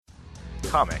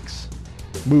Comics.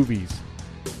 Movies.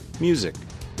 Music.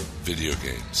 Video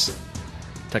games.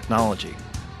 Technology.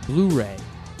 Blu-ray.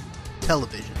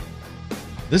 Television.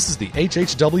 This is the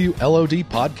HHW LOD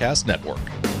Podcast Network.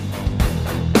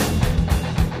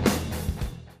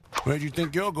 Where do you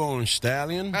think you're going,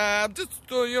 Stallion? Just,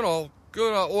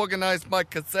 gonna organize my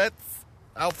cassettes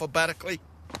alphabetically.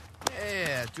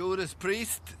 Yeah, Judas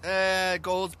Priest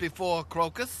goes before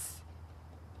Crocus.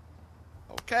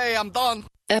 Okay, I'm done.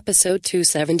 Episode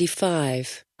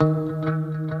 275. The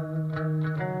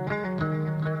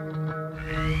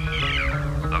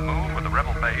moon with the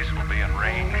rebel base will be in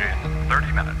range in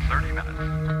 30 minutes.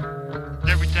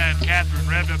 Every time Catherine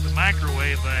revved up the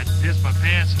microwave, I'd piss my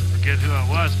pants and forget who I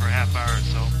was for a half hour or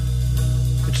so.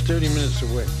 It's 30 minutes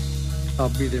away. I'll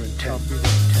be there in 10.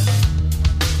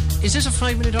 Is this a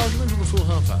 5-minute argument or a full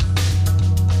half hour?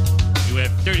 You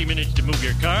have 30 minutes to move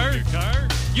your car.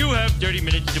 You have 30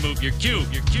 minutes to move your cube.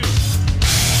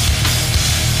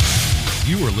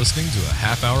 You are listening to a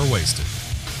half hour wasted.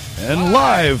 And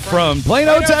live from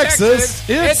Plano, Texas,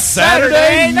 it's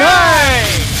Saturday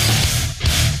night!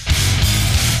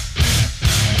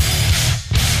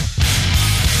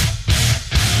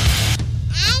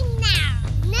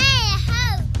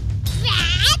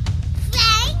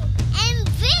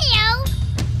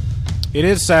 It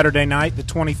is Saturday night, the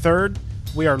 23rd.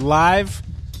 We are live.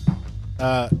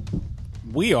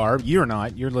 You're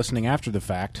not. You're listening after the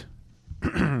fact.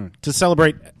 To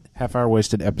celebrate Half Hour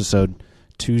Wasted episode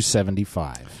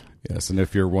 275. Yes, and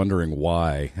if you're wondering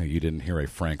why you didn't hear a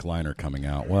Frank Liner coming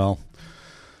out, well,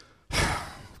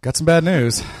 got some bad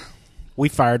news. We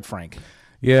fired Frank.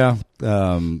 Yeah.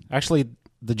 Actually,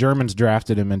 the Germans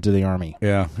drafted him into the army.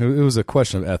 Yeah, it was a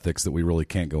question of ethics that we really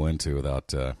can't go into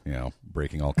without,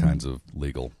 breaking all kinds of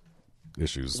legal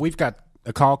issues. We've got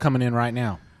a call coming in right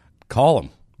now. Call him.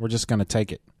 We're just going to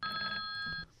take it.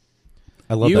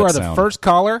 I love you that are sound. The first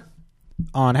caller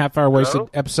on Half Hour Wasted,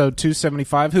 episode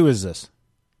 275. Who is this?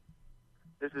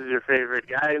 This is your favorite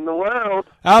guy in the world.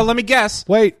 Oh, let me guess.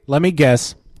 Wait. Let me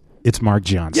guess. It's Mark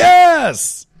Johnson.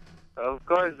 Yes! Of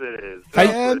course it is.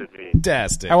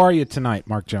 Fantastic. How are you tonight,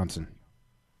 Mark Johnson?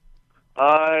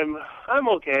 I'm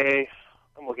okay.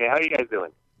 How are you guys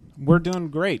doing? We're doing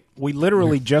great. We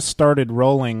literally just started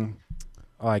rolling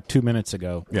like 2 minutes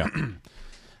ago. Yeah.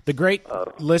 The great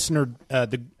listener,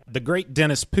 the great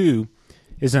Dennis Pooh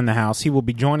is in the house. He will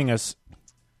be joining us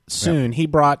soon. Yeah. He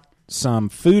brought some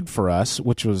food for us,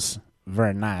 which was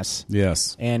very nice.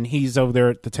 Yes. And he's over there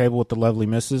at the table with the lovely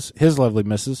missus, his lovely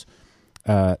missus,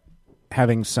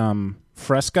 having some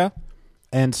fresca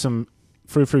and some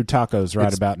frou-frou tacos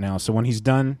about now. So when he's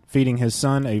done feeding his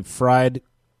son a fried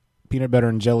peanut butter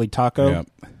and jelly taco,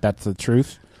 that's the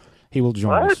truth, he will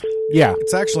join us. Yeah.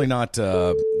 It's actually not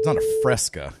it's not a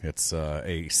Fresca. It's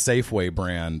a Safeway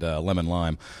brand lemon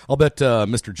lime. I'll bet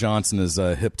Mr. Johnson is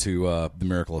hip to the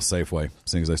miracle of Safeway,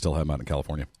 seeing as I still have them out in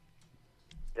California.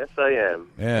 Yes, I am.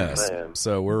 Yes. I am.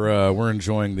 So we're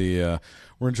enjoying the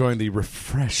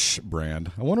Refresh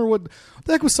brand. I wonder what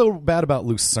the heck was so bad about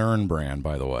Lucerne brand,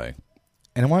 by the way.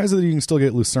 And why is it that you can still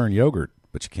get Lucerne yogurt,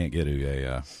 but you can't get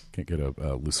a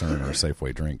Lucerne or a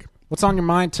Safeway drink? What's on your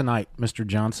mind tonight, Mr.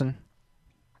 Johnson?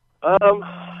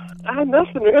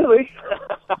 Nothing really.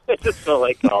 I just felt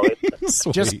like calling.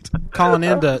 Just calling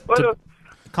in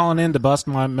to bust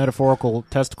my metaphorical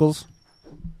testicles.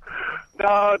 No,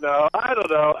 I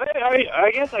don't know.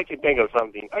 I guess I could think of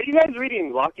something. Are you guys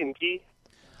reading Lock and Key?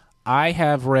 I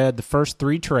have read the first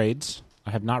 3 trades.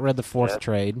 I have not read the 4th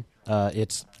trade.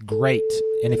 It's great.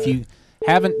 And if you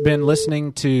haven't been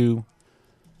listening to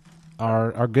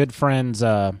our good friends,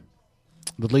 the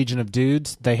Legion of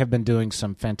Dudes, they have been doing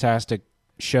some fantastic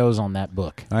shows on that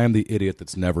book. I am the idiot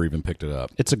that's never even picked it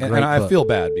up. It's a great book. I feel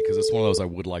bad because it's one of those I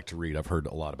would like to read. I've heard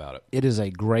a lot about it. It is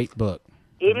a great book.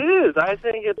 It is. I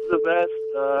think it's the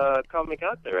best comic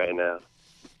out there right now.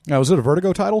 Now, is it a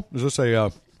Vertigo title? Is this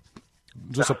a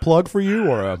plug for you,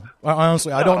 or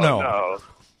honestly, I don't know.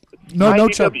 No,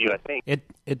 IDW, I think.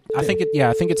 I think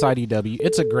it's IDW.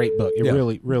 It's a great book.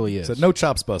 It really is. So no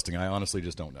chops busting. I honestly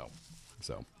just don't know.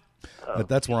 So, but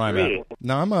that's where I'm at.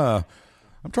 No,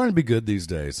 I'm trying to be good these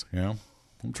days. You know,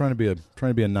 I'm trying to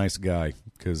be a nice guy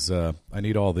because I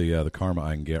need all the karma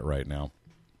I can get right now.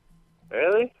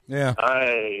 Really? Yeah.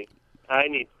 I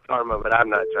need karma, but I'm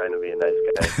not trying to be a nice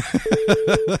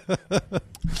guy.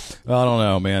 I don't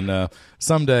know, man.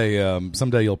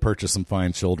 Someday you'll purchase some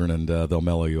fine children, and they'll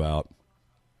mellow you out.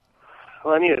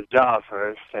 Well, I need a job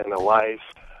first and a wife.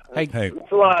 Hey,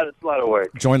 it's a lot of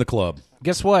work. Join the club.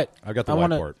 Guess what? I got the white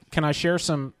part. Can I share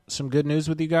some good news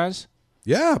with you guys?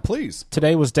 Yeah, please.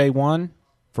 Today was day 1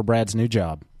 for Brad's new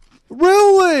job.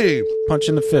 Really? Punch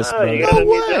in the fist, brother. You got a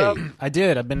new way. job? I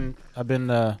did. I've been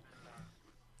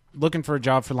looking for a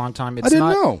job for a long time. It's I didn't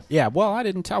not, know. Yeah, well, I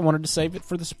didn't. I wanted to save it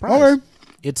for the surprise. Okay.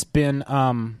 It's been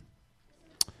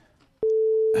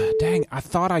dang, I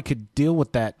thought I could deal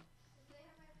with that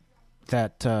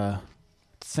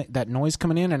noise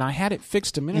coming in, and I had it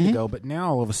fixed a minute ago, but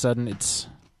now all of a sudden it's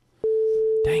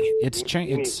dang it, it's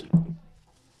changed.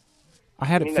 I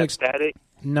had it fixed. Static?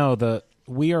 No,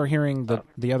 we are hearing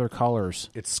the other callers.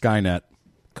 It's Skynet.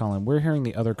 Colin, we're hearing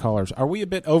the other callers. Are we a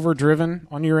bit overdriven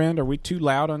on your end? Are we too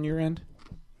loud on your end?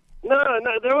 No,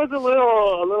 there was a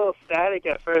little static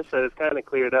at first, but it's kind of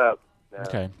cleared up. now.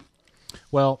 Okay.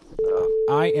 Well,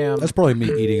 I am. That's probably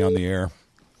me eating on the air.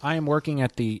 I am working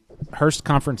at the Hearst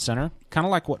Conference Center, kind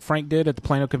of like what Frank did at the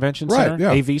Plano Convention Right, Center.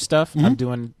 yeah. AV stuff. I'm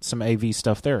doing some AV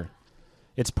stuff there.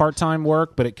 It's part-time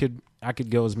work, but I could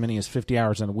go as many as 50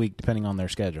 hours in a week, depending on their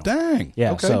schedule. Dang.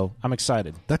 Yeah, Okay. so I'm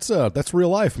excited. That's real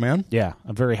life, man. Yeah,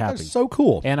 I'm very happy. That's so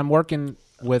cool. And I'm working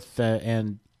with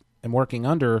and I'm working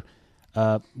under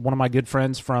one of my good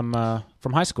friends from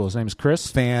high school. His name is Chris.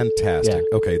 Fantastic.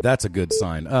 Yeah. Okay, that's a good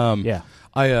sign. Yeah.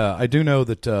 I do know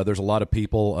that there's a lot of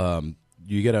people.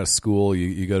 You get out of school,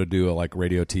 you go to do like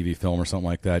radio, TV, film, or something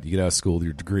like that. You get out of school with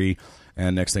your degree,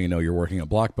 and next thing you know, you're working at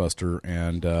Blockbuster.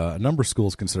 And a number of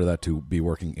schools consider that to be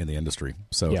working in the industry.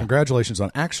 So congratulations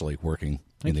on actually working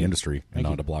in the industry and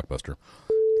not a Blockbuster.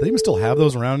 Do they even still have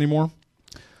those around anymore?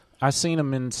 I seen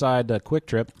them inside Quick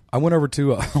Trip. I went over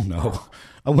to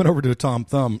I went over to Tom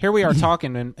Thumb. Here we are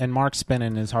talking, and Mark's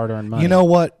spending his hard-earned money. You know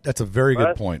what? That's a very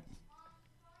good point.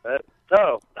 I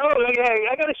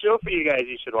got a show for you guys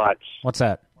you should watch. What's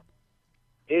that?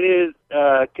 It is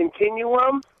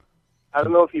Continuum. I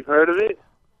don't know if you've heard of it.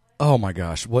 Oh my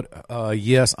gosh! What?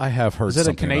 Yes, I have heard. Is it a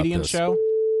something Canadian about this. show?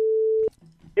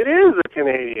 It is a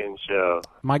Canadian show.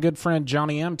 My good friend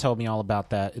Johnny M told me all about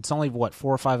that. It's only 4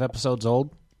 or 5 episodes old.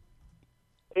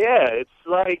 Yeah, it's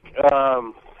like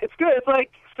it's good. It's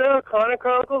like Sarah Connor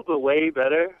Chronicles, but way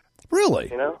better. Really?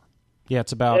 You know? Yeah,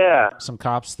 it's about Yeah. some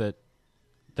cops that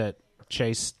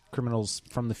chase criminals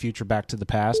from the future back to the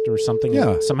past or something.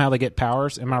 Yeah. Somehow they get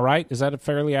powers. Am I right? Is that a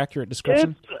fairly accurate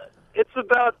description? It's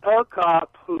about a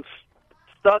cop who's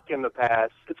stuck in the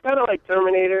past. It's kind of like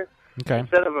Terminator. Okay.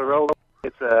 Instead of a robot,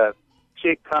 it's a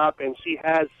chick cop, and she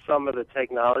has some of the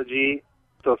technology.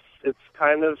 So it's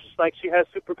kind of like she has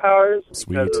superpowers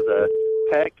Sweet. because of the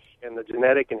tech and the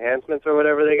genetic enhancements or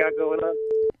whatever they got going on.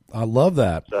 I love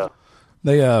that. So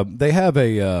They have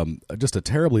just a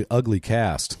terribly ugly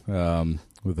cast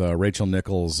with Rachel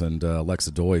Nichols and Lexa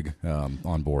Doig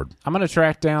on board. I'm going to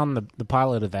track down the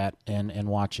pilot of that and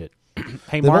watch it.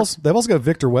 Hey, They've Mark. also got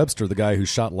Victor Webster, the guy who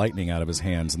shot lightning out of his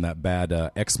hands in that bad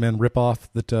X-Men ripoff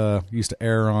that used to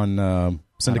air on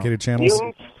syndicated channels.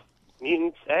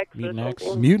 Mutants X. Mutant or X.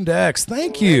 something? Mutant X.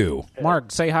 Thank you.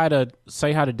 Mark, say hi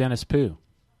to Dennis Pooh.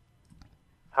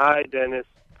 Hi, Dennis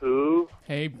Pooh.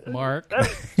 Hey, Mark.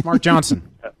 It's Mark Johnson.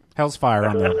 Hellsfire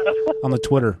on the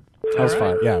Twitter.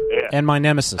 Hellsfire, yeah. And my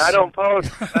nemesis. I don't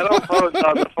post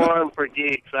on the forum for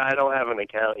geeks. I don't have an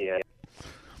account yet.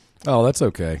 Oh, that's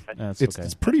okay. That's it's okay.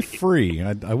 it's pretty free,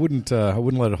 and I wouldn't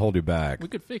let it hold you back. We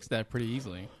could fix that pretty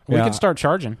easily. We Yeah. could start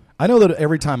charging. I know that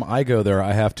every time I go there,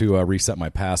 I have to reset my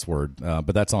password,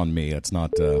 but that's on me. It's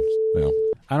not.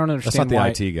 I don't understand That's not the why.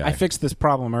 IT guy. I fixed this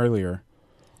problem earlier.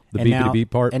 The and now, beep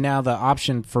part. And now the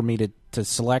option for me to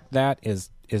select that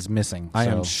is missing. I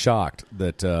so am shocked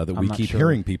that we not keep sure.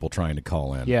 hearing people trying to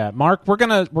call in. Yeah, Mark, we're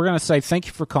gonna say thank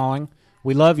you for calling.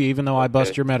 We love you, even though I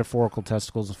bust your metaphorical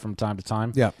testicles from time to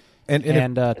time. Yeah.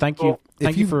 And thank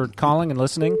you for calling and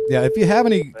listening. Yeah, if you have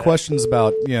any questions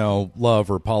about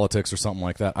love or politics or something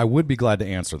like that, I would be glad to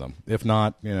answer them. If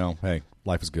not, hey,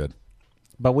 life is good.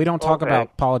 But we don't talk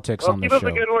about politics on this keep show.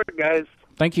 up the good work, guys.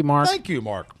 Thank you, Mark. Thank you,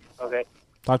 Mark. Okay.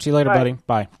 Talk to you later, Bye. buddy.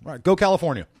 Bye. All right, go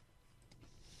California.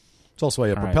 It's also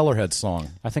a right. Propellerhead song.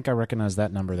 I think I recognize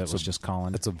that number that was just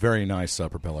calling. It's a very nice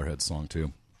Propellerhead song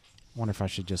too. Wonder if I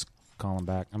should just call him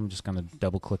back. I'm just going to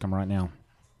double click him right now.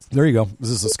 There you go.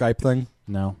 Is this a Skype thing?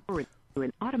 No.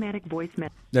 An automatic voice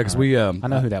message. Yeah, because we. I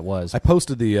know who that was. I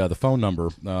posted the phone number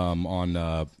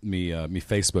on me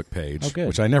Facebook page, Oh, good.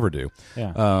 which I never do.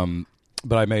 Yeah.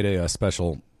 But I made a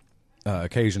special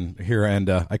occasion here, and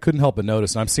I couldn't help but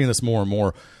notice, and I'm seeing this more and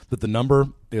more, that the number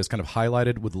is kind of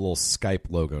highlighted with a little Skype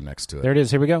logo next to it. There it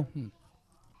is. Here we go.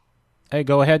 Hey,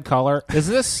 go ahead, caller. Is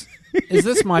this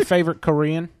my favorite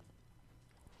Korean?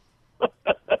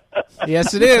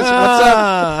 Yes, it is. What's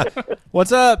up?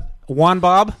 What's up, Juan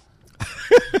Bob?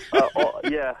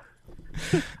 Yeah.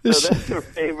 So that's your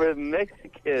favorite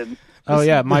Mexican. Oh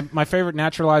yeah, my favorite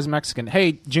naturalized Mexican.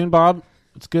 Hey, June Bob,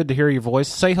 It's good to hear your voice.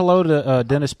 Say hello to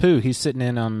Dennis Pooh. He's sitting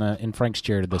in Frank's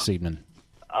chair this evening.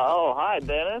 Oh, hi,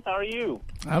 Dennis. How are you?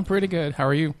 I'm pretty good. How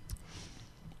are you?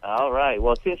 All right.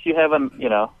 Well, since you haven't,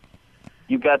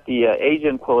 you got the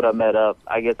Asian quota met up,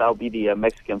 I guess I'll be the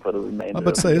Mexican for the remainder. I'm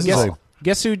about to say, this is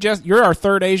guess who you're our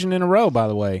third Asian in a row, by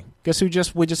the way. Guess who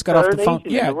we just got off the phone?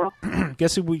 Asian in a row?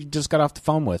 Guess who we just got off the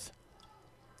phone with?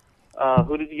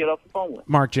 Who did you get off the phone with?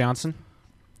 Mark Johnson.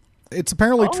 It's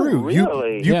apparently true.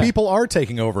 Really? You people are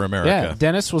taking over America. Yeah,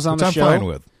 Dennis was on which the I'm show fine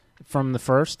with. from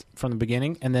the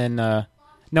beginning, and then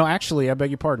no, actually, I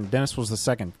beg your pardon. Dennis was the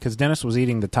second because Dennis was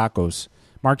eating the tacos.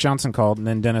 Mark Johnson called, and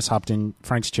then Dennis hopped in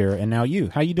Frank's chair, and now you.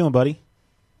 How you doing, buddy?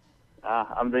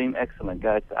 I'm doing excellent,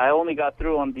 guys. I only got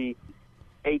through on the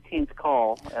 18th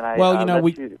call, and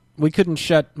we couldn't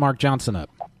shut Mark Johnson up.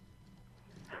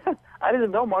 I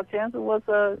didn't know Mark Johnson was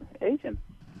Asian.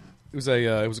 It was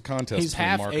a contest. He's between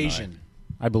half Mark Asian,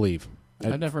 I believe.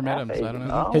 I've never met him, so I don't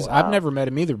know. Oh, wow. I've never met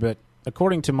him either, but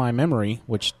according to my memory,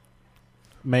 which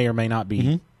may or may not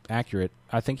be accurate,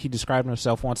 I think he described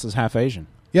himself once as half Asian.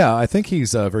 Yeah, I think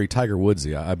he's very Tiger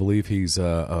Woodsy. I believe he's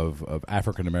of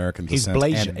African American descent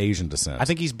Blasian. and Asian descent. I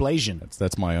think he's Blasian.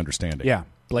 That's my understanding. Yeah,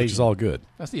 Blasian. Which is all good.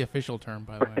 That's the official term,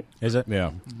 by the way. Is it?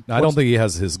 Yeah. I don't think he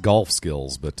has his golf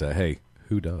skills, but hey,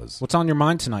 who does? What's on your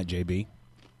mind tonight, JB?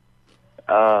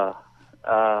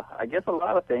 I guess a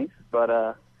lot of things,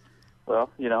 but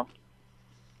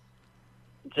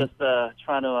just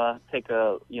trying to take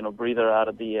a breather out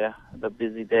of the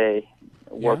busy day,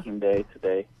 working day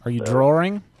today. Are you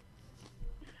drawing?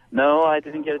 No, I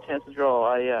didn't get a chance to draw.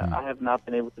 I have not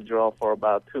been able to draw for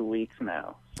about 2 weeks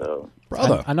now. So,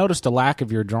 brother, I noticed a lack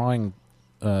of your drawings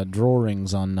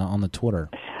on the Twitter.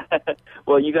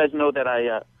 Well, you guys know that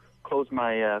I closed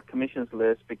my commissions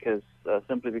list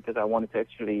simply because I wanted to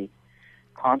actually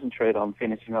concentrate on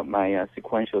finishing up my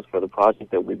sequentials for the project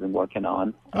that we've been working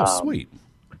on. Oh, sweet.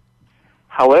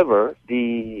 However,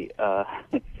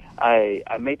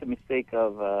 I made the mistake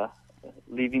of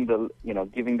leaving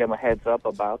giving them a heads up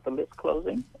about the list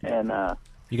closing, and did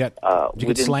you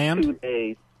get slammed? 2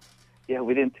 days. Yeah,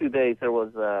 within 2 days there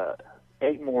was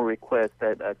 8 more requests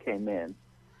that came in.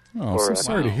 Oh, so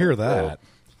sorry to hear that.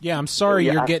 Yeah, I'm sorry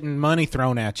you're getting money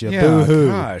thrown at you. Yeah, boo-hoo.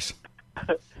 gosh.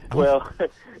 Well,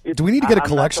 do we need to get a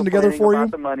collection together for you? I'm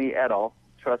not complaining about the money at all.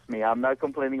 Trust me, I'm not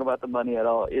complaining about the money at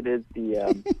all. It is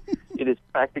it is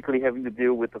practically having to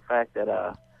deal with the fact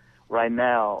that right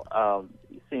now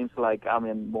it seems like I'm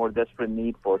in more desperate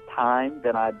need for time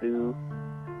than I do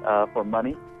for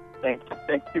money. Thank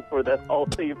you for that whole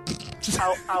thing.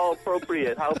 How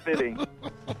appropriate, how fitting.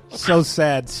 So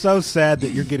sad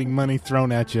that you're getting money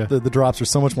thrown at you. The drops are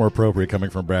so much more appropriate coming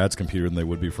from Brad's computer than they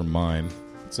would be from mine.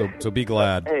 So be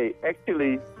glad. Hey,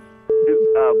 actually,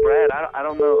 Brad, I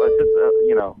don't know,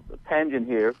 just a tangent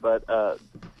here, but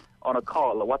on a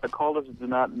call, what the callers do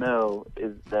not know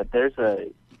is that there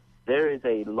is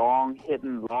a long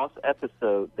hidden lost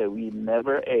episode that we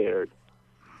never aired,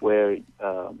 where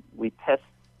we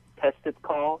tested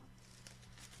call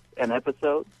an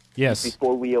episode. Yes.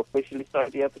 Before we officially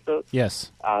start the episode.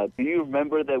 Yes. Do you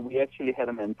remember that we actually had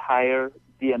the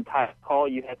entire call?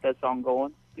 You had that song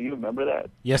going. Do you remember that?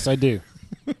 Yes, I do.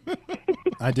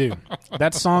 I do.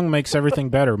 That song makes everything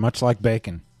better, much like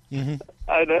bacon. Mm-hmm.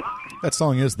 I know. That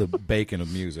song is the bacon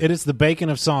of music. It is the bacon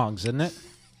of songs, isn't it?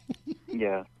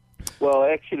 Yeah. Well,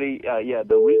 actually,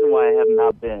 the reason why I have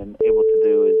not been able to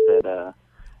do is that,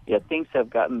 things have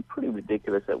gotten pretty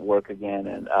ridiculous at work again,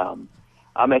 and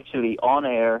I'm actually on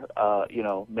air,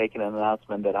 making an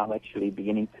announcement that I'm actually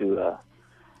beginning to,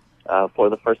 for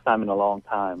the first time in a long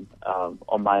time,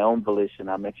 on my own volition,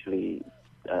 I'm actually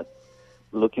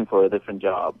looking for a different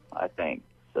job, I think.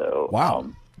 So, wow.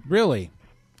 Really?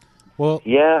 Well,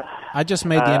 yeah. I just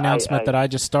made the announcement that I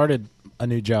just started a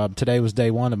new job. Today was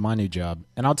day one of my new job,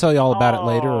 and I'll tell you all about it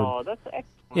later. Oh, that's excellent.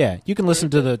 Yeah, you can listen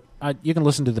to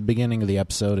the beginning of the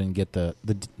episode and get the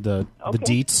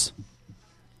deets.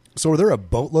 So, are there a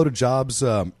boatload of jobs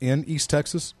in East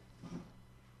Texas?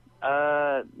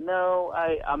 No,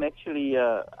 I'm actually.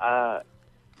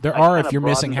 There are if you're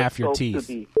missing half your teeth.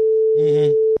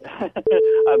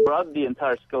 I brought the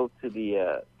entire scope to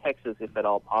the Texas, if at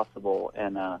all possible.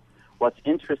 And what's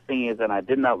interesting is, and I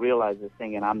did not realize this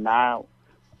thing, and I'm now,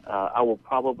 I will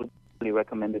probably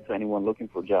recommend it to anyone looking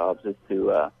for jobs, is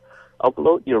to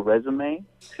upload your resume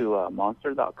to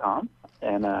Monster.com.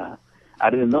 And I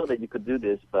didn't know that you could do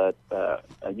this, but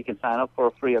you can sign up for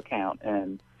a free account.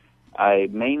 And I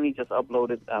mainly just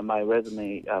uploaded my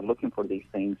resume looking for these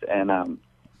things. And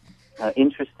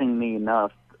interestingly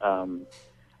enough,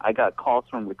 I got calls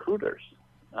from recruiters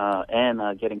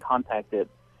and getting contacted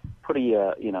pretty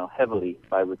heavily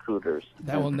by recruiters.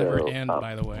 That will never end,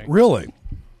 by the way. Really?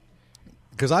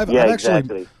 Because I've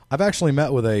exactly. actually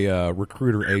met with a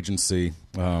recruiter agency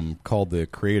called the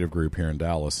Creative Group here in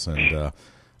Dallas, and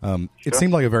it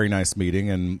seemed like a very nice meeting.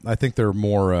 And I think they're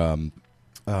more in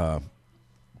the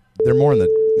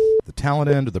talent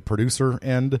end or the producer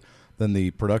end than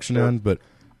the production end. But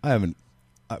I haven't.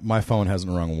 My phone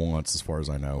hasn't rung once, as far as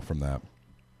I know, from that.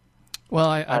 Well,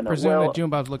 I presume that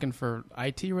Junebob's looking for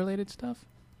IT-related stuff?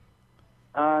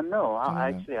 No,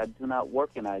 I do not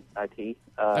work in IT.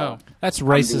 That's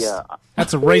racist.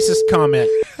 That's a racist comment,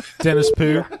 Dennis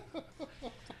Pooh.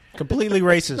 Completely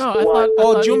racist. No, I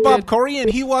thought Junebob Korean,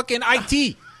 he work in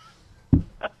IT.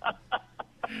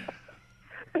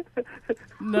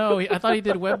 No, I thought he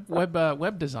did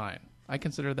web design. I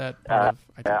consider that part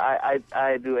of IT.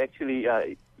 I do actually.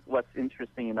 What's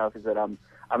interesting enough is that I'm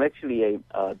actually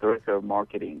a director of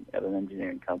marketing at an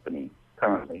engineering company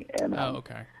currently, and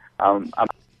okay. I'm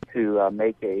to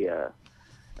make a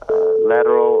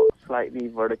lateral, slightly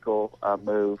vertical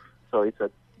move. So it's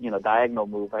a diagonal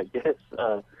move, I guess,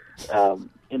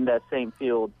 in that same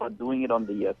field, but doing it on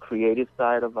the creative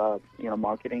side of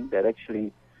marketing. That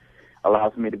actually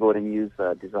allows me to go ahead and use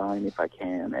design if I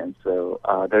can. And so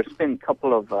there's been a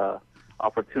couple of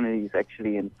opportunities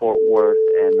actually in Fort Worth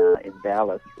and in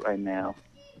Dallas right now,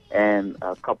 and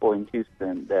a couple in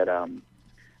Houston that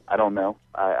I don't know.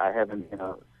 I haven't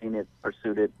seen it,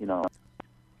 pursued it,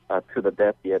 to the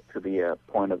depth yet, to the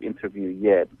point of interview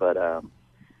yet. But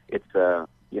it's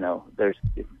there's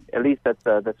at least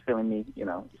that's feeling me,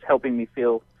 it's helping me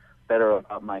feel better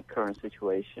about my current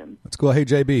situation. That's cool. Hey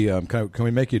JB, can we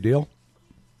make you a deal?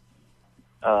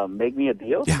 Make me a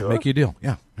deal? Yeah, sure. make you a deal.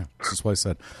 Yeah. That's what I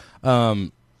said.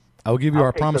 I'll give you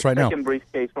our promise right now. Second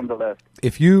briefcase from the left.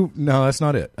 No, that's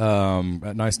not it.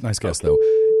 Nice guess though.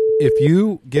 If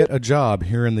you get a job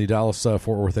here in the Dallas Fort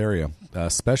Worth area,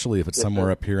 especially if it's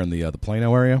somewhere up here in the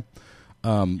Plano area,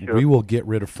 Sure. we will get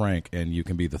rid of Frank, and you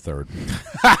can be the third.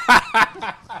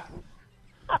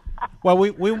 Well,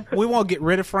 we won't get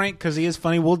rid of Frank because he is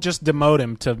funny. We'll just demote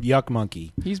him to Yuck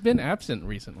Monkey. He's been absent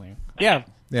recently. Yeah.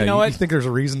 Yeah, you know what? You think there's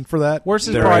a reason for that? Where's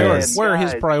his There priorities? is. Where are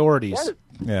his priorities?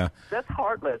 Yeah. That's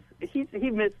heartless. He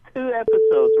missed 2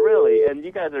 episodes, really, and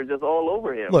you guys are just all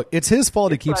over him. Look, it's his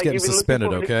fault he It's keeps like getting you've been suspended,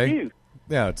 looking for an okay? excuse.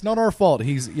 Yeah, it's not our fault.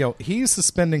 He's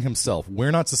suspending himself.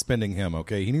 We're not suspending him,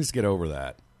 okay? He needs to get over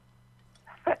that.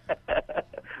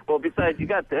 Well, besides, you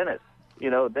got Dennis.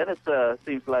 Dennis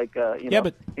seems like Yeah,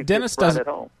 but he's Dennis right doesn't. at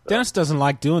home, so. Dennis doesn't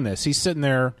like doing this. He's sitting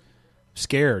there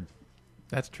scared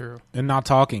That's true. and not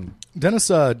talking. Dennis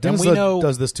And we know,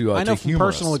 does this to I know from humor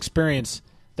personal us. experience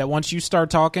that once you start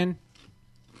talking,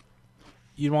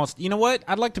 you want. You know what?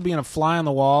 I'd like to be in a fly on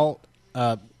the wall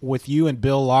with you and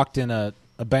Bill locked in a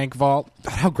bank vault.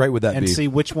 How great would that and be? see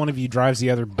which one of you drives the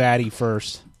other baddie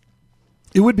first.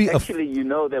 It would be Actually,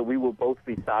 that we will both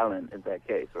be silent in that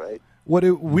case, right?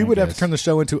 we would have to turn the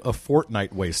show into a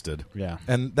fortnight wasted. Yeah.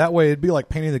 And that way it'd be like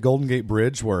painting the Golden Gate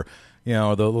Bridge where,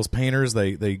 those painters,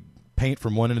 they paint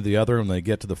from one end to the other, and when they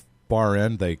get to the far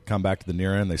end, they come back to the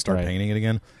near end, they start painting it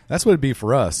again. That's what it'd be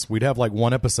for us. We'd have like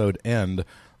one episode end,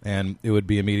 and it would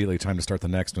be immediately time to start the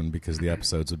next one because the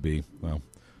episodes would be,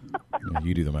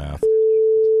 you do the math.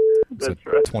 That's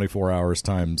right. 24 hours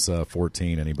times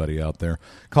 14. Anybody out there?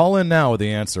 Call in now with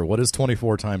the answer. What is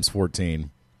 24 times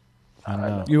 14? I don't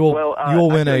know. You will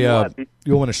win I tell you a what,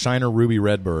 you'll win a Shiner Ruby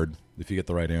Redbird if you get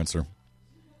the right answer.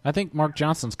 I think Mark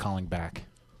Johnson's calling back.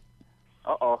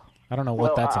 Uh-oh. I don't know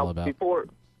what that's all about.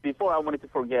 Before I wanted to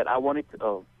forget,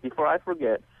 before I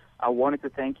forget, I wanted to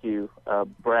thank you,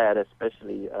 Brad,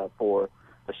 especially for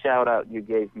the shout out you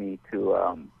gave me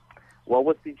to what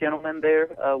was the gentleman there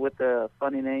with the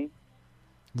funny name?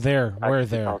 Where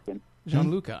there? Talking.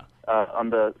 Gianluca. On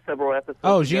the several episodes.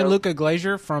 Oh, ago. Gianluca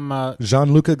Glazier from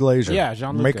Jean-Luc Glazier. Yeah,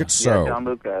 Jean-Luc. Make it so. Yeah,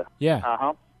 Gianluca. Yeah.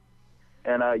 Uh-huh.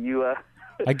 And you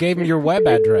I gave him your web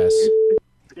address.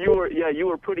 You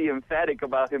were pretty emphatic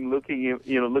about him looking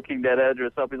that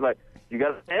address up. He's like, "You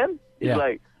got a pen?" He's Yeah.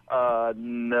 like,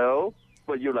 "No,"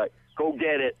 but you're like, "Go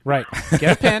get it." Right.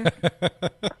 Get a pen.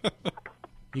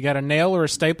 You got a nail or a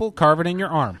staple? Carve it in your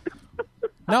arm.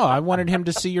 No, I wanted him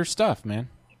to see your stuff, man.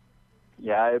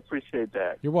 Yeah, I appreciate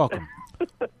that. You're welcome.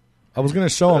 I was going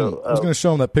to show him. I was going to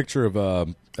show him that picture of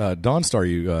Dawn Star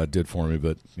you did for me,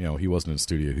 but he wasn't in the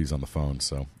studio. He's on the phone,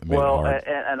 so it made it hard.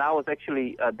 And I was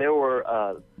actually there were.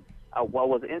 What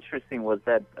was interesting was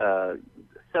that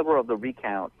several of the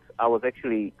recounts. I was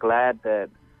actually glad that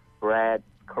Brad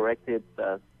corrected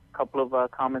a couple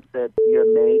of comments that you had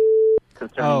made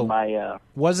concerning my.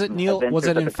 Was it Neil? Was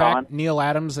it adventures in at the fact con. Neil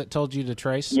Adams that told you to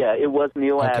trace? Yeah, it was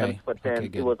Neil Okay. Adams, but then Okay,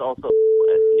 good. it was also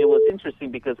it was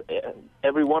interesting because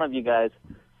every one of you guys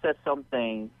said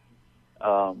something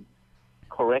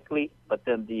correctly, but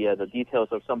then the details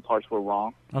of some parts were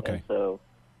wrong. Okay. And so,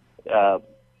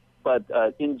 but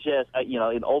in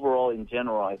overall, in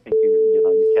general, I think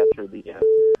you captured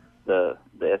the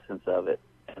essence of it.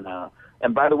 And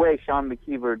by the way, Sean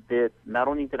McKeever did. Not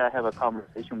only did I have a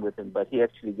conversation with him, but he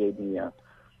actually gave me a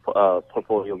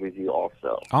portfolio review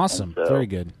also. Awesome. So, very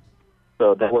good.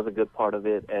 So that was a good part of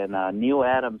it. And Neil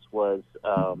Adams was.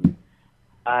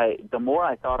 The more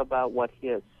I thought about what he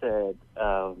had said,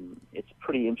 it's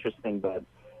pretty interesting, but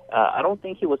I don't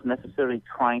think he was necessarily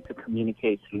trying to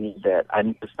communicate to me that I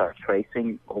need to start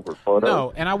tracing over photos.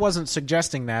 No, and I wasn't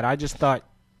suggesting that. I just thought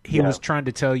he was trying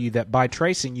to tell you that by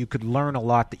tracing you could learn a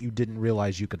lot that you didn't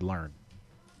realize you could learn.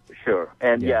 Sure,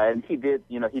 and and he did.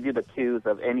 He did accuse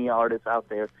of any artist out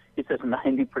there. He says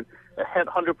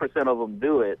 100% of them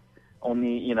do it.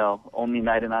 Only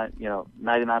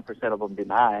 99% of them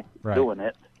deny doing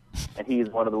it, and he's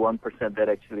one of the 1% that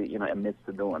actually admits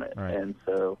to doing it. Right. And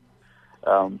so,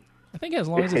 I think as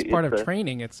long as it's part of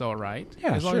training, it's all right.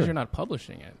 Yeah, as long as you're not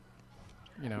publishing it.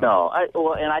 No,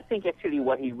 and I think actually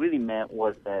what he really meant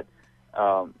was that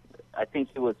I think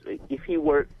he was if he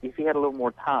had a little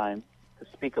more time to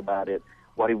speak about it,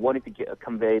 what he wanted to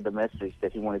convey, the message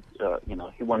that he wanted to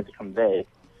convey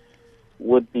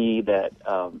would be that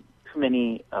too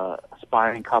many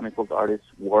aspiring comic book artists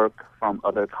work from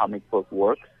other comic book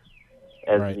works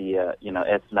as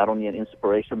as not only an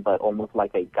inspiration but almost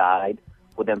like a guide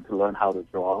for them to learn how to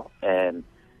draw. And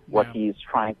what he's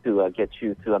trying to get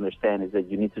you to understand is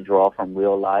that you need to draw from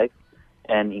real life,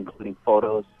 and including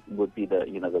photos would be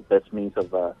the best means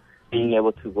of being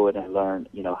able to go in and learn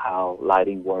how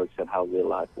lighting works and how real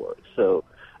life works. So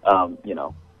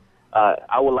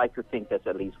I would like to think that's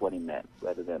at least what he meant,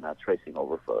 rather than tracing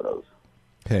over photos.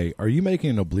 Hey, are you making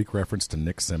an oblique reference to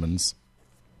Nick Simmons?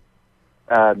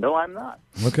 No, I'm not.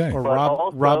 Okay. Or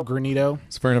Rob Granito.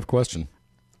 It's a fair enough question.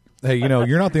 Hey,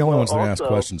 you're not the only ones that ask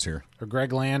questions here. Or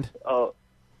Greg Land. Oh,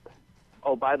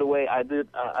 by the way, I did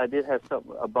have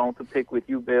a bone to pick with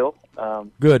you, Bill.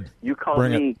 Good. You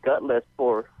called me gutless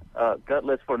for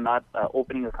not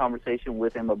opening a conversation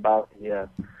with him about the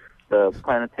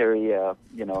planetary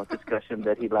discussion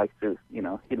that he likes to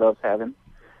he loves having.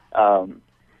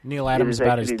 Neil Adams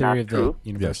about his theory of the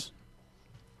universe. Yes.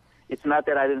 It's not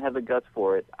that I didn't have the guts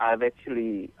for it. I've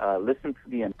actually listened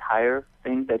to the entire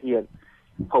thing that he had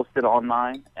posted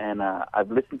online, and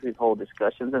I've listened to his whole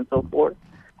discussions and so forth.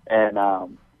 And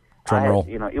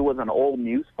it was an old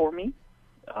news for me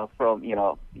from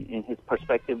in his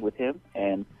perspective with him,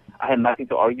 and I had nothing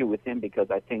to argue with him because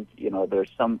I think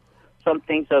there's some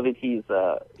things of it he's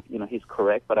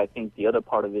correct, but I think the other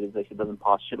part of it is that he doesn't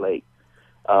postulate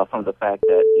from the fact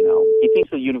that he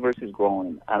thinks the universe is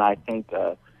growing, and I think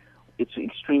it's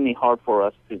extremely hard for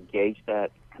us to gauge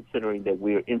that, considering that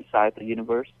we're inside the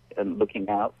universe and looking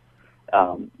out.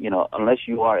 Unless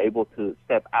you are able to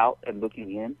step out and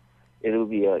looking in, it will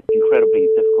be an incredibly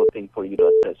difficult thing for you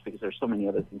to assess because there's so many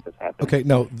other things that's happening. Okay,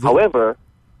 no. However,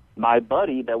 my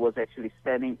buddy that was actually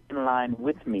standing in line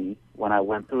with me when I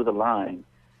went through the line,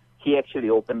 he actually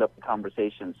opened up the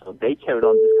conversation. So they carried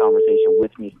on this conversation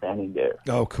with me standing there.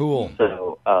 Oh, cool.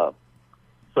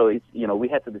 So it's we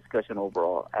had the discussion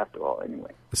overall after all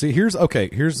anyway. See, here's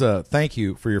thank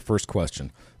you for your first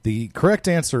question. The correct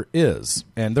answer is,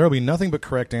 and there will be nothing but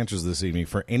correct answers this evening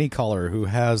for any caller who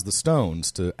has the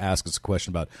stones to ask us a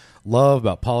question about love,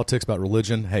 about politics, about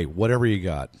religion. Hey, whatever you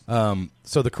got.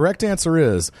 So the correct answer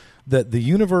is that the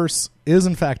universe is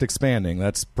in fact expanding.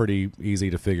 That's pretty easy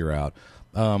to figure out.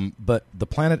 But the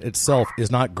planet itself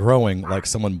is not growing like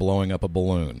someone blowing up a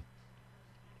balloon.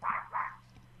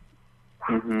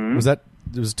 Mm-hmm.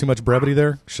 Was too much brevity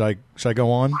there? Should I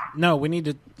go on? No, we need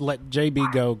to let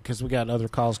JB go because we got other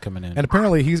calls coming in. And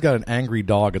apparently he's got an angry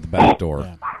dog at the back door.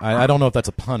 Yeah. I don't know if that's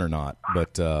a pun or not,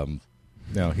 but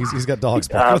he's got dogs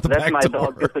at the back door. That's my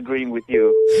dog disagreeing with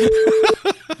you.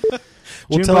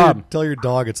 Well, tell your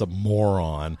dog it's a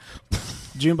moron.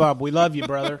 June Bob, we love you,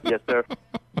 brother. Yes, sir.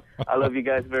 I love you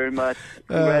guys very much.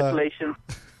 Congratulations.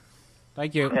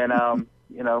 Thank you. And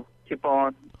keep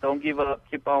on. Don't give up.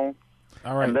 Keep on.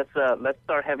 All right. And let's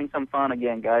start having some fun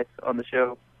again, guys, on the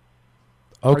show.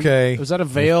 Okay. Was that a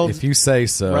veiled if you say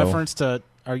so. reference to,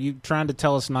 are you trying to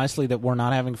tell us nicely that we're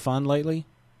not having fun lately?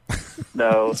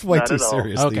 No, it's way not too at all.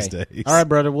 serious these days. All right,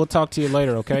 brother. We'll talk to you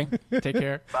later, okay? Take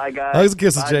care. Bye, guys. Hugs and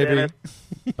kisses, Bye, JB. Dennis.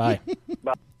 Bye.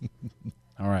 Bye.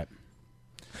 All right.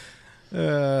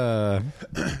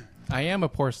 I am a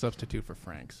poor substitute for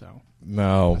Frank, so.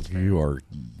 No, you are.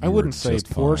 I wouldn't say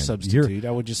poor fine. substitute. I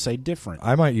would just say different.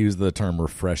 I might use the term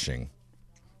refreshing.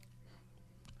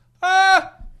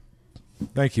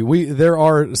 Thank you. There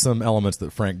are some elements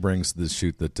that Frank brings to this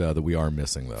shoot that we are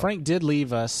missing, though. Frank did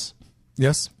leave us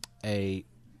a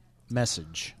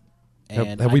message.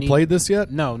 And have we played this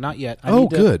yet? No, not yet.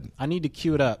 Good. I need to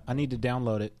queue it up. I need to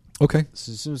download it. Okay.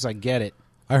 So as soon as I get it.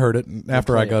 I heard it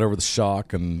after I got over the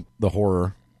shock and the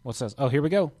horror. What's this? Oh, here we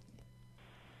go.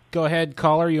 Go ahead,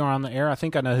 caller. You are on the air. I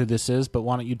think I know who this is, but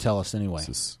why don't you tell us anyway?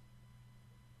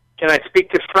 Can I speak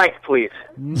to Frank, please?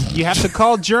 You have to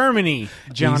call Germany,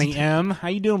 Johnny M. How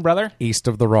you doing, brother? East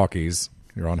of the Rockies.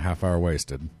 You're on Half Hour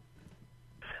Wasted.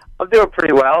 I'm doing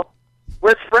pretty well.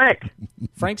 Where's Frank?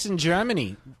 Frank's in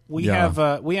Germany. We have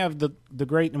the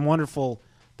great and wonderful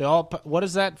what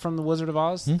is that from the Wizard of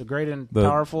Oz? The great and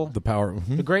powerful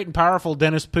the great and powerful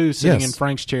Dennis Pooh sitting in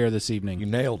Frank's chair this evening. You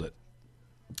nailed it.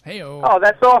 Hey-o. Oh,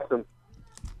 that's awesome.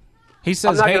 He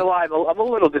says, I'm not gonna lie, I'm a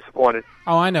little disappointed.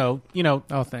 Oh, I know.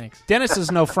 Oh, thanks. Dennis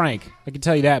is no Frank. I can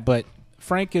tell you that. But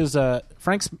Frank's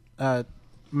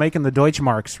making the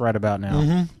Deutschmarks right about now.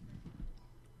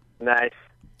 Mm-hmm. Nice.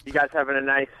 You guys having a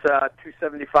nice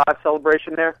 275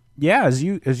 celebration there? Yeah, as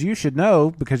you should know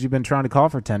because you've been trying to call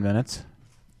for 10 minutes.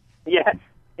 Yes.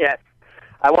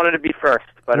 I wanted to be first,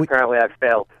 but apparently I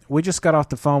failed. We just got off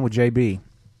the phone with JB.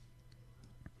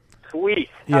 Sweet.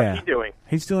 How's he doing?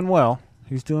 He's doing well.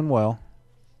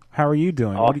 How are you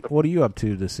doing? Awesome. What are you up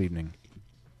to this evening?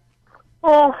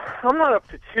 Well, I'm not up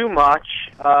to too much.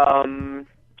 I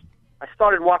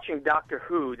started watching Doctor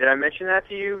Who. Did I mention that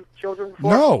to you children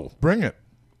before? No, bring it.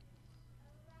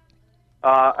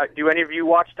 Do any of you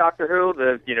watch Doctor Who?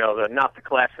 The not the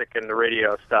classic and the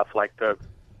radio stuff, like the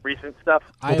recent stuff?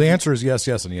 Well, the answer is yes,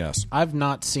 and yes. I've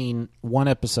not seen one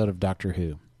episode of Doctor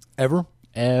Who. Ever?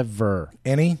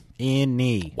 Any?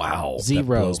 Wow. Zero. That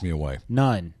blows me away.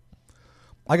 None.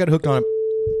 I got hooked on it.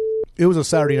 It was a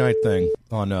Saturday night thing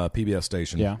on PBS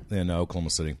station in Oklahoma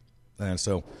City. And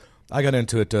so I got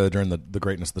into it during the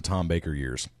greatness of the Tom Baker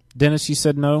years. Dennis, you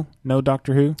said no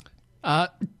Doctor Who? I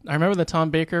remember the Tom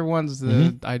Baker ones.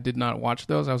 I did not watch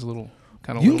those. I was a little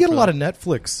kind of. You can get a lot of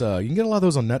Netflix. You can get a lot of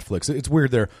those on Netflix. It's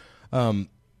weird there.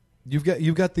 You've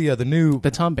got the new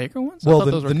Tom Baker ones. Well,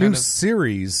 the new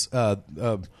series.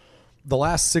 The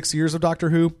last 6 years of Doctor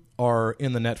Who are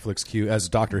in the Netflix queue as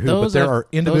Doctor Who, but there are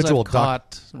individual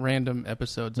random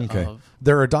episodes of.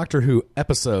 There are Doctor Who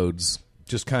episodes.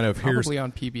 Just kind of probably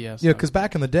on PBS. Yeah, because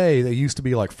back in the day, they used to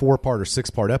be like 4-part or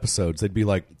 6-part episodes. They'd be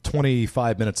like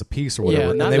 25 minutes apiece or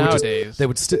whatever. Yeah, not nowadays.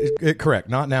 Correct.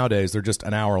 Not nowadays. They're just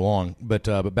an hour long. But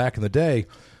back in the day,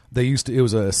 it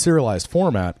was a serialized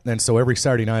format, and so every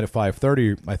Saturday night at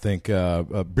 5:30, I think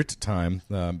Brit time,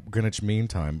 Greenwich Mean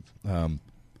Time,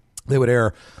 they would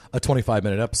air a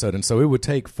 25-minute episode, and so it would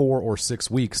take 4 or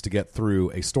 6 weeks to get through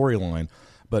a storyline.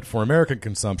 But for American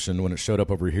consumption, when it showed up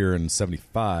over here in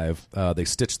 75, they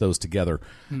stitched those together,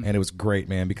 and it was great,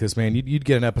 man. Because you'd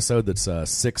get an episode that's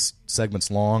 6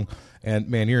 segments long, and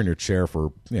man, you're in your chair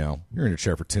for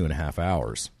 2.5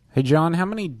 hours. Hey, John, how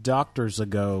many doctors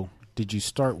ago did you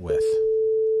start with?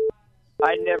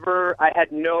 I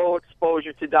had no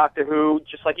exposure to Doctor Who.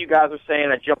 Just like you guys were saying,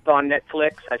 I jumped on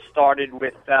Netflix. I started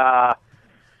with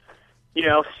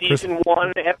season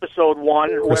 1, episode 1,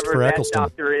 whoever that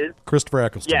doctor is. Christopher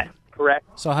Eccleston. Yes,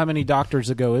 correct. So how many doctors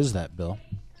ago is that, Bill?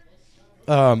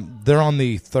 They're on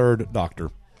the 3rd Doctor.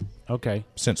 Okay.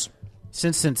 Since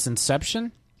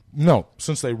inception? No,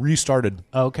 since they restarted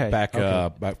back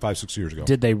 5-6 years ago.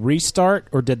 Did they restart,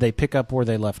 or did they pick up where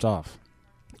they left off?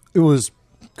 It was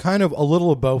kind of a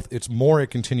little of both. It's more a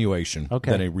continuation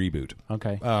than a reboot.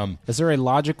 Okay. Is there a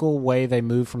logical way they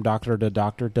move from doctor to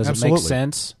doctor? Does absolutely. It make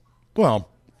sense? Well,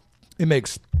 it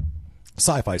makes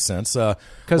sci-fi sense. What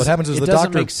happens is it the doesn't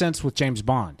Doctor make sense with James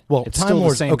Bond. Well, it's Time still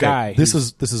Lords, the same guy. This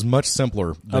is much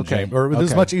simpler than James, or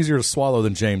this is much easier to swallow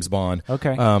than James Bond.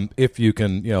 Okay. If you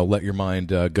can, let your mind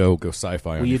go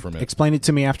sci-fi on you for a minute. Explain it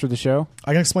to me after the show?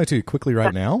 I can explain it to you quickly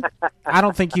right now. I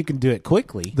don't think you can do it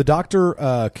quickly. The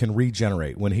Doctor can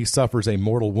regenerate when he suffers a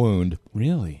mortal wound.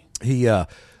 Really? He a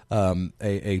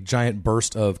giant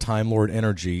burst of Time Lord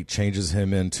energy changes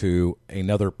him into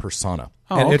another persona.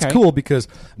 And it's cool because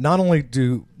not only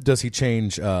does he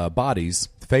change bodies,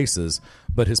 faces,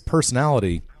 but his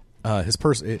personality,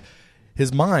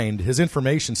 his mind, his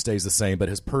information stays the same, but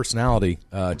his personality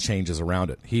changes around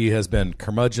it. He has been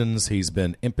curmudgeons, he's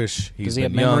been impish, he's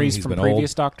been young, memories he's from been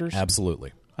previous old. Doctors?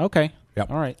 Absolutely. Okay.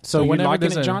 Yep. All right. So whenever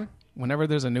there's John? Whenever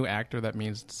there's a new actor, that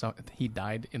means he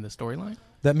died in the storyline?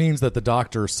 That means that the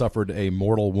Doctor suffered a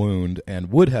mortal wound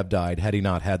and would have died had he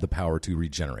not had the power to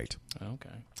regenerate. Okay.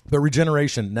 But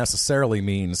regeneration necessarily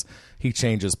means he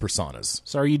changes personas.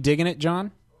 So are you digging it,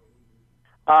 John?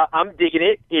 I'm digging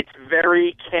it. It's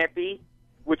very campy,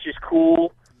 which is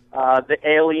cool. The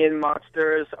alien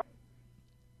monsters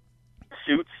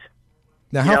suits.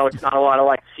 Now, it's not a lot of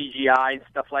like CGI and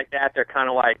stuff like that. They're kind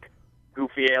of like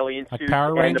goofy alien like suits.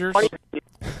 Power Rangers?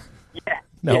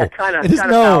 Yeah, kind of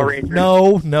no, Power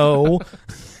Rangers. No.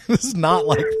 This is not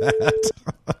like that.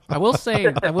 I will say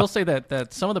that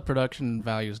some of the production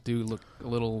values do look a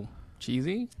little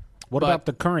cheesy. What about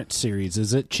the current series?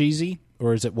 Is it cheesy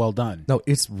or is it well done? No,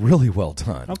 it's really well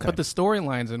done. Okay. But the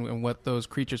storylines and what those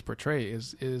creatures portray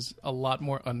is a lot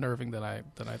more unnerving than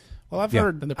I've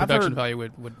heard than the production value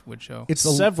would show. It's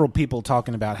several people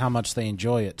talking about how much they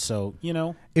enjoy it. So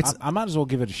I might as well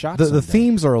give it a shot. The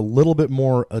themes are a little bit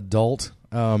more adult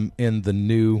in the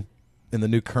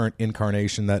new current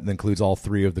incarnation that includes all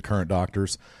three of the current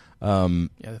Doctors. The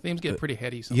themes get pretty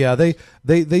heady sometimes. Yeah,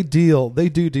 they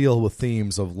do deal with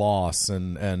themes of loss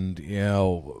and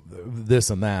this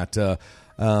and that.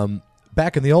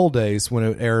 Back in the old days when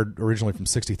it aired originally from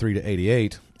 63 to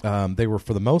 88, they were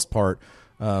for the most part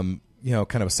kind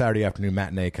of a Saturday afternoon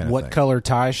matinee kind of thing. What color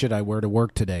tie should I wear to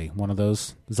work today? One of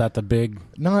those? Is that the big?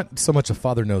 Not so much a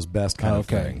Father Knows Best kind of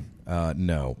thing.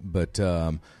 No, but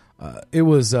it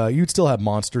was you'd still have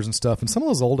monsters and stuff, and some of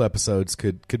those old episodes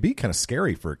could be kind of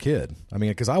scary for a kid. I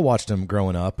mean, because I watched them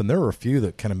growing up, and there were a few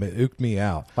that kind of ooked me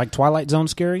out. Like Twilight Zone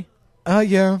scary?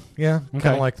 Yeah, Okay. kind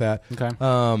of like that. Okay.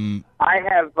 I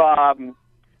have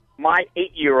my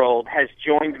 8-year-old has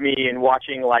joined me in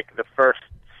watching like the first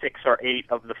 6 or 8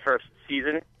 of the first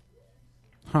season,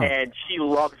 and she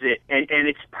loves it, and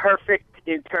it's perfect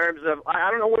in terms of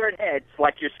I don't know where it heads,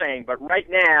 like you're saying, but right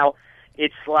now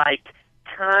it's like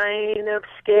kind of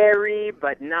scary,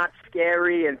 but not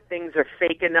scary, and things are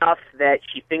fake enough that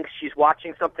she thinks she's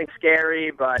watching something scary,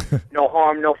 but no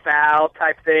harm, no foul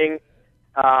type thing.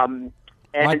 And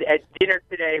at dinner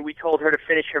today, we told her to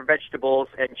finish her vegetables,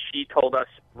 and she told us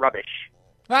rubbish.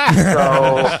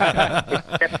 So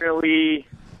it's definitely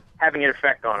having an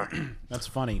effect on her. That's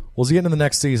funny. Well, as you get into the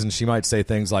next season, she might say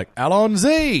things like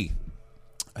Allons-y!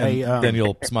 And then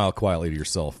you'll smile quietly to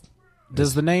yourself.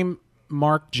 Does the name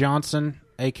Mark Johnson,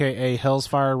 a.k.a.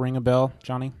 Hellsfire, ring a bell,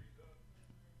 Johnny?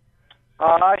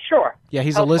 Sure. Yeah,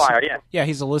 he's Hellsfire, a listener. yeah. Yeah,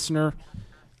 he's a listener.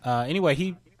 Anyway,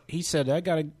 he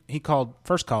said, he called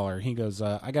first caller. He goes,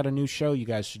 I got a new show you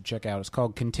guys should check out. It's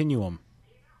called Continuum.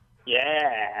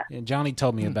 Yeah. And Johnny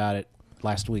told me about it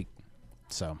last week.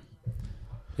 So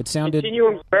it sounded...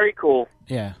 Continuum's very cool.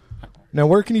 Yeah. Now,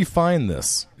 where can you find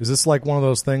this? Is this like one of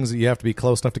those things that you have to be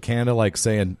close enough to Canada, like,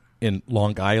 say, in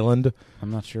Long Island?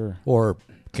 I'm not sure. Or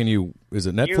is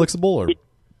it Netflixable? Or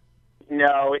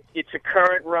No, it's a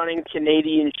current running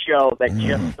Canadian show that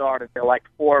just started. They're like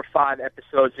 4 or 5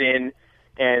 episodes in,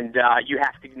 and you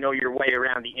have to know your way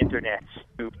around the internet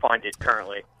to find it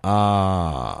currently.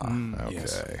 Okay.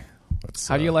 Yes.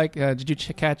 How do you like, did you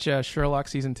catch Sherlock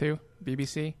Season 2,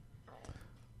 BBC?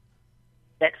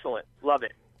 Excellent. Love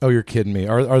it. Oh, you're kidding me.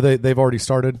 Are they've already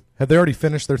started? Have they already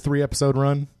finished their 3-episode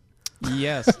run?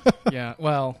 Yes. Yeah.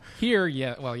 Well, here,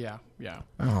 yeah. Well, yeah.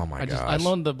 Oh, my gosh. I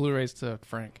loaned the Blu-rays to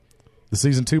Frank. The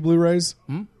Season 2 Blu-rays?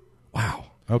 Hmm? Wow.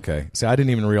 Okay. See, I didn't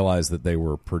even realize that they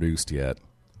were produced yet.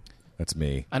 That's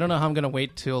me. I don't know how I'm going to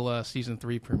wait till Season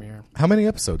 3 premiere. How many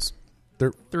episodes?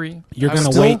 3. You're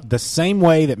going to wait the same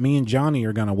way that me and Johnny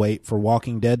are going to wait for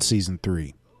Walking Dead Season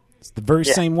 3. It's the very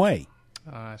same way.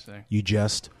 Oh, I see. You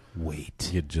just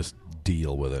wait. You just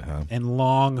deal with it, huh? And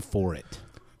long for it.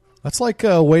 That's like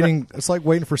waiting. It's like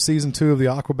waiting for Season 2 of the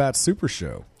Aquabat Super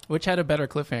Show, which had a better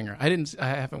cliffhanger. I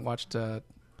haven't watched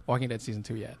Walking Dead Season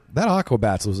 2 yet. That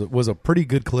Aquabats was a pretty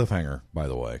good cliffhanger, by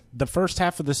the way. The first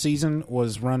half of the season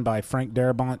was run by Frank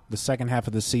Darabont. The second half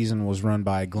of the season was run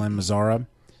by Glenn Mazzara.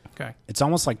 Okay. It's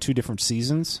almost like 2 different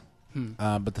seasons,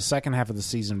 but the second half of the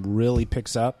season really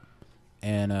picks up,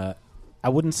 and I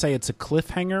wouldn't say it's a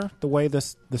cliffhanger the way the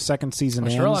second season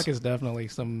ends. Sherlock is definitely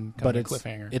some kind of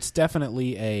cliffhanger. It's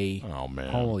definitely a, oh man,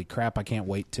 holy crap, I can't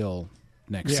wait till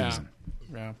next season.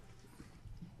 Yeah.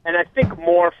 And I think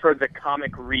more for the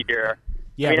comic reader.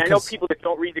 Yeah, I mean, I know people that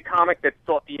don't read the comic that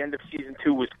thought the end of Season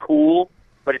 2 was cool,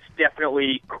 but it's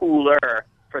definitely cooler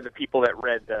for the people that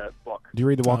read the book. Do you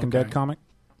read the Walking Dead comic?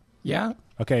 Yeah.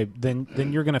 Okay, then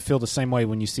you're going to feel the same way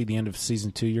when you see the end of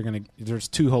Season 2. There's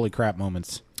 2 holy crap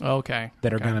moments. Okay.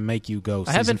 That are going to make you go.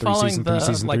 I have been following season 3,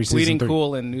 season 3, Bleeding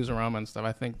Cool and Newsarama and stuff.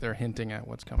 I think they're hinting at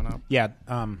what's coming up. Yeah.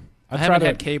 I haven't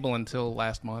had cable until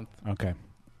last month. Okay.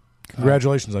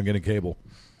 Congratulations on getting cable.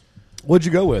 What'd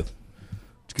you go with?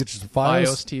 Did you get you some Fios?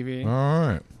 Fios TV. All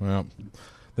right. Well,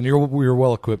 then you're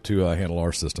well equipped to handle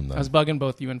our system. Then I was bugging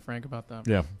both you and Frank about that.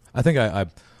 Yeah, I think I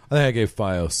gave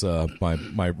Fios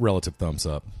my relative thumbs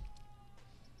up.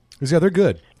 Because they're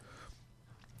good.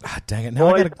 Ah, dang it!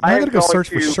 Now I gotta go search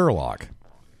for Sherlock.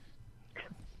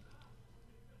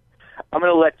 I'm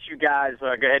going to let you guys go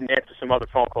ahead and answer some other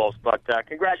phone calls. But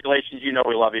congratulations, you know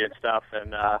we love you and stuff.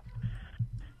 And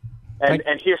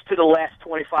here's to the last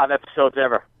 25 episodes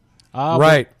ever.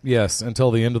 Right, yes,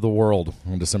 until the end of the world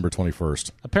on December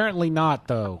 21st. Apparently not,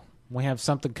 though. We have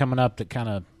something coming up that kind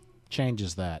of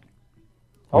changes that.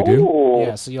 We do?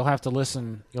 Yeah, so you'll have to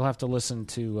listen. You'll have to listen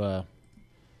to.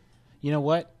 You know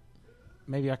what?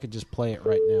 Maybe I could just play it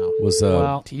right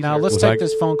now. Now let's take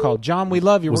this phone call. John, we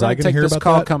love you. We're going to take this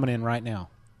call coming in right now.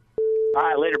 All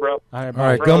right, later, bro. All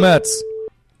right, go Mets.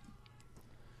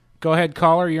 Go ahead,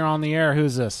 caller. You're on the air.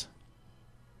 Who's this?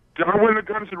 Did I win the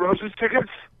Guns N' Roses tickets?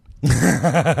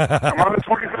 I'm on the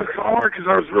 25th caller because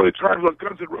I was really trying to look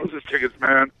Guns N' Roses tickets,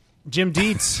 man. Jim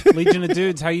Dietz, Legion of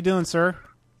Dudes. How you doing, sir?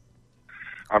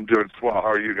 I'm doing swell.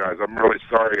 How are you guys? I'm really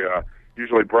sorry.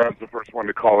 Usually Brad's the first one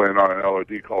to call in on an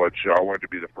LOD college show. I wanted to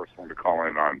be the first one to call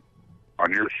in on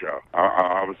your show.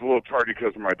 I was a little tardy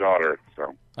because of my daughter.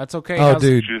 So that's okay. Oh,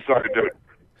 dude.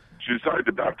 She decided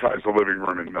to baptize the living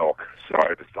room in milk, so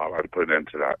I just thought I'd put an end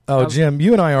to that. Oh, Jim,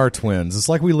 you and I are twins. It's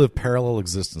like we live parallel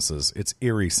existences. It's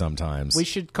eerie sometimes. We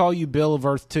should call you Bill of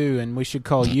Earth 2, and we should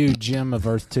call you Jim of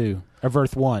Earth 2, of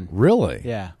Earth 1. Really?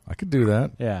 Yeah. I could do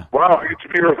that. Yeah. Wow, I get to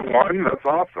be Earth 1? That's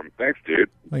awesome. Thanks, dude.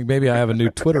 I think maybe I have a new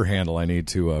Twitter handle I need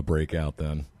to break out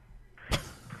then.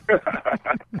 It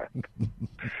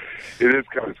is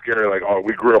kind of scary. Like,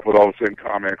 we grew up with all the same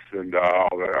comics and all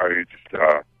that. I mean,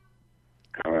 just...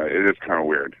 it is kind of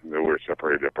weird that we're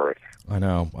separated at birth. I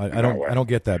know. I don't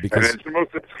get that because and it's the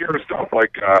most obscure stuff,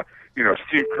 like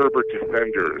Steve Kerber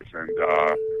Defenders and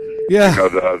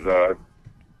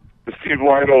the Steve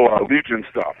Lytle Legion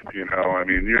stuff. I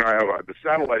mean, I have the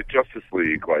Satellite Justice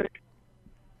League. Like,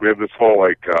 we have this whole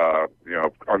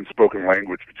unspoken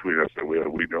language between us that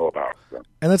we know about. So.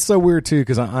 And that's so weird too,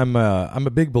 because I'm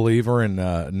a big believer in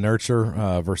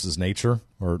nurture versus nature,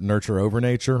 or nurture over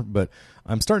nature. But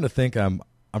I'm starting to think I'm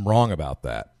wrong about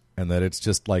that, and that it's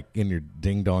just like in your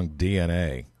ding dong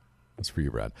DNA. That's for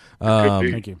you, Brad.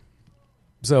 Thank you.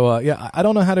 So I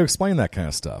don't know how to explain that kind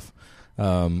of stuff.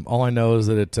 All I know is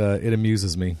that it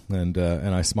amuses me, and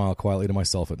I smile quietly to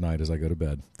myself at night as I go to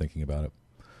bed thinking about it.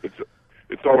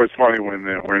 It's always funny when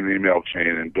we're in the email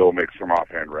chain and Bill makes some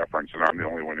offhand reference, and I'm the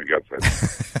only one who gets it.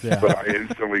 Yeah. But I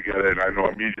instantly get it, and I know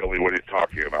immediately what he's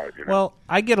talking about. Well,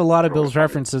 I get a lot of Bill's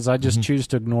references. I just choose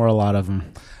to ignore a lot of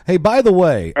them. Hey, by the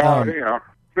way... I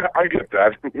get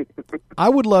that. I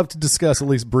would love to discuss, at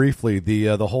least briefly,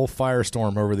 the whole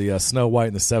firestorm over the Snow White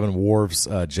and the Seven Dwarfs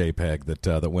JPEG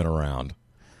that went around.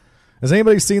 Has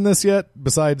anybody seen this yet,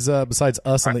 besides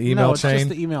us on the email chain? No, it's just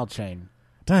the email chain.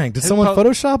 Dang, did someone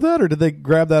Photoshop that, or did they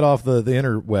grab that off the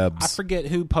interwebs? I forget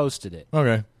who posted it.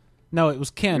 Okay. No, it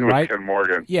was Ken, right? Ken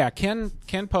Morgan. Yeah, Ken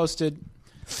posted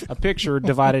a picture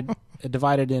divided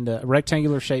into a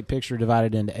rectangular shaped picture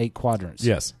divided into 8 quadrants.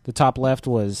 Yes. The top left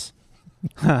was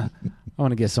I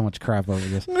want to get so much crap over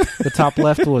this. The top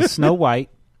left was Snow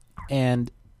White, and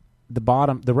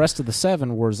the rest of the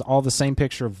 7 was all the same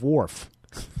picture of Worf.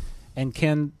 And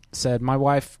Ken said, "My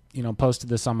wife, posted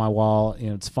this on my wall.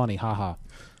 It's funny, haha."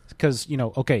 Because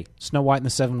okay, Snow White and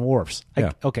the 7 Dwarfs.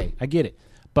 Okay, I get it.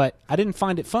 But I didn't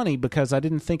find it funny because I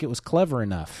didn't think it was clever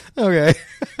enough. Okay.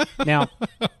 Now,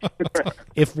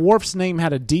 if Worf's name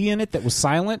had a D in it that was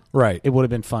silent, right, it would have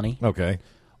been funny. Okay.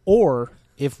 Or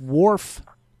if Worf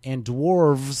and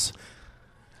dwarves,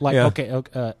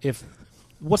 if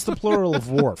what's the plural of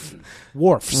Worf?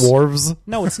 Wharfs. Wharves?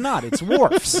 No, it's not. It's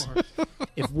wharfs.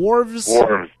 If wharves...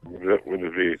 Wharves with a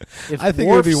V. I think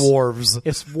it would be wharves.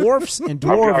 If dwarfs and I've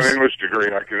got dwarves... an English degree.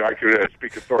 I could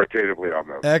speak authoritatively on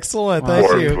those. Excellent. Thank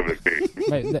Wharves you. with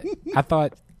a V. I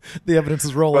thought... The evidence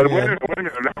is rolling But wait a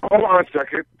minute. Now, hold on a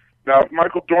second. Now, if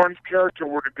Michael Dorn's character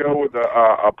were to go with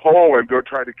a pole and go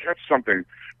try to catch something,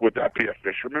 would that be a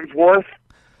fisherman's wharf?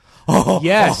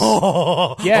 Yes.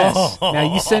 Yes.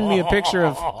 Now you send me a picture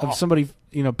of somebody,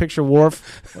 picture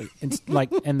Worf, and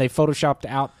they photoshopped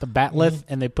out the batleth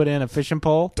and they put in a fishing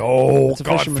pole. Oh, it's a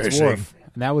fisherman's wharf.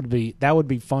 And that would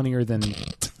be funnier than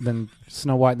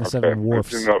Snow White and the 7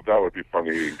 Dwarfs. That would be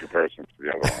funny in comparison to the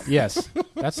other one. Yes,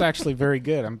 that's actually very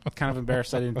good. I'm kind of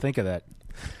embarrassed I didn't think of that.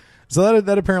 So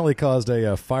that apparently caused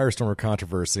a firestorm of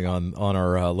controversy on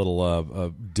our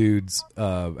little dudes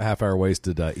half-hour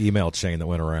wasted email chain that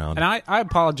went around. And I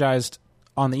apologized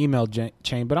on the email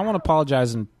chain, but I want to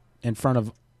apologize in front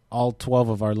of all 12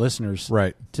 of our listeners,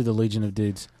 right, to the Legion of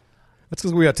Dudes. That's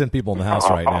because we got 10 people in the house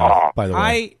right now, by the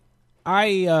way.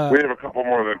 We have a couple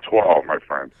more than 12, my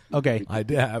friend. Okay.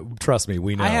 Trust me,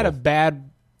 we know. I had a bad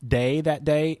day that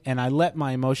day, and I let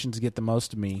my emotions get the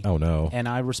most of me. Oh, no. And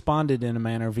I responded in a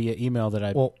manner via email that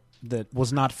I that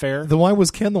was not fair. Then why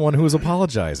was Ken the one who was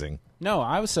apologizing? No,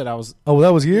 I said I was. Oh,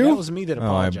 that was you? That was me that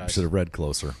apologized. I should have read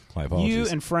closer. My apologies. You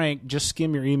and Frank just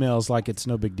skim your emails like it's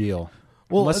no big deal.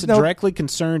 Well, unless it no, directly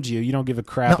concerns you, you don't give a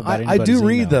crap about I anybody's do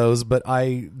read email. those, but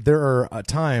there are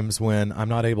times when I'm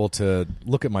not able to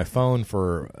look at my phone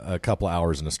for a couple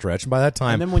hours in a stretch. And by that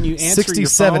time, And then when you answer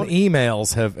 67 your phone,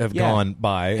 emails have gone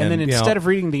by. And then instead of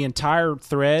reading the entire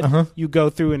thread, you go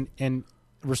through and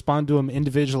respond to them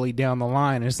individually down the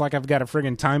line. It's like I've got a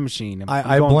friggin' time machine.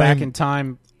 I'm going back in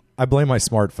time. I blame my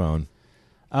smartphone.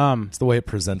 It's the way it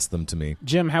presents them to me.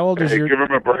 Jim, how old is Hey, your... give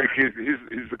him a break. He's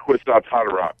the Quizzots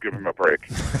Hot Rock. Give him a break.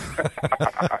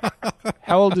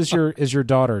 How old is your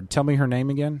daughter? Tell me her name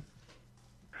again.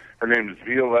 Her name is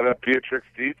Violetta Beatrix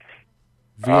Dietz.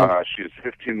 She is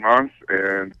 15 months,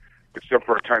 and except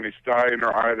for a tiny sty in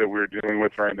her eye that we're dealing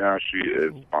with right now, she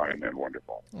is fine and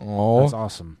wonderful. Oh, that's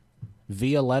awesome.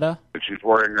 Violetta? And she's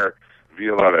wearing her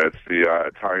Violetta. It's the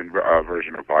Italian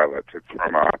version of Violet. It's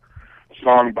from a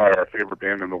song by our favorite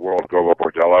band in the world, Gogo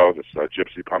Bordello, this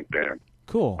gypsy punk band.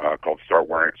 Cool. Called Start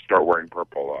Wearing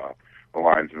Purple. The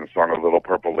lines in the song, "A little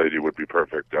purple lady would be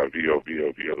perfect."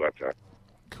 Violetta.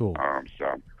 Cool.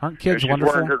 So aren't kids she's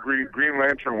wonderful? wearing her Green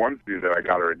Lantern onesie that I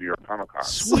got her at New York Comic Con.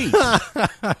 Sweet.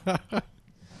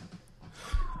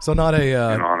 So not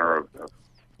a in honor of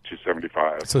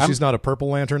 275. So she's not a Purple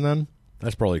Lantern then?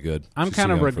 That's probably good. I'm She's kind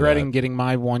too of young for regretting that. getting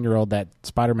my 1-year-old that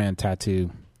Spider-Man tattoo.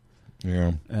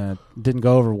 Yeah. Didn't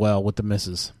go over well with the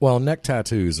missus. Well, neck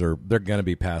tattoos they're going to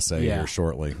be passe Yeah. here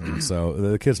shortly, and so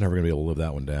the kid's never going to be able to live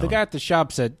that one down. The guy at the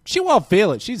shop said, she won't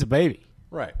feel it. She's a baby.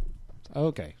 Right.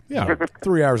 Okay. Yeah.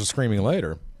 3 hours of screaming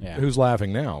later. Yeah. Who's Who's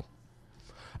laughing now?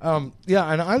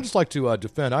 Yeah, and I'd just like to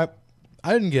defend. I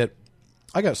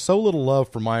got so little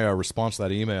love for my response to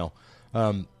that email.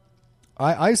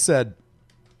 I said,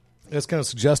 it's kind of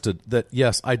suggested that,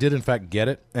 yes, I did in fact get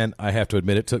it, and I have to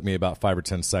admit it took me about 5 or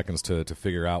 10 seconds to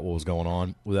figure out what was going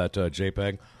on with that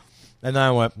JPEG. And then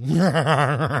I went,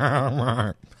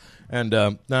 and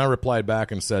then I replied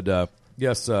back and said,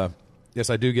 yes, I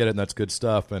do get it, and that's good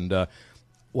stuff. And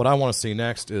what I want to see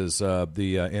next is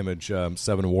the image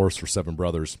 7 Wars for 7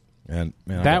 Brothers. And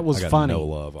man, that was I got funny. no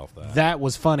love off that. That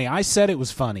was funny. I said it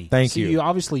was funny. Thank you. You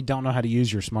obviously don't know how to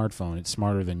use your smartphone. It's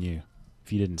smarter than you.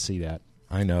 If you didn't see that,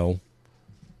 I know.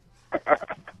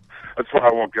 That's why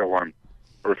I won't get one.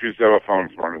 I refuse to have a phone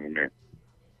smarter than me.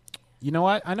 You know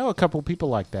what? I know a couple of people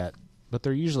like that, but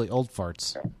they're usually old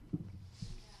farts.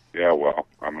 Yeah, well,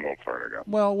 I'm an old fart, I guess.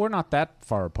 Well, we're not that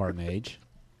far apart in age.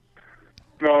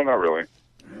 No, not really.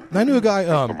 I knew a guy,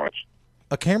 Not so much.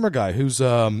 a camera guy who's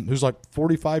like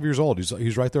 45 years old.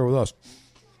 He's right there with us.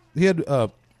 He had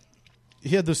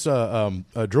this a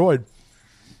droid.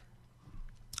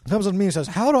 Comes up to me and says,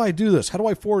 "How do I do this? How do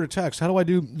I forward a text? How do I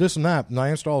do this and that?" And I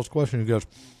answered all his questions. He goes,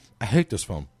 "I hate this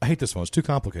phone. I hate this phone. It's too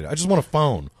complicated. I just want a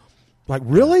phone." Like,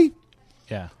 really?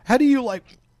 Yeah. How do you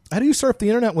surf the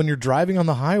internet when you're driving on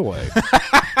the highway?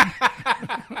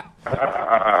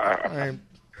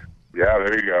 Yeah,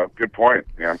 there you go. Good point.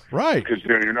 Yeah, right. Because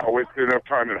you're not wasting enough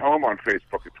time at home on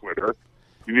Facebook and Twitter.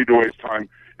 You need to waste time.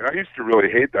 And I used to really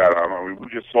hate that. I mean, we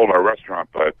just sold our restaurant,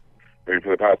 but maybe for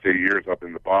the past 8 years up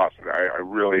in the Boston, I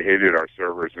really hated our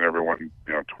servers and everyone,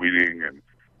 tweeting and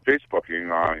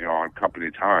Facebooking, on company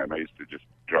time. I used to just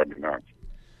drive me nuts.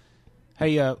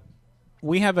 Hey,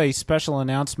 we have a special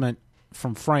announcement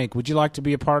from Frank. Would you like to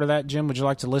be a part of that, Jim? Would you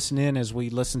like to listen in as we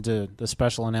listen to the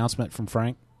special announcement from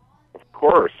Frank? Of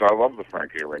course, I love the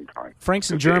Frank A. Rincon. Frank's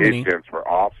in The Germany. agents were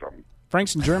awesome.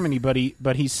 Frank's in Germany, but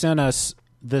he sent us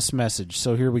this message.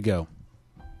 So here we go.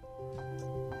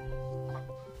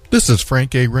 This is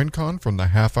Frank A. Rincon from the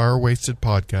Half Hour Wasted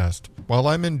podcast. While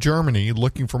I'm in Germany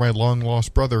looking for my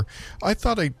long-lost brother, I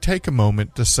thought I'd take a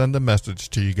moment to send a message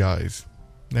to you guys.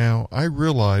 Now, I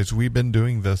realize we've been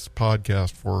doing this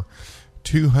podcast for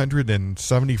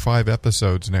 275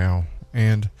 episodes now,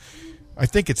 and I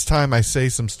think it's time I say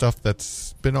some stuff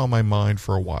that's been on my mind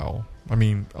for a while. I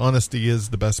mean, honesty is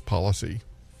the best policy.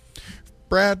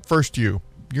 Brad, first you.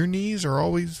 Your knees are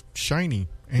always shiny,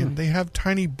 and they have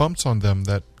tiny bumps on them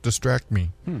that distract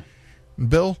me.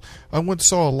 Bill, I once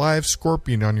saw a live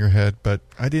scorpion on your head, but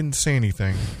I didn't say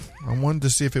anything. I wanted to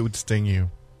see if it would sting you.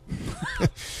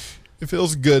 It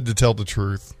feels good to tell the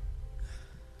truth.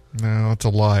 No, it's a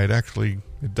lie.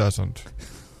 It doesn't.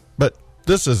 But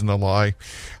this isn't a lie.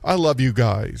 I love you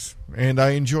guys, and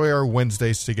I enjoy our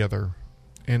Wednesdays together.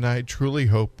 And I truly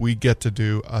hope we get to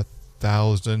do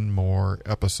 1,000 more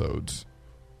episodes.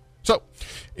 So,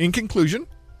 in conclusion,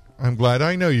 I'm glad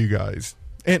I know you guys.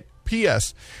 And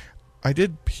P.S., I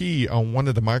did pee on one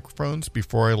of the microphones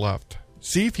before I left.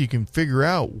 See if you can figure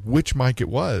out which mic it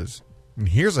was. And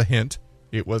here's a hint.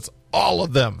 It was all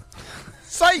of them.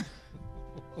 Psych!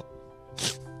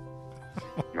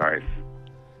 Nice.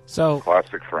 So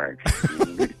classic Frank.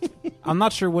 I'm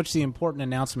not sure which the important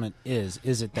announcement is.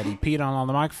 Is it that he peed on all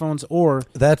the microphones, or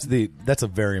that's a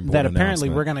very important that apparently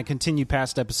announcement. we're going to continue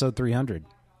past episode 300?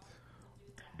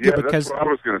 Yeah, because that's what I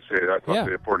was going to say. That's what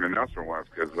the important announcement was,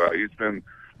 because he's been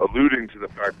alluding to the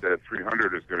fact that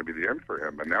 300 is going to be the end for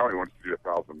him, and now he wants to do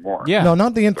 1,000 more. Yeah. No,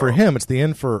 not the end for him. It's the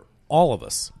end for all of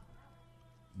us.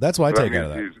 That's what I take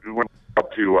out of that. He went up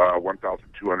to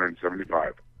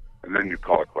 1,275, and then you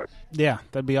call it quits. Yeah,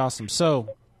 that'd be awesome. So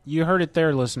you heard it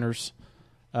there, listeners.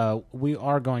 We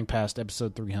are going past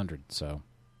episode 300, so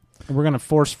we're going to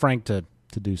force Frank to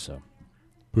do so.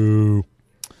 Boo.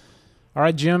 All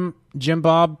right, Jim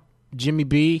Bob, Jimmy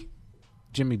B,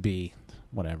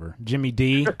 whatever, Jimmy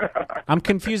D. I'm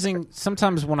confusing.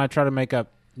 Sometimes when I try to make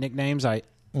up nicknames, I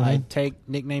take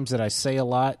nicknames that I say a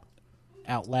lot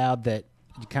out loud that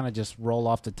you kind of just roll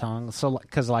off the tongue. So,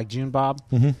 because like June Bob,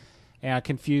 and I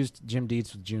confused Jim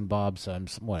Dietz with June Bob, so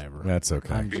whatever. That's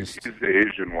okay. He's the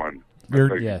Asian one.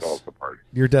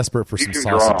 You're desperate for some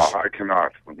sausage. I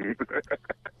cannot.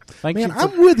 Man,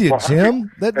 I'm with you,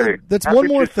 Jim. That's one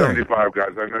more thing. 75 guys.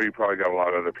 I know you probably got a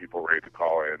lot of other people ready to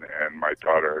call in, and my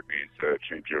daughter needs to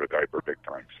change you a diaper big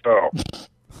time. So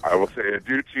I will say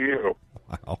adieu to you,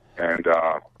 and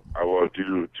I will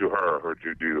do to her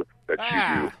due that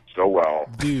you do so well.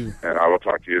 And I will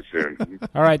talk to you soon.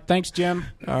 All right, thanks, Jim.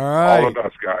 All right, all of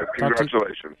us guys.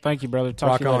 Congratulations. Thank you, brother.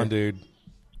 Talk to you on, later. dude.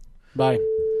 Bye.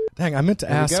 Dang, I meant to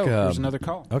ask. There's another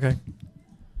call. Okay.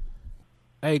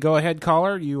 Hey, go ahead,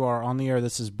 caller. You are on the air.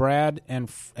 This is Brad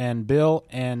and Bill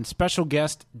and special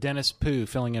guest Dennis Pooh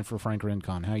filling in for Frank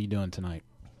Rincon. How you doing tonight?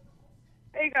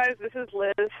 Hey guys, this is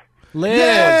Liz. Liz,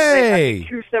 Yay!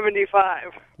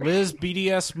 275. Liz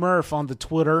BDS Murph on the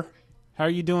Twitter. How are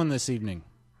you doing this evening?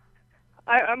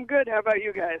 I'm good. How about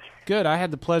you guys? Good. I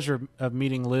had the pleasure of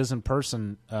meeting Liz in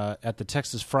person at the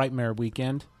Texas Frightmare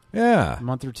weekend. Yeah, a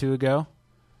month or two ago,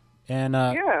 and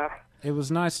it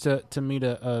was nice to meet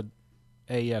a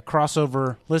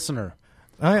crossover listener.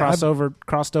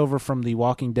 Crossed over from the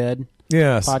Walking Dead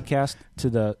podcast to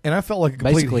the, and I felt like a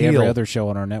complete basically heel. every other show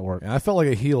on our network. I felt like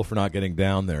a heel for not getting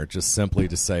down there, just simply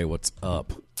to say what's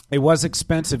up. It was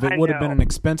expensive. It would have been an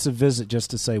expensive visit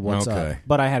just to say what's up.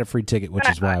 But I had a free ticket, which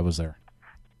is why I was there.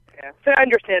 Yeah, so I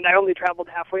understand. I only traveled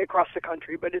halfway across the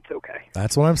country, but it's okay.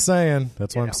 That's what I'm saying.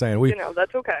 That's what I'm saying.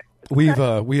 That's okay. We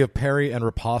have parry and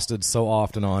riposted so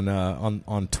often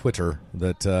on Twitter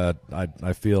that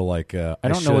I feel like I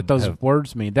don't know what those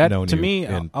words mean. That to me,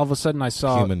 all of a sudden I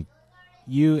saw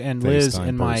you and Liz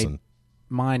in my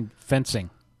mind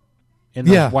fencing in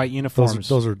those white uniforms.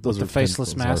 Those are the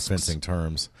faceless masks. Fencing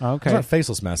terms. Okay, it's not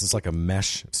faceless masks. It's like a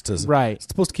mesh. It's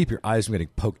supposed to keep your eyes from getting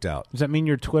poked out. Does that mean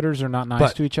your Twitters are not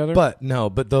nice to each other? But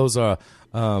those are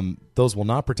those will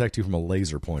not protect you from a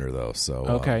laser pointer though. So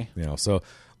okay, so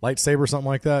lightsaber, something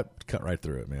like that, cut right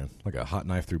through it, man, like a hot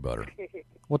knife through butter.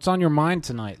 What's on your mind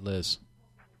tonight, Liz?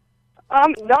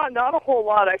 Not a whole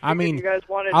lot. I mean, you guys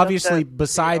wanted obviously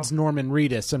besides Norman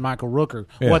Reedus and Michael Rooker,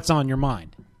 what's on your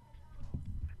mind?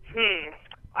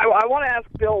 I want to ask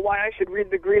Bill why I should read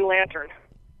the Green Lantern.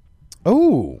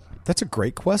 Oh, that's a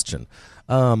great question.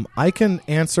 I can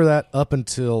answer that up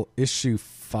until issue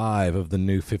 5 of the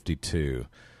New 52.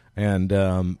 And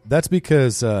that's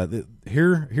because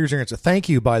here's your answer. Thank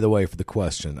you, by the way, for the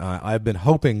question. I've been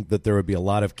hoping that there would be a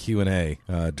lot of Q&A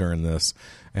during this,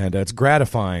 and it's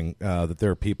gratifying that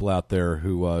there are people out there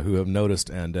who have noticed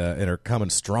and are coming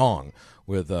strong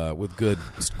with good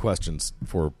questions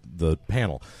for the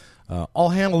panel. I'll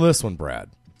handle this one, Brad.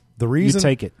 You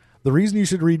take it. The reason you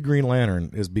should read Green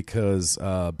Lantern is because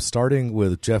starting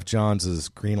with Jeff Johns'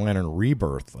 Green Lantern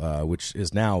Rebirth, which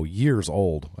is now years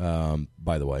old,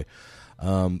 by the way,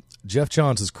 Jeff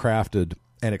Johns has crafted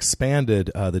and expanded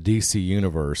the DC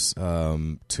universe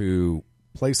to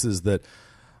places that,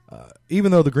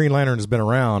 even though the Green Lantern has been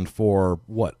around for,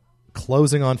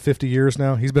 closing on 50 years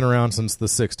now? He's been around since the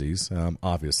 60s,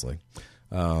 obviously.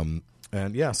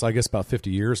 And so I guess about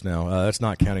 50 years now. That's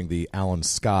not counting the Alan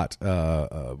Scott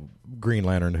Green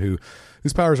Lantern,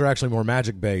 whose powers are actually more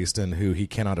magic-based and who he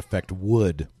cannot affect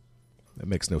wood. That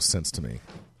makes no sense to me.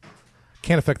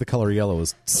 Can't affect the color yellow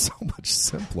is so much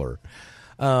simpler.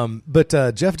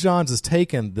 But Jeff Johns has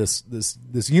taken this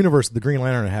universe of the Green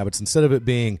Lantern inhabits, instead of it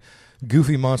being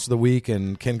Goofy Monster of the Week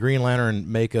and can Green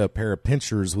Lantern make a pair of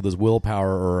pincers with his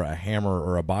willpower or a hammer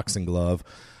or a boxing glove,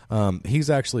 he's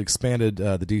actually expanded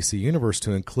the DC universe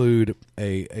to include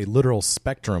a literal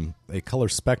spectrum, a color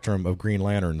spectrum of Green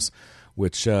Lanterns,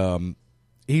 which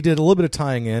he did a little bit of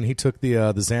tying in. He took the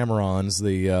Zamorons,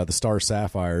 the Star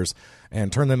Sapphires,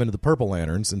 and turned them into the Purple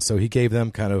Lanterns, and so he gave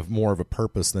them kind of more of a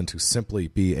purpose than to simply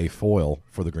be a foil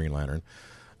for the Green Lantern.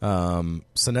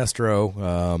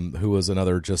 Sinestro, who was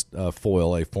another just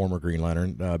foil, a former Green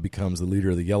Lantern, becomes the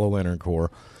leader of the Yellow Lantern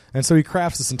Corps. And so he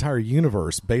crafts this entire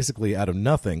universe basically out of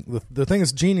nothing. The thing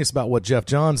that's genius about what Jeff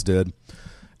Johns did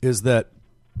is that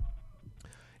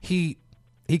he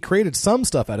created some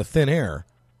stuff out of thin air,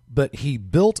 but he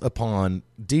built upon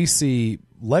DC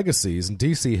legacies and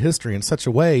DC history in such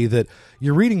a way that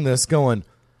you're reading this going,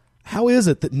 how is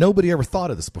it that nobody ever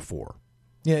thought of this before?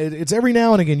 Yeah, it's every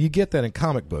now and again you get that in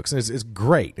comic books, and it's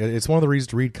great. It's one of the reasons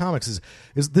to read comics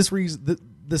is this reason.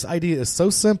 This idea is so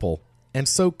simple and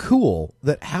so cool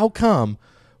that how come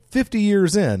 50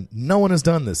 years in no one has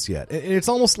done this yet? It's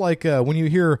almost like when you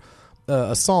hear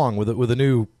a song with a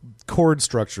new chord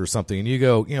structure or something, and you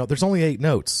go, there's only 8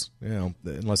 notes,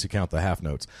 unless you count the half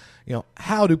notes.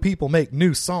 How do people make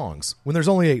new songs when there's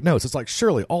only 8 notes? It's like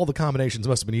surely all the combinations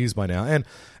must have been used by now.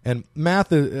 And math,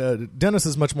 Dennis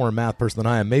is much more a math person than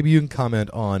I am. Maybe you can comment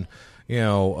on,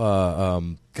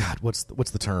 God, what's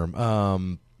the term?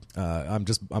 I'm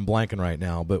blanking right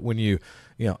now. But when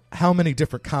how many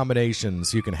different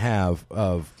combinations you can have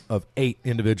of 8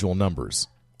 individual numbers.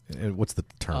 And what's the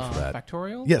term for that?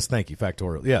 Factorial? Yes, thank you.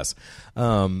 Factorial. Yes.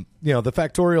 The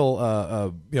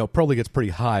factorial, probably gets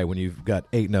pretty high when you've got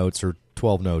 8 notes or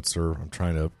 12 notes, or I'm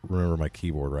trying to remember my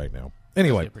keyboard right now.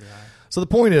 Anyway, so the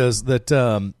point is that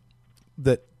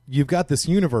that you've got this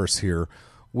universe here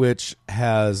which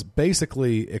has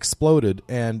basically exploded,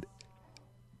 and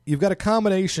you've got a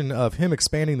combination of him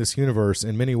expanding this universe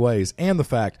in many ways and the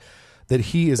fact that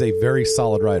he is a very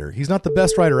solid writer. He's not the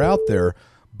best writer out there,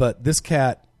 but this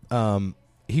cat...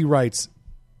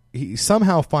 he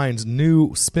somehow finds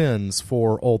new spins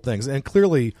for old things, and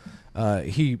clearly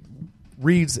he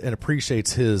reads and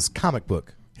appreciates his comic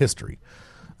book history.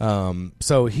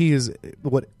 So he is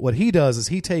what he does is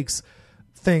he takes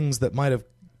things that might have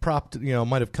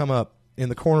come up in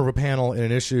the corner of a panel in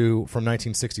an issue from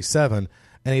 1967,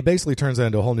 and he basically turns that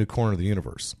into a whole new corner of the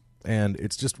universe. And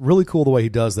it's just really cool the way he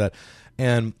does that.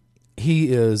 And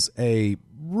he is a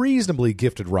reasonably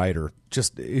gifted writer.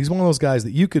 He's one of those guys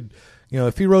that you could,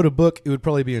 if he wrote a book, it would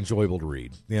probably be enjoyable to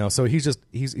read. So he's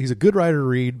a good writer to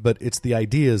read, but it's the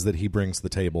ideas that he brings to the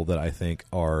table that I think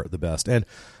are the best. And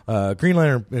Green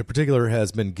Lantern in particular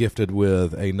has been gifted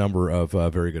with a number of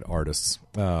very good artists,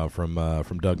 from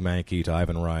Doug Mahnke to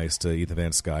Ivan Rice to Ethan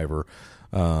Van Sciver,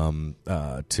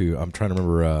 to I'm trying to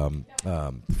remember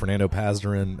Fernando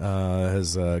Pasarin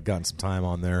has gotten some time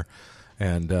on there.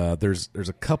 And there's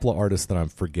a couple of artists that I'm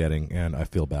forgetting, and I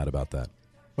feel bad about that.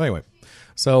 But anyway,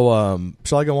 so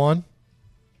shall I go on?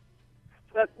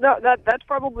 That's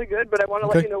probably good, but I want to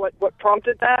let you know what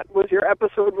prompted that was your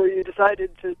episode where you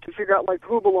decided to figure out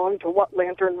who belonged to what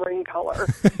lantern ring color.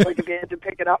 If you had to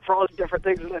pick it up for all those different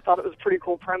things, and I thought it was a pretty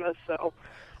cool premise, so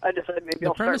I decided maybe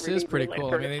I'll start reading Green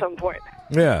Lantern at some point.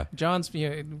 Yeah. John's,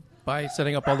 by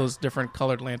setting up all those different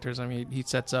colored lanterns, he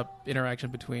sets up interaction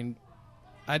between,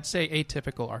 I'd say,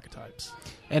 atypical archetypes.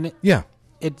 And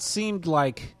it seemed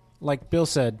like Bill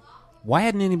said, why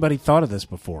hadn't anybody thought of this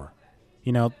before?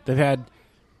 They've had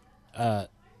the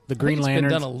Green Lantern.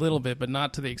 It's been done a little bit, but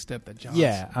not to the extent that John's.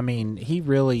 Yeah, he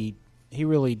really,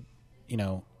 it's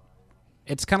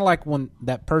kind of like when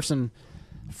that person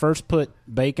first put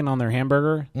bacon on their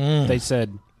hamburger. They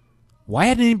said, why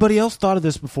hadn't anybody else thought of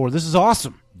this before? This is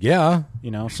awesome. Yeah.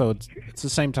 So it's the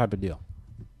same type of deal.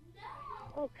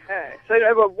 Okay, so I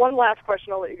have one last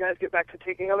question. I'll let you guys get back to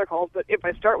taking other calls. But if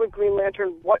I start with Green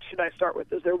Lantern, what should I start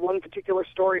with? Is there one particular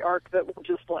story arc that will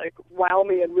just wow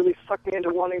me and really suck me into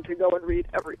wanting to go and read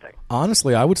everything?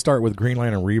 Honestly, I would start with Green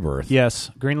Lantern Rebirth.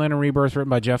 Yes, Green Lantern Rebirth, written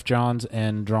by Jeff Johns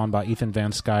and drawn by Ethan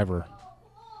Van Sciver.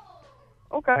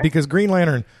 Okay. Because Green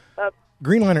Lantern,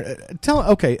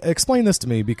 explain this to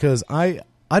me, because I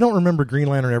don't remember Green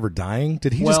Lantern ever dying.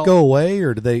 Did he just go away,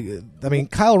 or did they?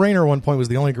 Kyle Rayner at one point was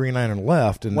the only Green Lantern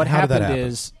left, and what how did that happen?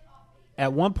 Is,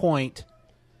 at one point,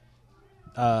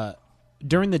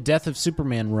 during the Death of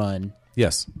Superman run,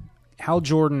 yes, Hal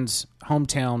Jordan's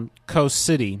hometown, Coast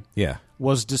City,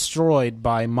 was destroyed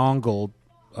by Mongol,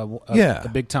 a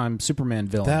big-time Superman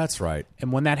villain. That's right.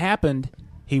 And when that happened,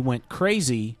 he went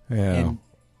crazy and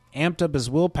amped up his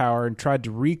willpower and tried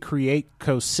to recreate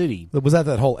Coast City. Was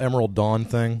that whole Emerald Dawn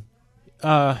thing?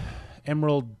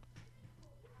 Emerald...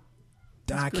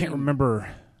 I can't remember.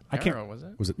 Was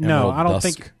it? Was it Emerald No, I don't Dusk?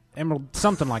 think... Emerald...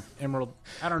 Something like Emerald...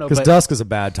 I don't know. Because dusk is a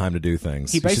bad time to do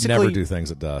things. You should never do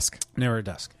things at dusk. Never at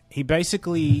dusk. He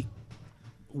basically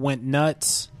went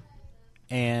nuts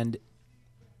and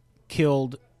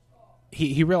killed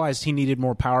he realized he needed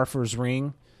more power for his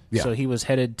ring, Yeah. so he was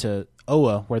headed to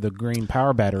Oa, where the green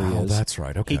power battery is. Oh, that's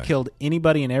right. Okay. He killed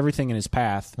anybody and everything in his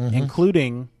path, Mhm.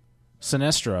 including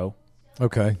Sinestro.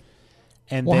 Okay.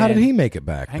 And Well, how then- did he make it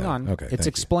back? Hang then? on. Okay. It's thank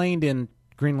explained in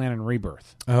Green Lantern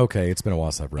Rebirth. you. Okay, it's been a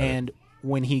while since I've read it. And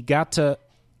when he got to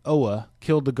Oa,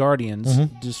 killed the Guardians,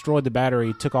 Mhm. destroyed the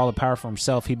battery, took all the power for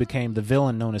himself, he became the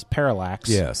villain known as Parallax.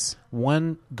 Yes.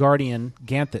 One Guardian,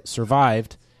 Ganthet,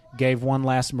 survived, gave one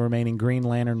last remaining Green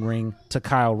Lantern ring to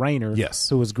Kyle Rayner, Yes.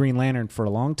 who was Green Lantern for a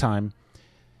long time.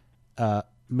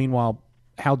 Meanwhile,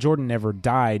 Hal Jordan never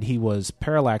died. He was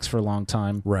Parallax for a long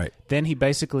time. Right. Then he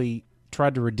basically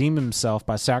tried to redeem himself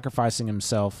by sacrificing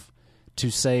himself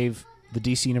to save the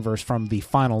DC Universe from the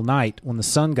final night when the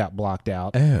sun got blocked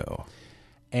out. Oh.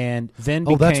 And then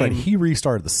Oh, became, that's right. He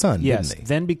restarted the sun, yes, didn't he?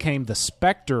 then became the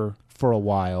Spectre for a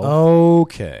while.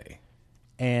 Okay.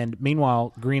 And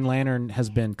meanwhile, Green Lantern has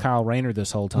been Kyle Rayner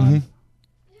this whole time.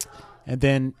 And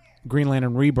then Green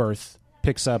Lantern Rebirth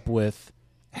picks up with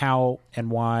how and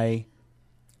why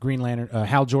Green Lantern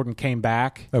Hal Jordan came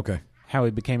back. Okay. How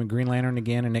he became a Green Lantern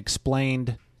again, and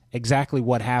explained exactly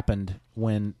what happened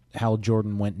when Hal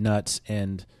Jordan went nuts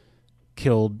and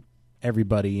killed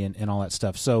everybody and all that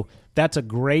stuff. So that's a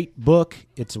great book.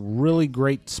 It's a really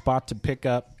great spot to pick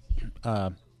up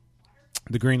the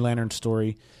Green Lantern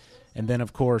story. And then,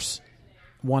 of course,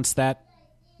 once that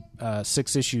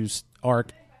 6 issues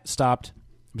arc stopped,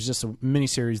 it was just a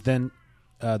miniseries. Then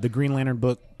the Green Lantern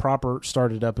book proper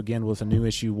started up again with a new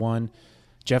issue 1.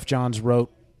 Jeff Johns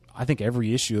wrote, I think,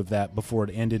 every issue of that before it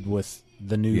ended with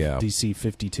the new DC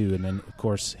 52. And then, of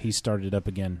course, he started up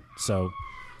again. So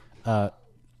the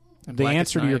Blackest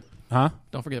answer to your... Night. Huh?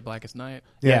 Don't forget Blackest Night.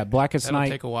 Yeah, Blackest That'll Night.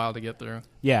 take a while to get through.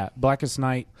 Yeah, Blackest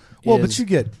Night. Well, is, but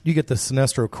you get the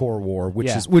Sinestro Corps War, which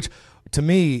Yeah. is to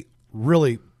me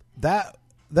really that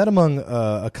among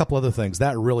a couple other things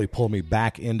that really pulled me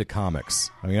back into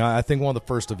comics. I mean, I think one of the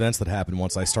first events that happened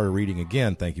once I started reading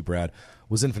again, thank you, Brad,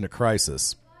 was Infinite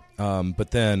Crisis.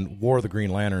 But then War of the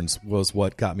Green Lanterns was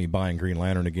what got me buying Green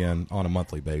Lantern again on a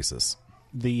monthly basis.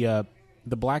 the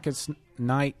Blackest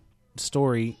Night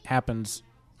story happens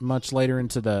much later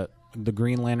into the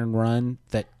Green Lantern run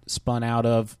that spun out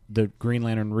of the Green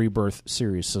Lantern Rebirth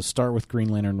series. So start with Green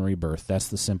Lantern Rebirth. That's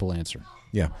the simple answer.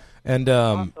 Yeah, and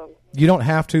you don't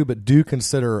have to, but do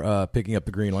consider picking up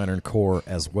the Green Lantern Corps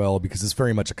as well because it's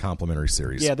very much a complementary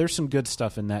series. Yeah, there's some good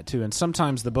stuff in that too. And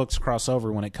sometimes the books cross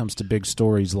over when it comes to big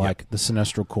stories like the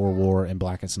Sinestro Corps War and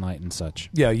Blackest Night and such.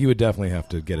 Yeah, you would definitely have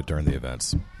to get it during the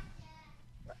events.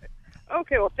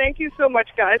 Okay, well, thank you so much,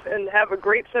 guys, and have a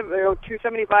great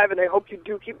 275, and I hope you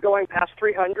do keep going past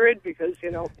 300 because,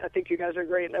 I think you guys are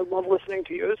great, and I love listening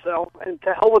to you. So, and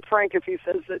to hell with Frank if he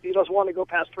says that he doesn't want to go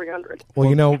past 300. Well,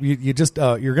 you just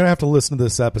you're going to have to listen to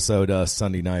this episode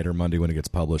Sunday night or Monday when it gets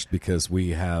published because we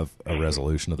have a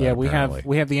resolution of that. Yeah, apparently.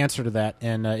 we have the answer to that,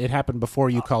 and it happened before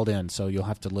you called in, so you'll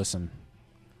have to listen.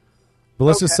 But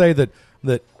let's just say that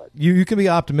you can be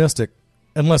optimistic,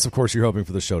 unless of course you're hoping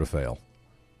for the show to fail.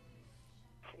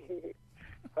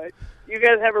 You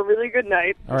guys have a really good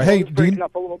night. All right. Hey, It's breaking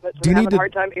up a little bit, so do you I'm need having a to-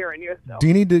 hard time hearing you. So. Do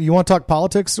you want to talk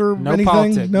politics or No anything?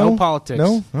 politics. No? No politics.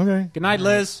 No? Okay. Good night,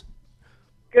 Liz.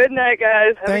 Good night,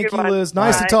 guys. Have a Thank good you, one. Liz.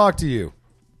 Nice Bye. to talk to you.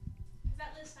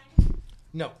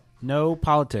 No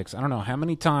politics. I don't know how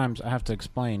many times I have to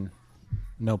explain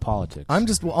no politics.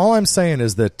 All I'm saying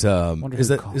is that Wonder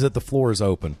who called. is that the floor is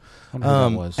open. Wonder who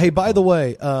that was. Hey, by the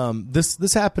way,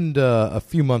 this happened a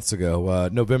few months ago,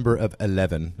 November of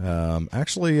 11,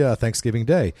 actually Thanksgiving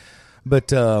Day.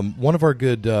 But one of our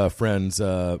good friends,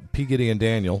 P. Gideon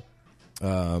Daniel,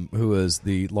 who is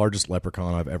the largest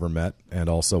leprechaun I've ever met, and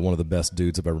also one of the best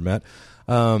dudes I've ever met,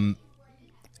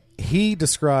 he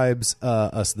describes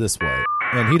us this way,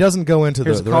 and he doesn't go into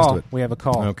Here's the a rest call. of it. We have a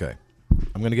call. Okay,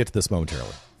 I'm going to get to this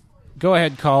momentarily. Go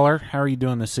ahead, caller. How are you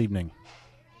doing this evening?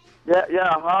 Yeah.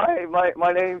 Hi,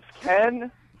 my name's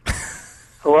Ken.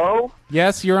 Hello.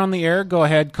 Yes, you're on the air. Go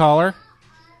ahead, caller.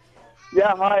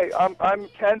 Yeah. Hi. I'm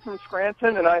Ken from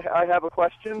Scranton, and I have a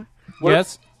question.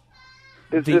 Yes.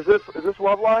 Is this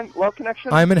Love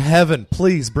Connection? I'm in heaven.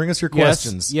 Please bring us your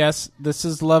questions. Yes. This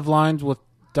is Love Lines with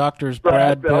Doctors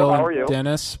Brad, Bill, how are and you?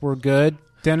 Dennis. We're good.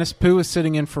 Dennis Pooh is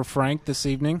sitting in for Frank this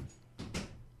evening.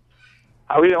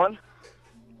 How are we doing?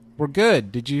 We're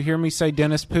good. Did you hear me say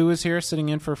Dennis Pooh is here sitting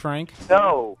in for Frank?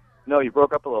 No, you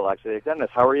broke up a little actually. Dennis,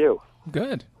 how are you?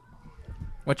 Good.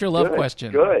 What's your love Good,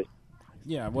 question? Good.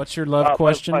 Yeah. What's your love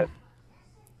question?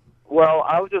 Well,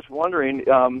 I was just wondering,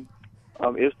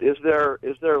 is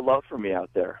there love for me out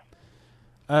there?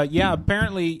 Yeah.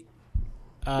 Apparently.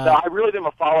 No, I really didn't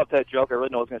want to follow up that joke. I really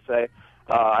know what I was going to say.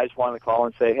 I just wanted to call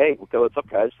and say, hey, what's up,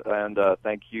 guys? And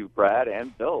thank you, Brad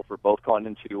and Bill, for both calling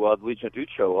into the Legion of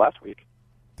Dudes show last week.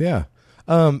 Yeah.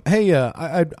 Hey,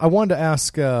 I wanted to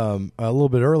ask a little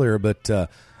bit earlier, but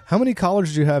how many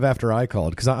callers did you have after I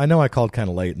called? Because I know I called kind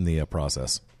of late in the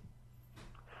process.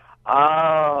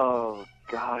 Oh,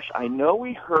 gosh. I know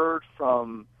we heard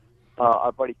from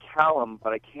our buddy Callum,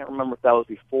 but I can't remember if that was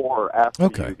before or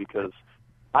after you, because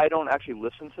I don't actually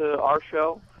listen to our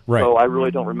show. Right. So I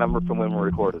really don't remember from when we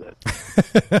recorded it.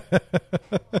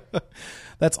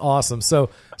 That's awesome. So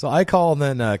I call, and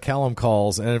then Callum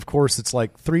calls, and of course it's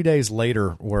like 3 days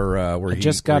later where I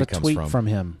just got a tweet from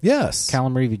him. Yes,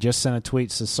 Callum Reevey just sent a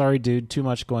tweet. Says, "Sorry, dude, too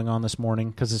much going on this morning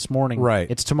because this morning, right?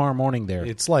 It's tomorrow morning there.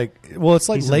 It's like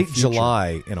late in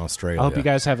July in Australia. I hope you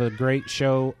guys have a great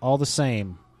show. All the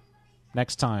same,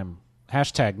 next time.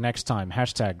 Hashtag next time.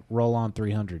 Hashtag roll on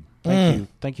 300.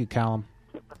 Thank you, Callum.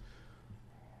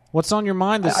 What's on your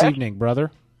mind this evening,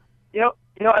 brother?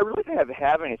 You know, I really didn't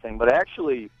have anything, but I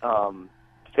actually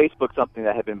Facebooked something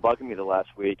that had been bugging me the last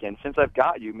week, and since I've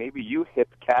got you, maybe you hip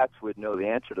cats would know the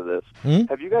answer to this.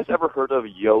 Have you guys ever heard of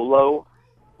YOLO?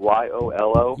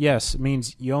 YOLO? Yes, it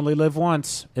means you only live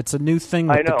once. It's a new thing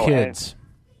with the kids.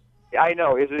 I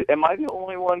know. Am I the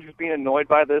only one who's being annoyed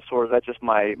by this, or is that just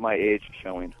my age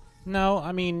showing? No,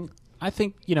 I mean, I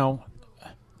think,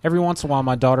 every once in a while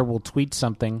my daughter will tweet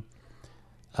something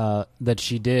that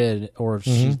she did, or if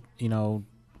she,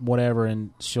 whatever,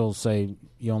 and she'll say,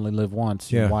 you only live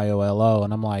once, YOLO,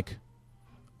 and I'm like,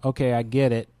 okay, I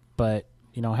get it, but,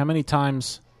 how many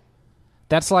times,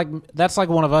 that's like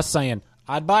one of us saying,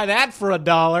 I'd buy that for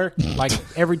 $1, like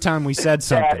every time we said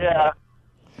something. Yeah,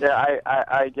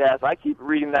 I guess. I keep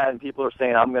reading that, and people are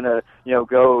saying, I'm going to,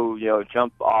 go,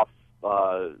 jump off,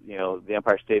 the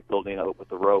Empire State Building with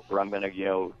the rope, or I'm going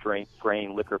to, drink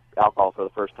grain, liquor, alcohol for the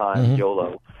first time,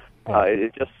 YOLO.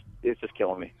 It's just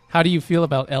killing me. How do you feel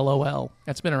about LOL?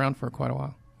 That's been around for quite a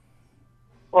while.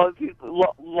 Well,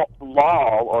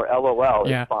 LOL or LOL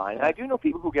is fine. And I do know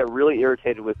people who get really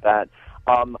irritated with that,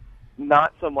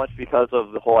 not so much because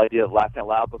of the whole idea of laughing out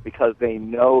loud, but because they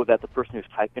know that the person who's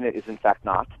typing it is in fact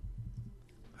not.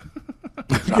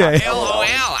 Okay. LOL,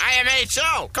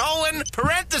 IMHO,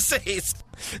 parentheses.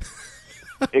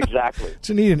 Exactly. But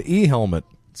you need an E-helmet.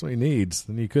 That's what he needs.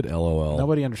 Then you could LOL.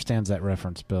 Nobody understands that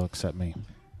reference, Bill, except me.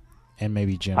 And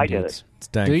maybe Jim. I get it. It's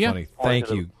dang Do you? funny.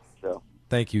 Thank you.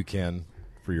 Thank you, Ken,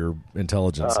 for your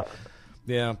intelligence.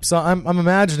 Yeah. So I'm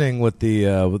imagining what the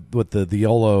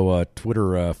YOLO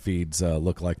Twitter feeds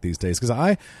look like these days,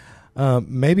 because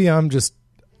maybe I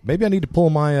need to pull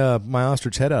my my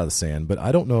ostrich head out of the sand, but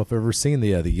I don't know if I've ever seen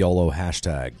the YOLO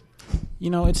hashtag.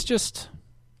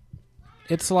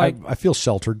 It's like I feel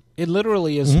sheltered. It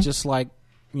literally is just like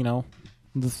the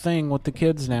thing with the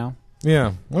kids now.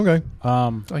 Yeah. Okay.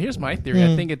 So here's my theory.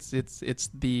 I think it's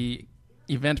the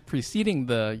event preceding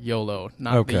the YOLO,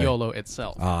 not the YOLO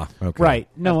itself. Okay. Right.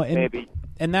 No, maybe.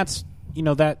 And that's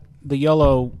that the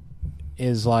YOLO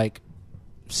is like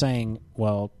saying,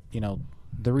 well,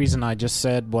 the reason I just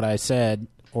said what I said,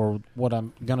 or what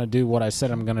I'm gonna do, what I said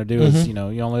I'm gonna do is, you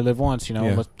only live once.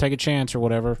 Let's take a chance or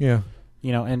whatever. Yeah.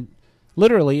 And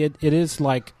literally, it is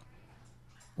like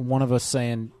one of us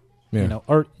saying,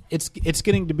 or it's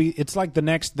getting to be. It's like the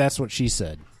next. That's what she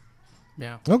said.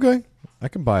 Yeah. Okay. I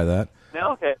can buy that.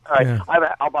 No, okay, all right. Yeah.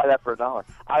 I'll buy that for $1.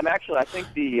 I think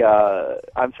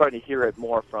I'm starting to hear it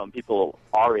more from people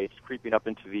our age, creeping up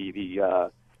into the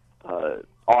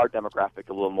our demographic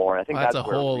a little more. And I think that's a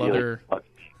where whole really other.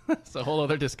 It's a whole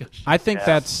other discussion. I think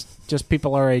that's just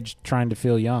people our age trying to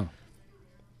feel young.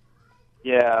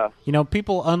 Yeah.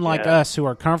 People unlike us who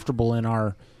are comfortable in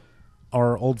our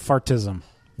old fartism.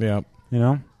 Yeah.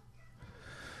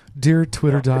 Dear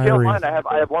Twitter diary. If you don't mind,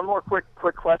 I have one more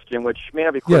quick question, which may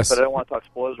not be quick, but I don't want to talk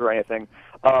spoilers or anything.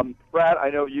 Brad, I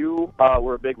know you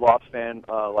were a big Lost fan,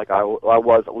 like I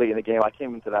was late in the game. I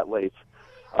came into that late,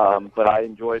 but I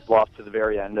enjoyed Lost to the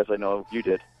very end, as I know you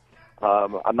did.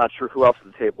 I'm not sure who else at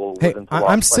the table was into Lost.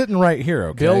 I'm sitting right here,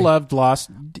 okay? Bill loved Lost.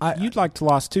 You'd liked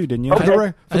Lost too, didn't you?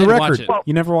 Okay. For the record,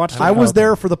 you never watched it? I was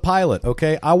there for the pilot,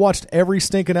 okay? I watched every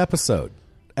stinking episode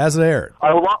as it aired.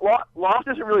 Lost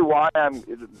isn't really why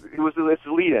it's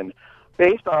a lead-in.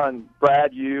 Based on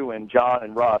Brad, you, and John,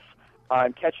 and Russ,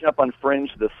 I'm catching up on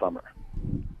Fringe this summer.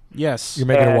 Yes. You're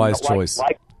making a wise choice.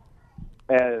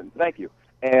 And thank you.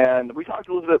 And we talked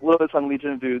a little bit on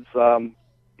Legion of Dudes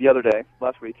the other day,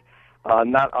 last week,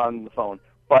 not on the phone.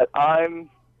 But I'm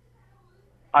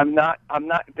not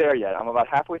there yet. I'm about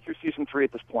halfway through season 3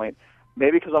 at this point.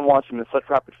 Maybe because I'm watching them in such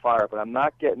rapid fire, but I'm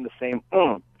not getting the same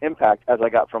impact as I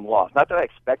got from Lost. Not that I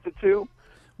expected to,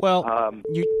 Well,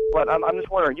 but I'm just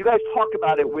wondering. You guys talk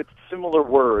about it with similar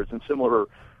words and similar.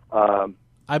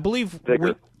 I believe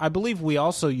we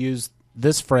also used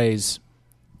this phrase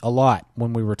a lot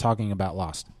when we were talking about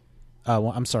Lost.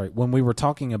 When we were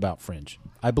talking about Fringe.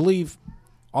 I believe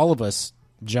all of us,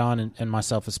 John and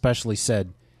myself especially,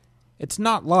 said it's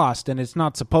not Lost and it's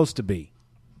not supposed to be.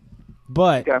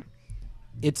 But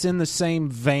it's in the same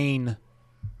vein.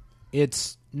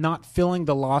 It's not filling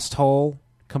the Lost hole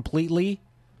completely,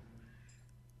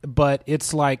 but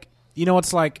it's like,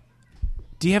 it's like,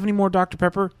 do you have any more Dr.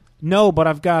 Pepper? No, but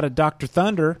I've got a Dr.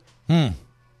 Thunder. You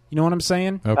know what I'm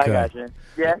saying? Okay. I got you.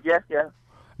 Yeah.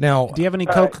 Now, do you have any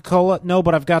Coca-Cola? No,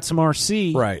 but I've got some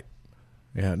RC. Right.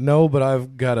 Yeah. No, but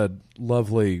I've got a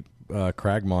lovely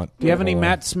Cragmont. Do you have any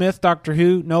Matt Smith Doctor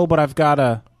Who? No, but I've got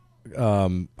a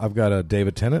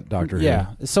David Tennant Doctor Who. Yeah.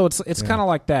 So it's kind of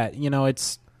like that.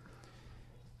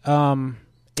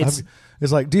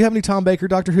 It's like, do you have any Tom Baker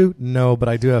Doctor Who? No, but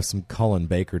I do have some Cullen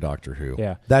Baker Doctor Who.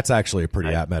 Yeah. That's actually a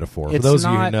pretty apt metaphor. For those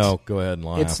of you who know, go ahead and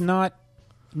laugh. It's not,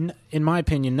 in my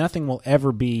opinion, nothing will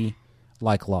ever be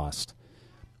like Lost.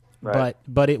 Right.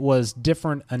 But it was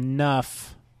different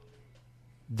enough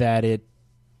that it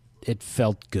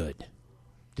felt good.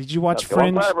 Did you watch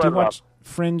Fringe? Did you watch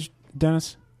Fringe,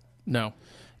 Dennis? No.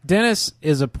 Dennis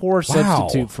is a poor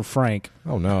substitute for Frank.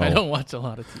 Oh, no. I don't watch a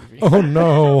lot of TV. Oh,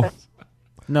 no.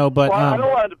 No, but I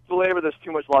don't want to belabor this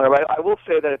too much longer. But I will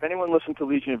say that if anyone listened to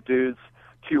Legion of Dudes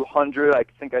 200, I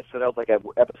think I said I was like at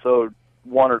episode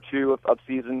 1 or 2 of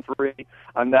season 3.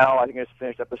 I'm now, I think I just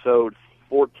finished episode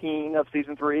 14 of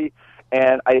season 3,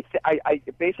 and I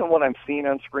based on what I'm seeing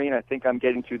on screen, I think I'm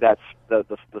getting to that the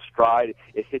stride.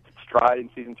 It hits its stride in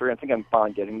season 3. I think I'm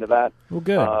finally getting to that. Well,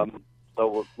 good.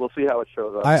 So we'll see how it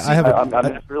shows up. I'm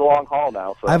in for the long haul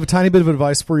now. So. I have a tiny bit of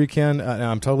advice for you, Ken. And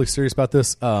I'm totally serious about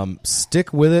this.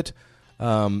 Stick with it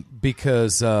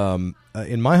because,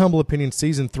 in my humble opinion,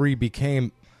 season 3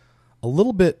 became a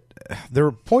little bit. There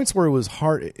were points where it was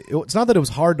hard. It's not that it was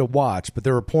hard to watch, but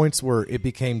there were points where it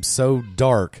became so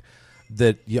dark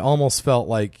that you almost felt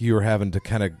like you were having to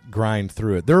kind of grind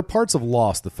through it. There were parts of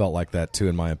Lost that felt like that too,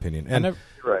 in my opinion. And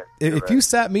if you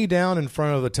sat me down in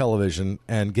front of the television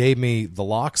and gave me the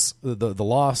Lost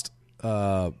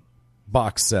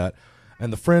box set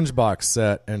and the Fringe box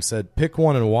set and said, pick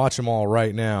one and watch them all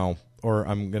right now, or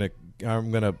I'm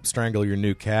gonna strangle your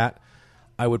new cat,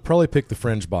 I would probably pick the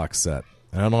Fringe box set.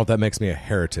 I don't know if that makes me a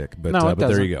heretic, but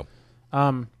there you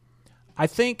go. I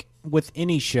think with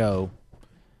any show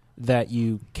that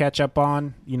you catch up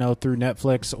on, through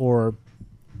Netflix or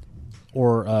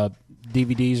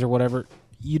DVDs or whatever,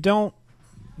 you don't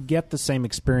get the same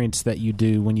experience that you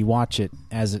do when you watch it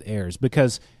as it airs,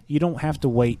 because you don't have to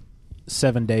wait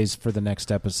 7 days for the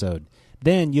next episode.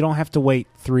 Then you don't have to wait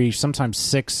 3, sometimes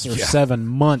 6 or 7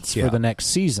 months for the next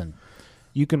season.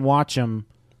 You can watch them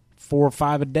 4 or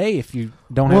 5 a day if you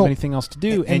don't have anything else to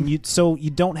do, and you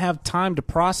don't have time to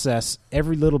process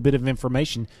every little bit of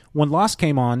information. When Lost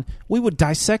came on, we would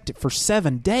dissect it for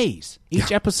 7 days.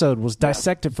 Each episode was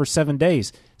dissected for 7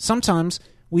 days. Sometimes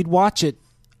we'd watch it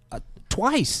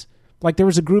twice. Like there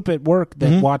was a group at work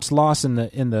that watched Lost in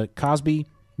the Cosby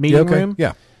meeting room.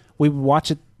 Yeah, we would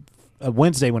watch it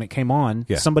Wednesday when it came on.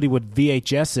 Yeah. Somebody would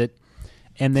VHS it,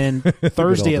 and then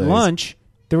Thursday at lunch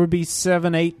there would be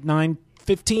 7, 8, 9,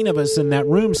 15 of us in that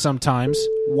room sometimes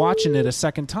watching it a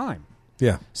second time.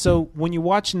 Yeah. So when you're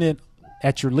watching it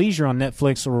at your leisure on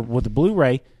Netflix or with a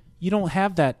Blu-ray, you don't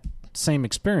have that same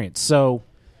experience. So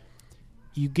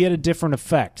you get a different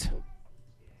effect.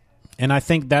 And I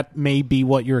think that may be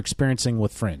what you're experiencing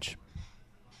with Fringe.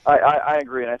 I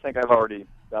agree, and I think I've already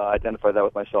identified that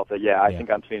with myself. That I think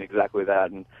I'm seeing exactly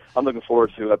that, and I'm looking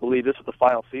forward to. I believe this is the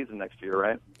final season next year,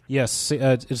 right? Yes,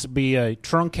 it'll be a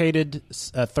truncated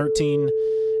 13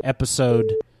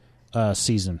 episode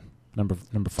season, number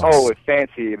 5. Oh, it's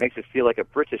fancy! It makes it feel like a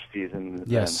British season.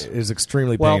 Yes, it is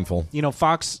extremely painful.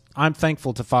 Fox. I'm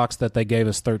thankful to Fox that they gave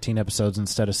us 13 episodes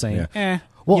instead of saying,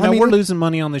 Well, we're losing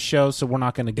money on the show, so we're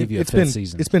not going to give you a 5th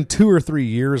season. It's been 2 or 3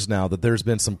 years now that there's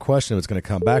been some question if it's going to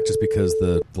come back, just because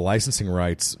the licensing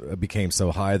rights became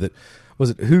so high that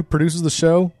who produces the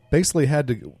show basically had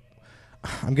to.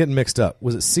 I'm getting mixed up.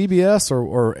 Was it CBS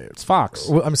or it's Fox?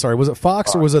 I'm sorry. Was it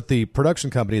Fox or was it the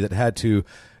production company that had to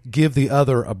give the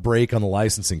other a break on the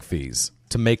licensing fees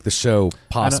to make the show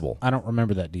possible? I don't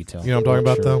remember that detail. You know what I'm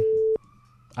talking about, though?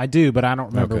 I do, but I don't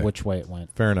remember which way it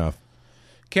went. Fair enough.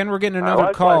 Ken, we're getting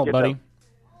another call, buddy.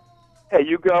 Hey,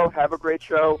 you go. Have a great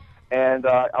show, and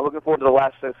I'm looking forward to the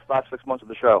last 6 months of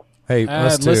the show. Hey,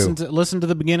 us too. Listen to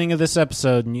the beginning of this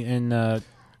episode, and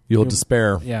you'll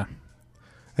despair. Yeah.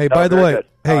 Hey, by the way,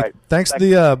 thanks for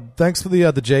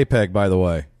the JPEG. By the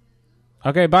way,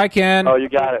 Okay, bye, Ken. Oh, you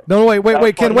got it. No,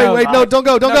 wait, Ken, wait. No, don't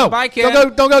go. Bye, Ken.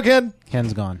 Don't go, Ken.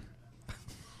 Ken's gone.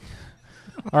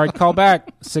 All right, call back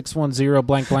 610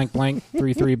 blank blank blank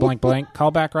 33 blank blank.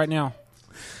 Call back right now.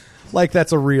 Like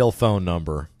that's a real phone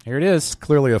number. Here it is.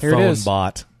 Clearly a phone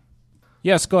bot.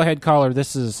 Yes, go ahead, caller.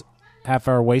 This is Half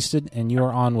Hour Wasted, and you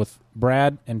are on with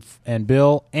Brad and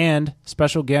Bill and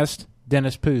special guest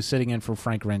Dennis Pooh sitting in for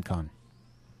Frank Rincon.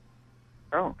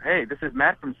 Oh, hey, this is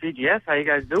Matt from CGS. How you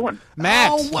guys doing?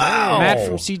 Matt. Oh, wow. Matt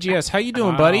from CGS. How you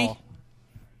doing, buddy?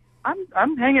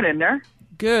 I'm hanging in there.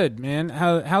 Good, man.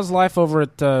 How's life over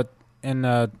at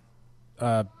Pennsylvania?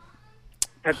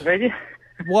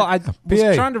 Well, I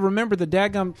was trying to remember the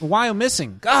daggum. Why I'm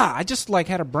missing? God, I just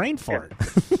had a brain fart.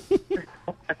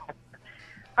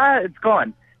 It's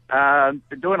going.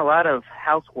 Been doing a lot of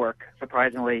housework.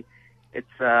 Surprisingly,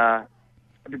 I've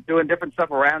been doing different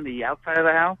stuff around the outside of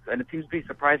the house, and it seems to be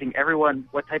surprising everyone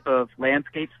what type of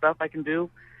landscape stuff I can do.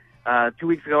 2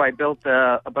 weeks ago, I built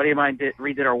a buddy of mine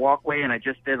redid our walkway, and I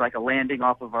just did like a landing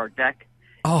off of our deck.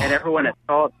 Oh. And everyone at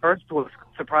first was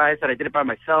surprised that I did it by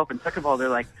myself, and second of all, they're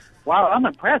like, "Wow, I'm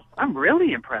impressed. I'm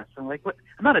really impressed." I'm like, "What?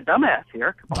 I'm not a dumbass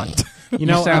here. Come on." You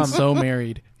sound so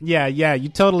married. Yeah, you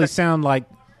totally sound like.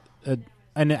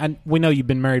 And we know you've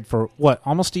been married for what,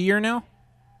 almost a year now?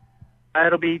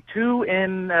 It'll be 2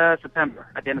 in September,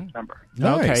 at the end of September.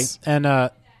 Nice. Okay, and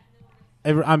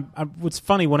it's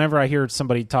funny whenever I hear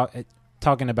somebody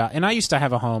talking about, and I used to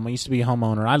have a home. I used to be a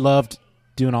homeowner. I loved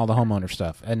doing all the homeowner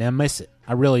stuff, and I miss it.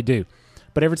 I really do.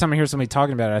 But every time I hear somebody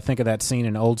talking about it, I think of that scene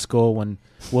in Old School when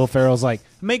Will Ferrell's like,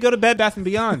 I may go to Bed Bath &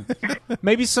 Beyond.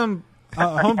 Maybe some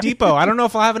Home Depot. I don't know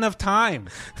if I'll have enough time.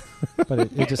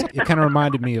 But it kind of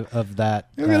reminded me of that.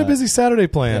 You've got a busy Saturday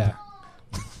planned.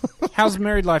 Yeah. How's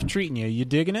married life treating you? You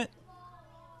digging it?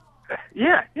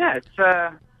 Yeah, it's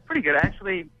pretty good,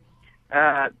 actually.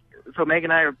 So Meg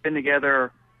and I have been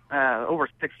together over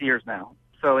 6 years now.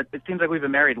 So it seems like we've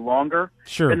been married longer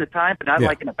than the time, but not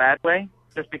like in a bad way,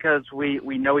 just because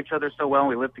we know each other so well, and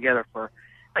we lived together for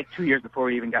like 2 years before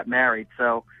we even got married.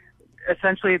 So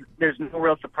essentially, there's no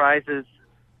real surprises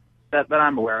that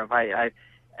I'm aware of.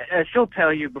 She'll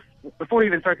tell you before we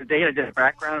even start to date, I did a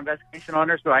background investigation on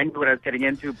her, so I knew what I was getting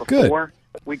into before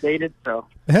we dated. So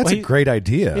that's a great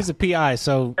idea. He's a PI,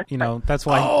 so that's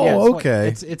why.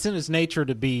 Okay. It's in his nature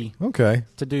to be to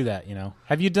do that.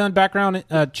 Have you done background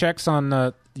checks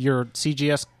on your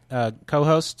CGS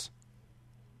co-hosts?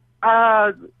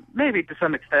 Maybe to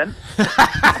some extent.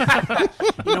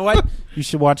 You know what? You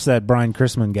should watch that Brian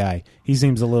Chrisman guy. He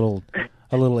seems a little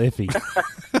iffy.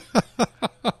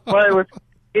 Well,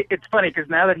 it's funny because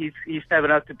now that he's stepping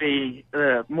up to be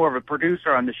more of a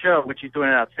producer on the show, which he's doing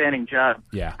an outstanding job.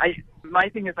 Yeah. My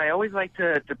thing is I always like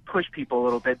to push people a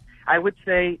little bit. I would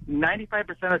say 95%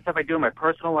 of the stuff I do in my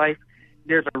personal life,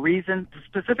 there's a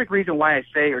specific reason why I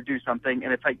say or do something,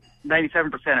 and it's like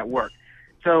 97% at work.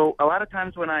 So a lot of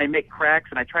times when I make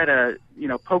cracks and I try to,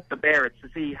 poke the bear, it's to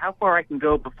see how far I can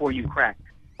go before you crack.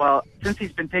 Well, since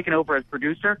he's been taken over as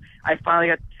producer, I finally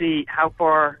got to see how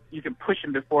far you can push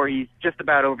him before he's just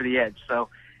about over the edge. So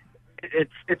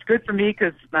it's good for me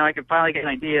because now I can finally get an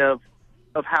idea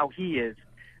of how he is.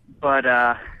 But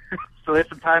so there's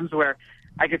some times where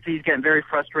I can see he's getting very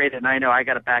frustrated, and I know I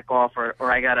got to back off or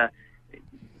I got to,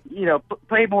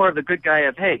 play more of the good guy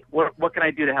of, hey, what can I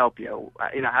do to help you?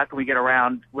 How can we get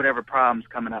around whatever problems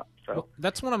coming up? So well,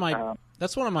 that's one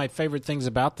of my favorite things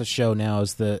about the show now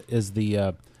is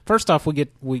the first off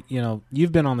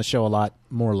you've been on the show a lot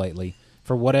more lately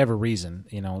for whatever reason.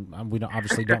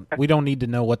 We don't need to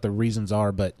know what the reasons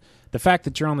are, but the fact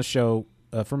that you're on the show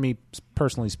for me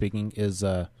personally speaking is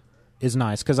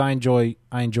nice because I enjoy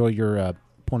your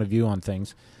point of view on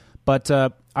things. But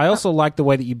I also like the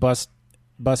way that you bust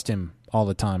him all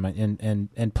the time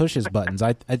and push his buttons.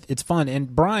 It's fun.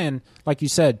 And Brian, like you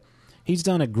said, he's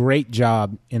done a great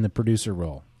job in the producer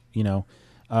role.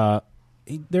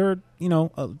 There are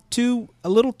a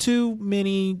little too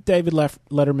many David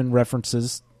Letterman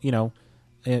references.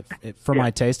 For my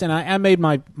taste, and I made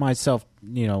myself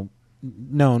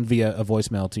known via a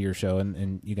voicemail to your show,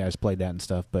 and you guys played that and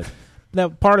stuff. But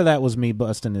that part of that was me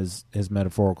busting his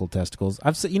metaphorical testicles.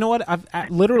 I've said,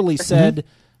 I've literally said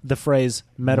the phrase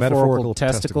metaphorical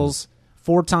testicles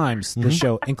 4 times this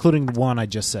show, including the one I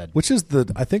just said. Which is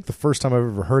I think the first time I've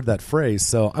ever heard that phrase.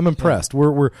 So I'm impressed.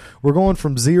 Yeah. We're going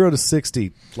from 0 to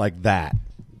 60 like that.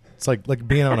 It's like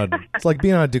being on a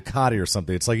Ducati or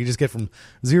something. It's like you just get from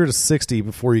 0 to 60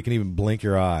 before you can even blink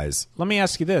your eyes. Let me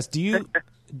ask you this: Do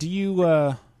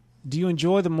you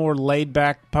enjoy the more laid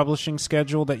back publishing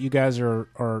schedule that you guys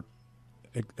are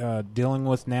dealing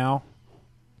with now?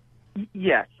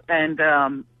 Yes,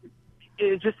 and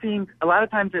it just seems a lot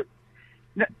of times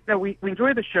we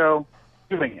enjoy the show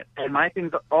doing it. And my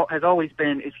thing has always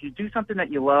been, if you do something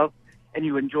that you love and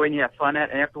you enjoy and you have fun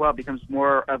at, and after a while it becomes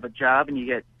more of a job and you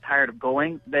get tired of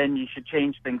going, then you should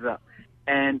change things up.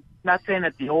 And not saying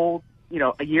that the old,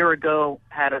 a year ago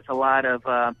had us a lot of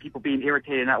people being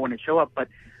irritated and not wanting to show up, but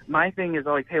my thing is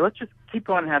always, hey, let's just keep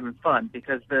going and having fun,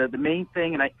 because the main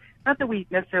thing, and not that we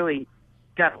necessarily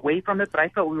got away from it, but I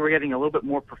felt we were getting a little bit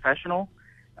more professional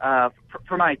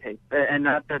for my taste, and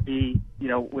not that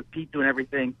with Pete doing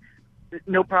everything,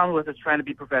 no problem with us trying to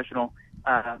be professional.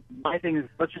 My thing is,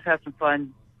 let's just have some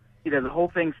fun. The whole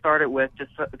thing started with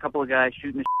just a couple of guys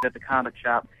shooting the shit at the comic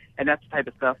shop, and that's the type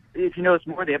of stuff. If you notice,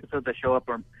 more of the episodes that show up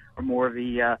are more of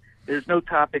the there's no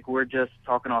topic, we're just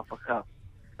talking off a cuff.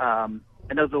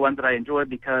 And those are the ones that I enjoy,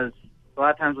 because a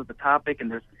lot of times with the topic,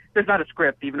 and there's not a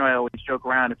script, even though I always joke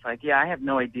around, it's like, I have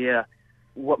no idea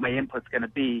what my input's going to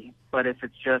be, but if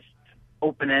it's just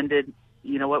open-ended,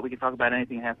 you know what, we can talk about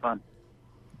anything and have fun.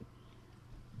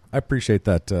 I appreciate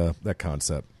that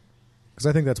concept, because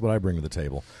I think that's what I bring to the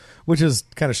table, which is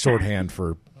kind of shorthand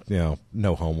for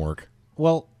no homework.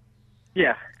 Well,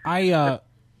 yeah, I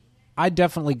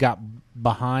definitely got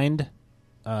behind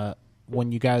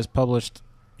when you guys published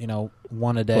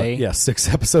one a day. What,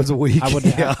 6 episodes a week.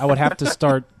 I would have to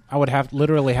start. I would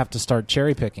literally have to start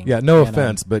cherry picking. Yeah, no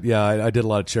offense, but I did a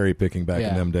lot of cherry picking back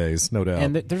in them days, no doubt.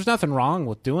 And there's nothing wrong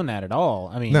with doing that at all.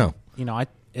 I mean, no.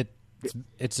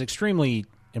 It's extremely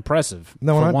impressive.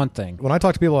 No, for one thing. When I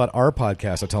talk to people about our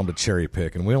podcast, I tell them to cherry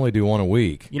pick, and we only do one a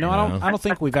week. I don't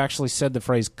think we've actually said the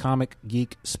phrase "comic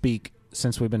geek speak"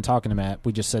 since we've been talking to Matt.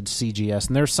 We just said CGS,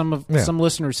 and there's some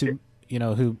listeners who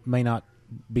who may not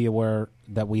be aware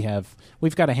that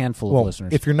we've got a handful of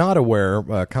listeners. If you're not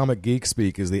aware, Comic Geek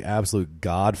Speak is the absolute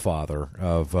godfather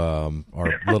of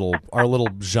our little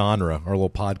genre, our little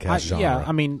podcast genre. Yeah,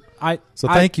 I mean,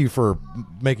 thank you for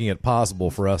making it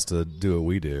possible for us to do what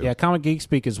we do. Yeah, Comic Geek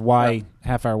Speak is why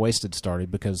Half Hour Wasted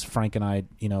started, because Frank and I,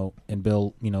 and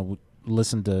Bill,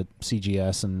 listened to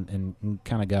CGS and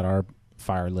kind of got our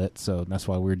fire lit, so that's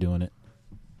why we're doing it.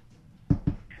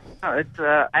 No, it's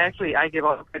I give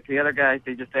all the credit to the other guys.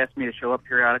 They just ask me to show up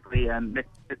periodically and mix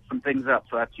some things up.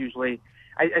 So that's usually,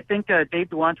 I think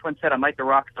Dave DeWanch once said, I'm like the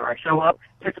rock star. I show up,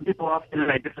 pick some people off, and then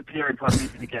I disappear until I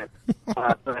meet them again.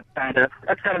 So that's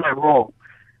kind of my role.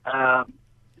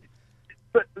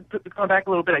 But to come back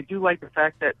a little bit, I do like the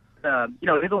fact that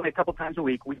it's only a couple times a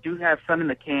week. We do have some in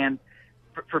the can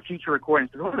for future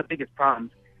recordings. Because one of the biggest problems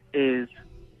is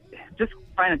just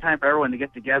finding time for everyone to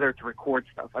get together to record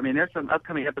stuff. I mean, there's some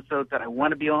upcoming episodes that I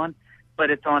want to be on, but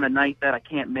it's on a night that I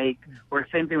can't make, or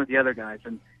same thing with the other guys.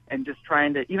 And just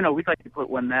trying to, even though we'd like to put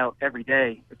one out every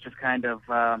day, it's just kind of,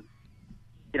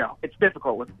 it's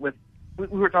difficult. We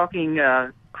were talking,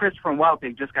 Chris from Wild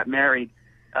Pig just got married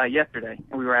yesterday,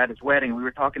 and we were at his wedding. We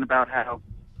were talking about how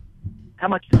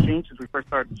much has changed since we first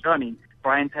started the show. I mean,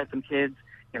 Brian's had some kids.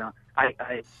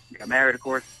 I got married, of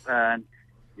course,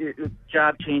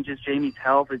 job changes, Jamie's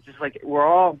health. It's just like we're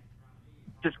all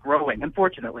just growing,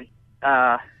 unfortunately.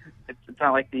 It's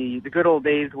not like the good old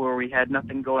days where we had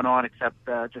nothing going on except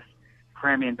just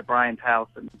cramming into Brian's house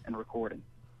and recording.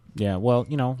 Yeah, well,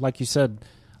 like you said,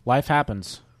 life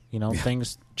happens.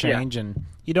 Things change, and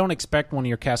you don't expect one of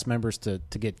your cast members to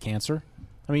get cancer.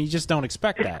 I mean, you just don't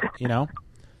expect that,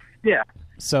 Yeah.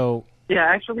 So. Yeah,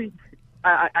 actually,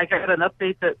 I got an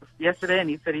update yesterday, and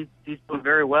he said he's doing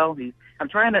very well. I'm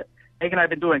trying to. Meg and I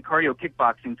have been doing cardio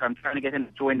kickboxing, so I'm trying to get him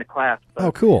to join the class. But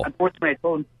oh, cool! Unfortunately, I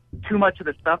told him too much of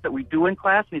the stuff that we do in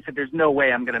class, and he said, "There's no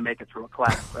way I'm going to make it through a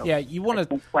class." So yeah, you want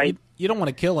to. You don't want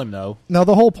to kill him, though. No,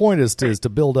 the whole point is to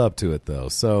build up to it, though.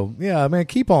 So yeah, man,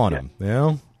 keep on him.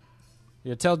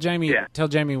 Yeah, tell Jamie. Yeah. Tell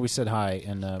Jamie we said hi,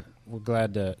 and we're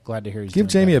glad to hear he's Give doing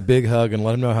Jamie better. a big hug and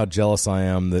let him know how jealous I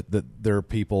am that there are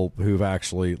people who've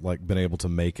actually been able to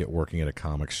make it working at a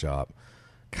comic shop.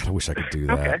 God, I wish I could do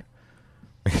that. Okay.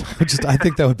 I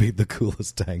think that would be the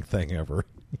coolest dang thing ever.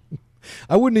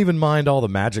 I wouldn't even mind all the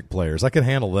Magic players. I could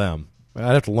handle them.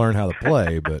 I'd have to learn how to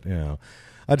play, but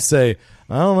I'd say,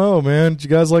 I don't know, man. Do you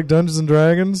guys like Dungeons and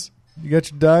Dragons? You got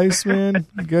your dice, man?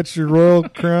 You got your Royal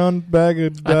Crown bag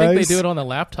of dice? I think they do it on the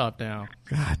laptop now.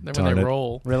 God when darn they it.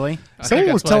 roll. Really?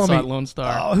 Someone was telling me at Lone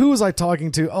Star. Who was I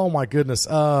talking to? Oh my goodness.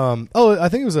 I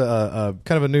think it was a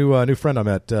kind of a new friend I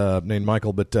met named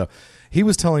Michael, but he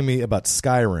was telling me about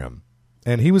Skyrim,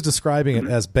 and he was describing it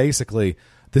as basically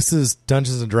This is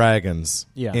Dungeons and Dragons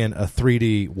Yeah. in a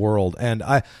 3D world, and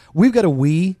we've got a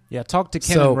Wii. Yeah, talk to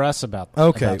Ken and Russ about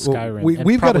Skyrim. We've and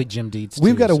got probably a, Jim Dietz.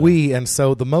 We've too, got a so. Wii, and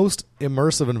so the most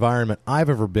immersive environment I've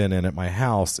ever been in at my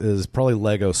house is probably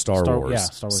Lego Star Wars. Yeah,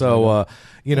 Star Wars So Lego.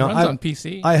 It runs on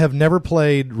PC. I have never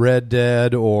played Red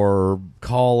Dead or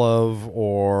Call of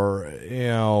or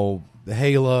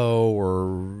Halo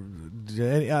or.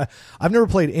 I've never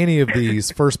played any of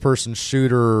these first-person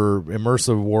shooter,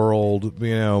 immersive world,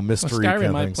 mystery Skyrim kind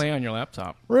of might things. play on your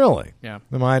laptop. Really? Yeah.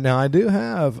 Now I do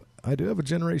have a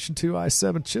Generation 2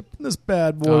 i7 chip in this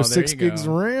bad boy, Oh, there 6 you gigs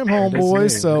go. RAM, It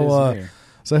is homeboy. new.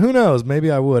 So who knows? Maybe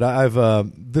I would.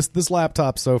 I've this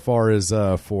laptop so far is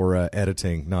for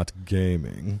editing, not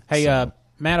gaming. Hey, so.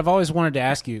 Matt, I've always wanted to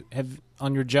ask you,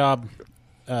 on your job,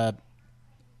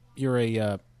 you're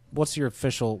a what's your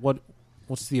official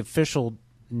what's the official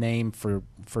name for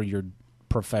your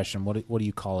profession? What do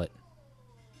you call it?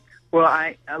 Well,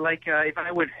 I like if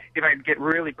I'd get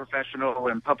really professional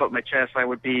and puff up my chest, I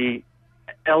would be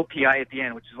LPI at the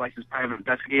end, which is licensed private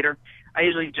investigator. I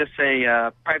usually just say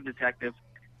private detective.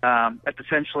 That's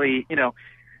essentially,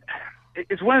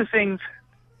 it's one of the things.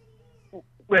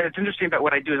 What's interesting about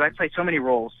what I do is I play so many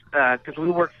roles because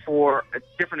we work for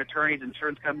different attorneys,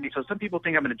 insurance companies. So some people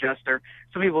think I'm an adjuster.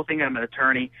 Some people think I'm an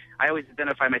attorney. I always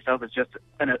identify myself as just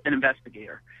an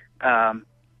investigator.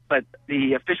 But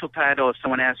the official title, if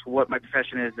someone asks what my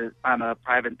profession is I'm a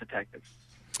private detective.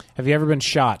 Have you ever been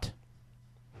shot?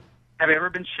 Have I ever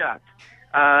been shot?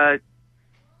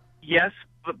 Yes,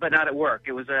 but not at work.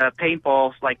 It was a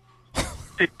paintball like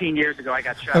 15 years ago. I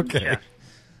got shot in the chest.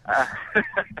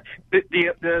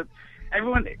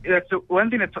 Everyone. That's the one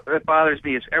thing that bothers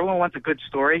me is everyone wants a good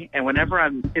story, and whenever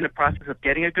I'm in the process of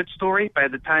getting a good story, by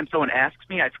the time someone asks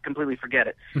me, I completely forget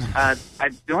it.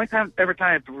 The only time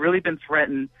I've really been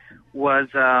threatened was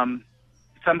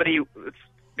somebody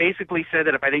basically said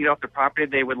that if I didn't get off the property,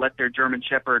 they would let their German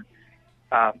Shepherd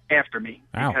after me.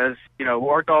 Ow. Because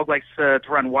our dog likes to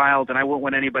run wild, and I wouldn't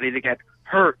want anybody to get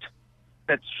hurt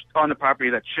that's on the property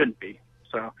that shouldn't be.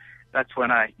 So that's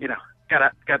when I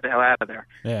got the hell out of there.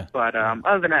 Yeah. But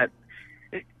other than that,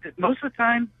 most of the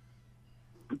time,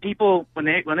 people when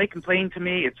they complain to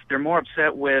me, they're more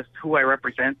upset with who I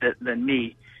represent than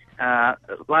me. A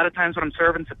lot of times when I'm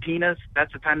serving subpoenas,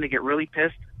 that's the time they get really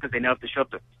pissed because they know if they show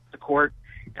up to court.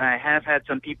 And I have had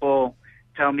some people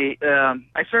tell me,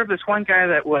 I served this one guy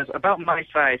that was about my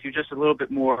size. He was just a little bit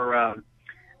more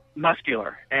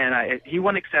muscular, and he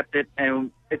wouldn't accept it.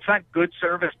 And it's not good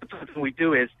service, but something we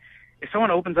do is if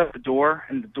someone opens up the door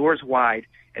and the door's wide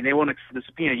and they won't accept the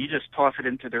subpoena, you just toss it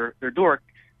into their door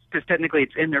because technically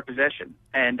it's in their possession.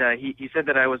 And he said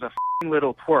that I was a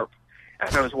little twerp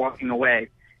as I was walking away.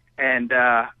 And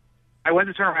I went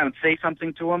to turn around and say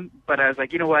something to him, but I was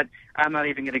like, you know what? I'm not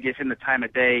even going to give him the time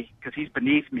of day because he's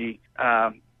beneath me.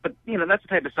 But, that's the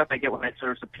type of stuff I get when I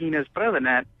serve subpoenas. But other than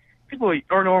that, people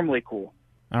are normally cool.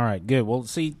 All right, good. Well,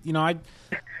 see,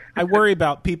 I worry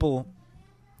about people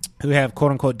who have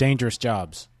quote-unquote dangerous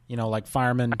jobs, like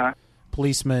firemen,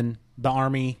 policemen, the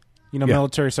Army,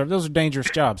 military service. Those are dangerous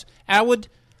jobs. I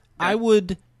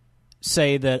would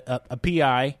say that a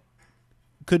PI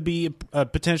could be a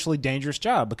potentially dangerous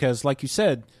job because, like you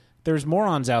said, there's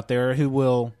morons out there who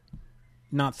will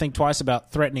not think twice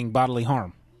about threatening bodily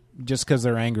harm just because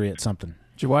they're angry at something.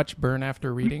 Did you watch Burn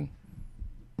After Reading?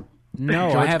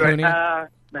 No, George I haven't. Clooney?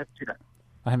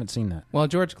 I haven't seen that. Well,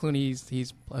 George Clooney,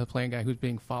 he's playing a guy who's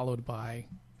being followed by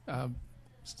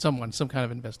some kind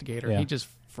of investigator. Yeah. He just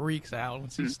freaks out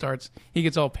once he starts. He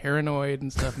gets all paranoid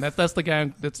and stuff. And that's the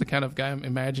guy. That's the kind of guy I'm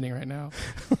imagining right now.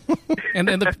 And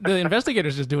then the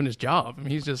investigator's just doing his job. I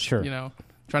mean, he's just trying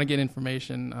to get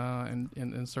information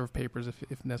and serve papers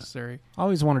if necessary. I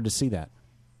always wanted to see that.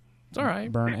 It's all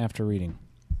right. Burn After Reading.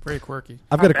 Very quirky.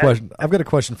 I've got a question. I've got a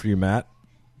question for you, Matt.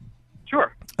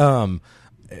 Sure.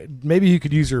 Maybe you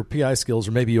could use your PI skills,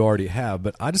 or maybe you already have.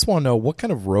 But I just want to know what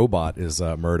kind of robot is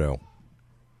Murdo?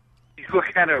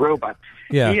 What kind of robot?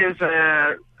 Yeah. He is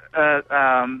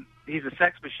he's a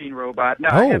sex machine robot. No,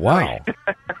 oh, wow.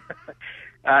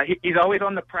 He's always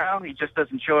on the prowl. He just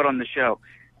doesn't show it on the show.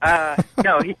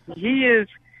 No, he is.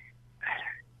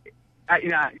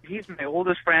 He's my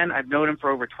oldest friend. I've known him for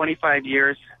over 25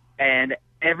 years, and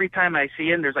every time I see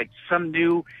him, there's like some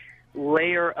new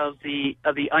layer of the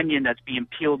onion that's being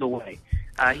peeled away.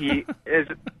 He's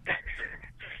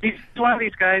one of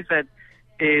these guys that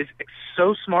is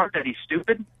so smart that he's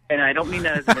stupid, and I don't mean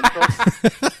that as an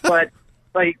insult. But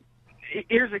like,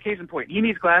 here's the case in point: he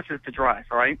needs glasses to drive.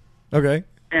 All right. Okay.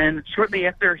 And shortly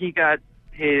after he got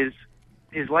his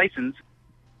license,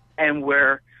 and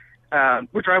we're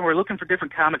driving, we're looking for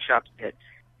different comic shops to hit.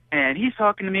 And he's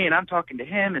talking to me, and I'm talking to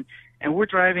him, and we're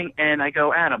driving, and I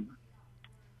go, Adam,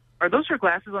 are those your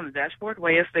glasses on the dashboard?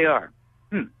 Why, yes, they are.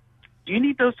 Do you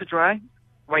need those to dry?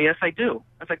 Why, yes, I do.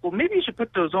 I was like, well, maybe you should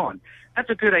put those on. That's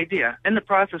a good idea. In the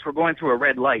process, we're going through a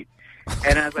red light.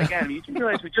 And I was like, Adam, you do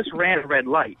realize we just ran a red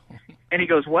light. And he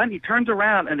goes, what? And he turns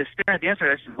around and is staring at the inside.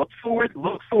 I said, look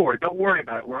forward. Don't worry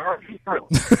about it. We're already through.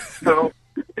 So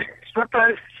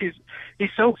sometimes he's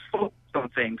so focused on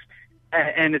things.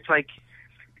 And it's like,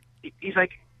 he's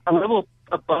like a level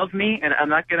above me, and I'm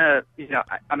not gonna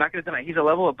deny he's a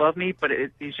level above me, but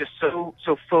he's just so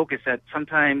focused that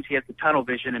sometimes he has the tunnel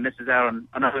vision and misses out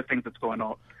on other things that's going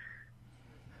on.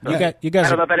 You guys I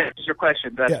don't know if that answers your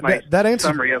question. That's my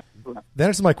summary of that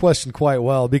answers my question quite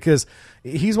well, because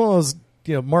he's one of those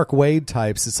Mark Waid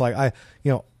types. It's like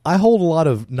I hold a lot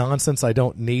of nonsense I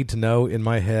don't need to know in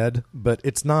my head, but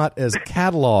it's not as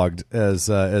cataloged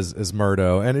as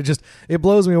Murdo, and it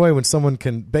blows me away when someone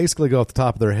can basically go off the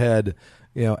top of their head,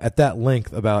 at that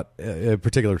length about a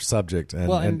particular subject,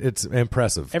 and it's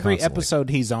impressive. Every constantly. episode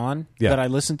he's on that I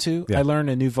listen to, I learn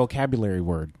a new vocabulary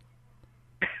word.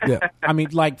 Yeah, I mean,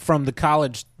 like from the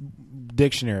college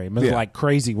dictionary, like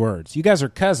crazy words. You guys are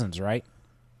cousins, right?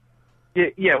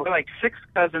 Yeah, we're like 6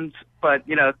 cousins, but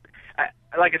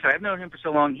like I said, I've known him for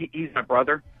so long. He's my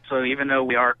brother, so even though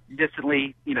we are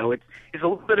distantly, it's a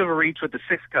little bit of a reach with the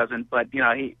 6th cousin, but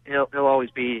he'll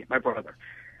always be my brother.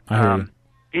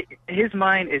 His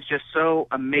mind is just so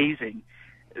amazing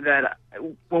that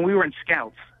when we were in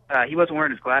Scouts, he wasn't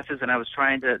wearing his glasses, and I was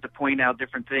trying to point out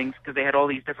different things because they had all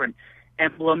these different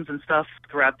emblems and stuff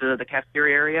throughout the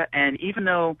cafeteria area. And even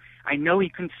though I know he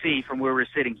couldn't see from where we were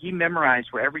sitting, he memorized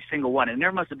where every single one, and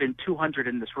there must have been 200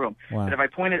 in this room. Wow. And if I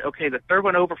pointed, okay, the third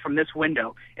one over from this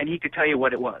window, and he could tell you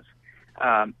what it was.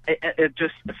 It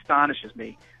just astonishes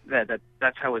me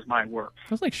that's how his mind works.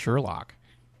 It's like Sherlock.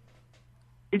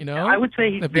 I would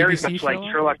say he's very much like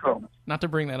Sherlock Holmes. Not to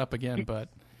bring that up again, but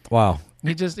wow,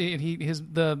 the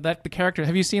character.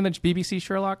 Have you seen the BBC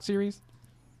Sherlock series?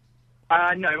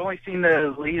 No, I've only seen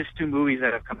the latest 2 movies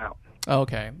that have come out. Oh,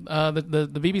 okay. The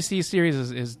BBC series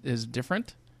is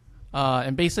different,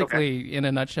 and basically, in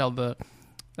a nutshell, the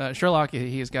Sherlock,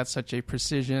 he has got such a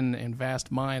precision and vast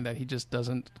mind that he just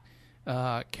doesn't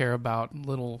care about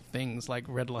little things like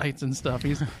red lights and stuff.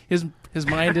 His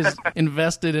mind is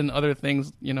invested in other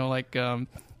things, like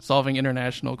solving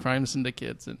international crime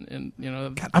syndicates and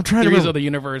I'm trying theories to of the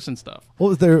universe and stuff.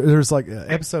 Well, there's like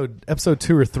episode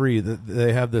 2 or 3 that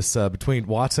they have this between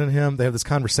Watson and him. They have this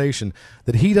conversation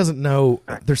that he doesn't know.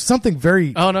 There's something very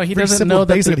he doesn't know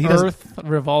that the Earth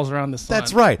revolves around the sun.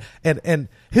 That's right. And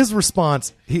his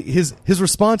response his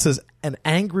response is an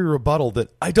angry rebuttal that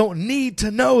I don't need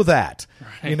to know that.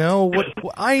 Right.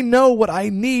 I know what I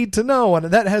need to know, and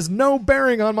that has no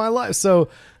bearing on my life. So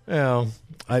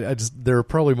I just there are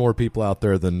probably more people out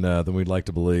there than we'd like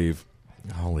to believe.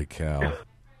 Holy cow!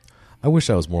 I wish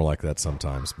I was more like that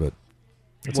sometimes, but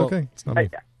it's okay. It's not me.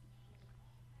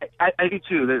 I do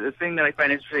too. The thing that I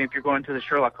find interesting, if you're going to the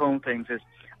Sherlock Holmes things, is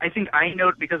I think I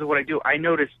know because of what I do. I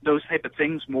notice those type of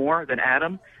things more than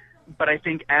Adam, but I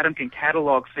think Adam can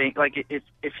catalog things. Like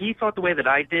if he thought the way that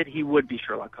I did, he would be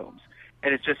Sherlock Holmes.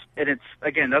 And it's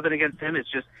again, nothing against him. It's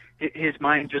just his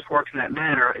mind just works in that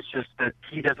manner. It's just that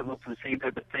he doesn't look for the same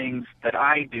type of things that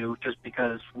I do, just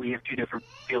because we have 2 different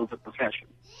fields of profession.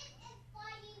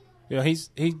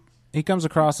 He comes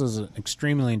across as an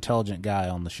extremely intelligent guy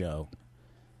on the show,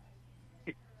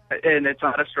 and it's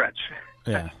not a stretch.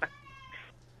 Yeah.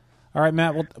 All right,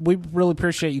 Matt. Well, we really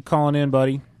appreciate you calling in,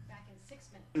 buddy.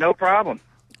 No problem.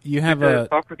 You have to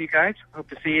talk with you guys. Hope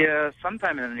to see you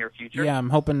sometime in the near future. Yeah, I'm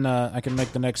hoping I can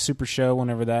make the next Super Show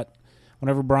whenever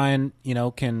Brian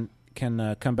can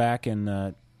come back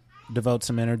and devote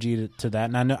some energy to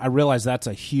that. And I realize that's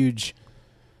a huge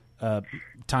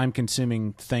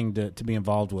time-consuming thing to be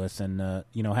involved with, and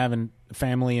having a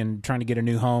family and trying to get a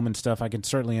new home and stuff. I can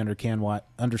certainly understand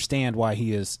why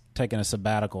he is taking a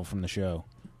sabbatical from the show.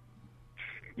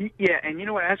 Yeah, and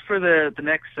as for the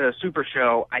next Super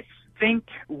Show, I think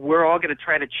we're all going to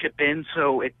try to chip in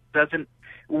so it doesn't,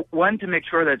 one, to make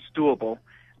sure that it's doable,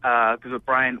 because with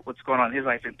Brian, what's going on in his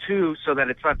life, and 2, so that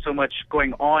it's not so much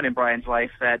going on in Brian's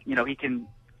life that, he can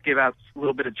give out a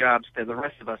little bit of jobs to the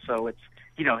rest of us, so it's,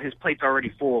 his plate's already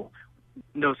full,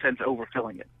 no sense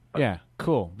overfilling it. But, yeah,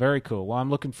 cool, very cool. Well, I'm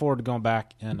looking forward to going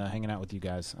back and hanging out with you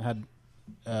guys. I had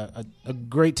a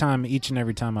great time each and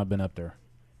every time I've been up there.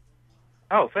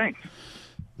 Oh, thanks.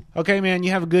 Okay, man,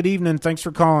 you have a good evening. Thanks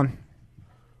for calling.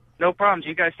 No problems.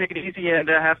 You guys take it easy and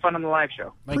have fun on the live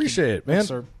show. Appreciate it, man. Thanks,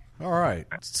 sir. All right.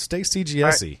 Stay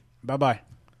CGS-y. Right. Bye-bye.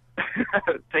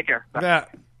 Take care. Bye. Yeah.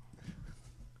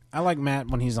 Matt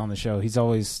when he's on the show. He's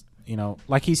always,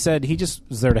 like he said, he just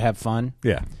was there to have fun.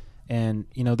 Yeah. And,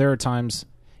 there are times,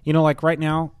 like right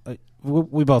now,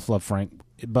 we both love Frank.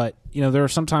 But, there are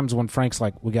some times when Frank's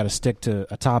like, we got to stick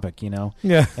to a topic,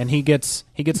 Yeah. And he gets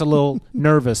a little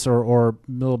nervous or a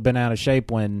little bent out of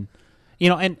shape when,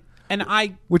 and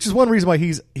I... Which is one reason why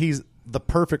he's the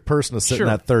perfect person to sit in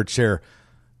that third chair.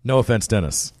 No offense,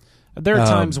 Dennis. There are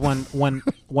times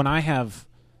when I have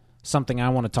something I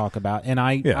want to talk about, and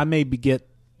I maybe get,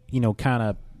 kind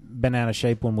of bent out of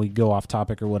shape when we go off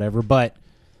topic or whatever. But,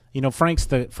 Frank's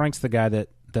the guy that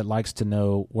likes to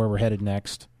know where we're headed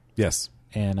next. Yes.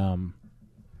 And,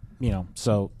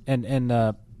 so, and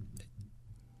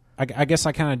I guess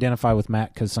I kind of identify with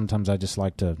Matt because sometimes I just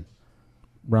like to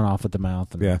run off at the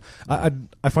mouth. And, yeah.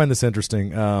 I find this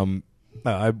interesting.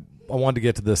 I wanted to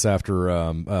get to this after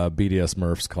BDS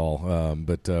Murph's call,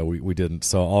 but we didn't.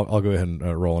 So I'll go ahead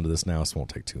and roll into this now, so it won't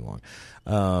take too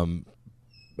long.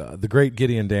 The great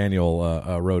Gideon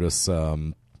Daniel wrote us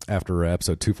after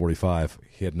episode 245.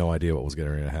 He had no idea what was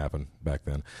going to happen back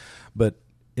then. But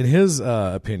in his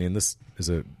opinion, this is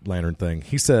a Lantern thing.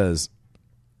 He says,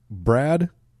 Brad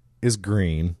is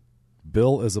green,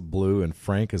 Bill is a blue, and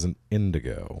Frank is an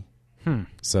indigo.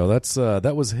 So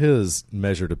that was his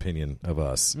measured opinion of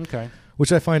us. Okay.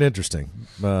 Which I find interesting.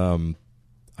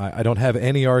 I don't have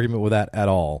any argument with that at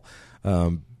all.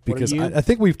 Because I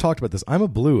think we've talked about this. I'm a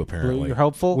blue, apparently. Blue, you're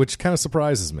hopeful? Which kind of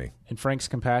surprises me. And Frank's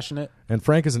compassionate? And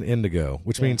Frank is an indigo,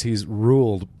 which means he's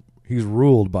ruled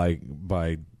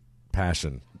by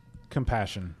passion.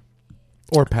 Compassion.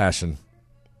 Or passion.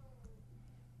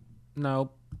 No.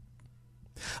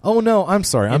 Oh, no, I'm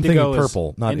sorry. I'm Indigo thinking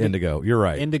purple, not indigo. You're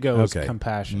right. Indigo is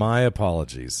compassion. My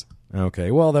apologies.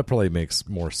 Okay, well, that probably makes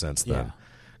more sense then.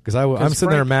 Because I'm sitting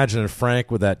there imagining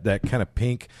Frank with that kind of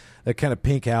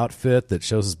pink outfit that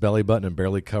shows his belly button and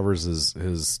barely covers his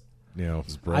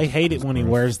breast. I hate it when he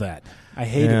wears that. I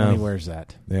hate it when he wears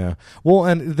that. Yeah. Well,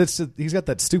 and he's got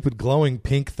that stupid glowing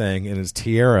pink thing in his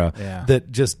tiara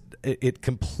that just it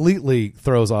completely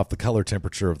throws off the color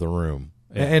temperature of the room.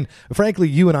 Yeah. And frankly,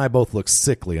 you and I both look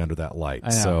sickly under that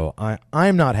light. So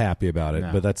I'm not happy about it,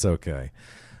 but that's okay.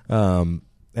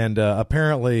 And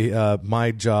apparently,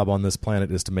 my job on this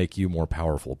planet is to make you more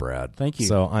powerful, Brad. Thank you.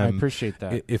 So I appreciate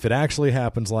that. If it actually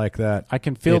happens like that, I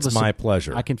can feel it's my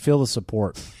pleasure. I can feel the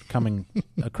support coming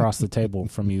across the table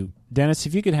from you. Dennis,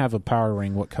 if you could have a power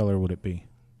ring, what color would it be?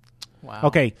 Wow.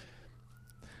 Okay,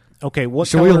 what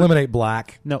Should color? we eliminate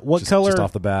black? No, what just, color? Just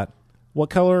off the bat. What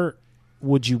color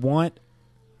would you want,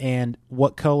 and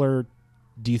what color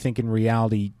do you think in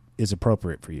reality is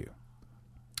appropriate for you?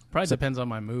 Probably depends on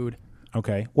my mood.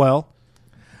 Okay. Well,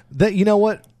 that you know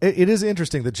what? It is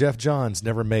interesting that Jeff Johns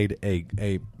never made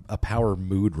a power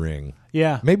mood ring.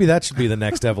 Yeah. Maybe that should be the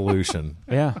next evolution.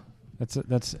 Yeah.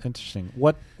 That's interesting.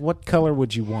 What color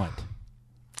would you want?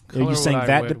 Are you saying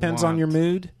that depends on your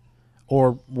mood,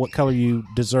 or what color you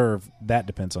deserve? That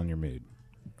depends on your mood,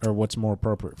 or what's more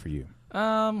appropriate for you?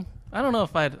 I don't know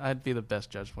if I'd be the best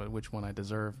judge of which one I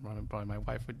deserve. Probably my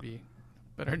wife would be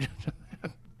better judge of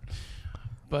that.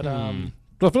 But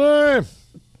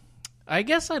I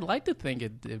guess I'd like to think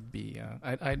it'd be.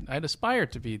 I'd aspire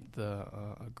to be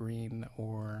a green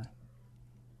or.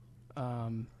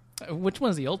 Which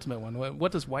one's the ultimate one?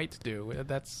 What does white do?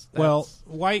 That's well,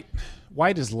 white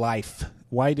is life.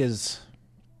 White is.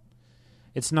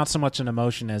 It's not so much an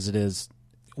emotion as it is.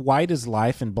 White is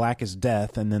life and black is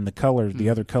death, and then the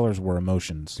other colors were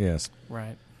emotions. Yes,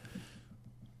 right.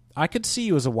 I could see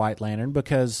you as a White Lantern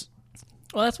because.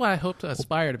 Well, that's why I hope to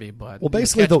aspire to be, but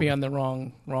basically catch me on the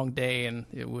wrong day, and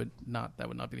that would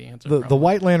not be the answer. The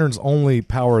White Lantern's only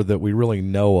power that we really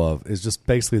know of is just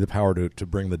basically the power to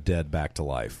bring the dead back to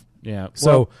life. Yeah.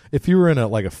 So if you were in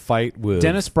a fight with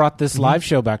Dennis brought this live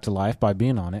show back to life by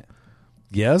being on it.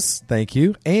 Yes, thank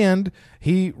you. And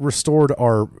he restored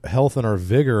our health and our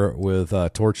vigor with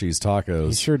Torchy's Tacos.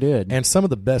 He sure did. And some of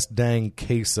the best dang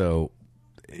queso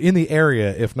in the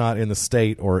area, if not in the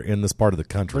state or in this part of the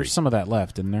country. There's some of that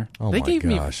left, isn't there? Oh, my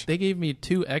gosh. They gave me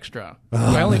 2 extra.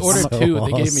 I only ordered 2.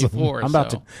 Awesome. They gave me 4. I'm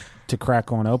about to crack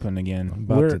one open again.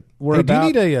 Do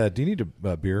you need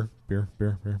a beer? Beer.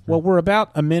 Well, we're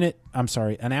about an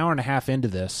hour and a half into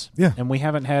this. Yeah. And we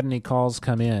haven't had any calls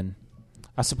come in.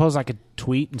 I suppose I could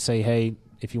tweet and say, hey,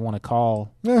 if you want to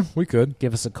call. Yeah, we could.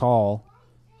 Give us a call.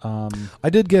 I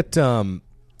did get the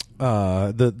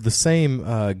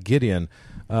same Gideon.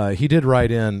 He did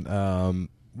write in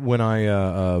when I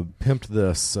pimped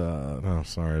this. It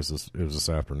was this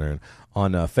afternoon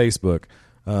on Facebook.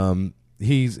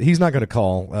 He's not going to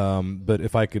call, but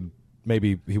if I could,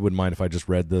 maybe he wouldn't mind if I just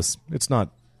read this. It's not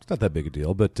that big a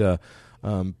deal, but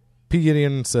P.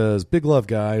 Gideon says, big love,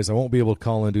 guys. I won't be able to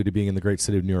call in due to being in the great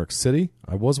city of New York City.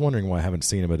 I was wondering why I haven't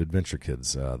seen him at Adventure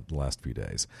Kids the last few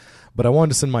days. But I wanted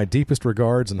to send my deepest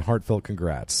regards and heartfelt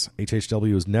congrats.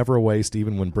 HHW is never a waste,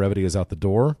 even when brevity is out the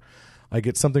door. I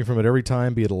get something from it every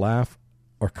time, be it a laugh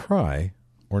or cry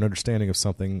or an understanding of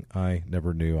something I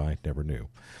never knew.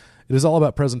 It is all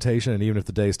about presentation, and even if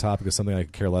the day's topic is something I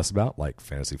could care less about, like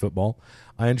fantasy football,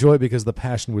 I enjoy it because of the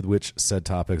passion with which said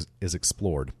topic is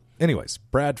explored. Anyways,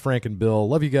 Brad, Frank, and Bill,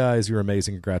 love you guys. You're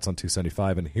amazing. Congrats on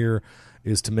 275. And here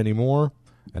is to many more.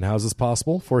 And how is this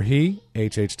possible? For he,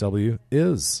 HHW,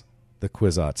 is the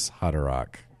Kwisatz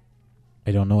Haderach.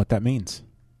 I don't know what that means.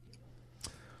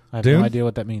 I have Dune? no idea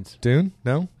what that means. Dune?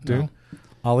 No? Dune?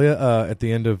 No. Alia, at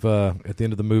the end of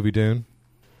the movie Dune,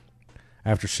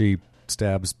 after she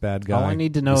stabs bad guy. All I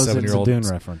need to know is it's a Dune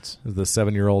reference. The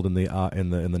 7-year-old in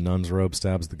the nun's robe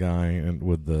stabs the guy and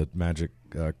with the magic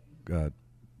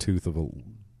tooth of a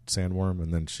sandworm,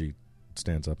 and then she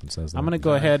stands up and says that. I'm going to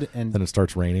go ahead and then it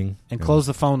starts raining and close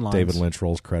the phone lines. David Lynch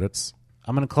rolls credits.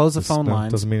 I'm going to close the phone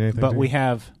lines. Doesn't mean anything. But we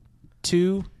have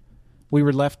we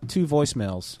were left 2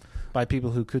 voicemails by people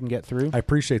who couldn't get through. I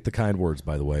appreciate the kind words,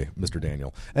 by the way, Mr.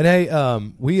 Daniel. And hey,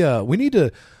 we need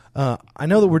to. I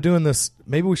know that we're doing this.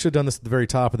 Maybe we should have done this at the very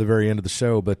top or the very end of the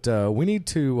show, but we need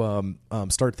to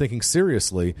start thinking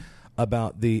seriously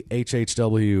about the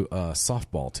HHW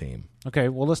softball team. Okay,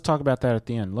 well, let's talk about that at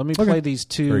the end. Let me play these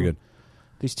two. Very good.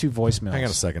 These 2 voicemails. Hang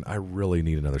on a second. I really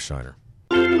need another shiner.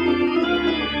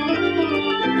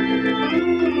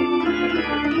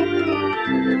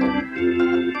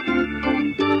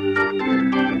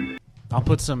 I'll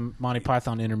put some Monty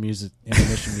Python intermission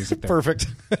music there. Perfect.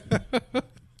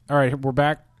 All right, we're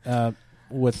back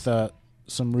with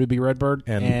some Ruby Redbird.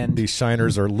 And these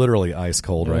shiners are literally ice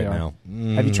cold right now.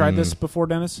 Have you tried this before,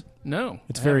 Dennis? No.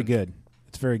 It's very good.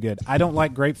 It's very good. I don't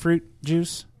like grapefruit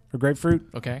juice or grapefruit.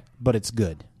 Okay. But it's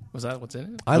good. Was that what's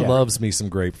in it? I loves me some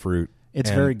grapefruit. It's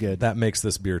very good. That makes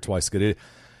this beer twice good.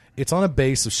 It's on a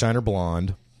base of Shiner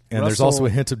Blonde, and there's also a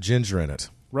hint of ginger in it.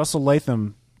 Russell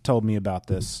Latham told me about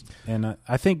this, and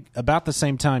I think about the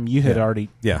same time you had already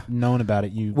known about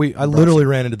it. I literally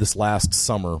ran into this last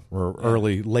summer or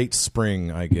late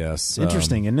spring, I guess. It's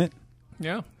interesting, isn't it?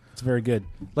 Yeah. It's very good.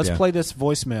 Let's play this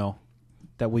voicemail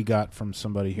that we got from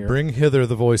somebody here. Bring hither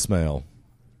the voicemail.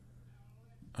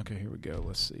 Okay, here we go.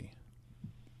 Let's see.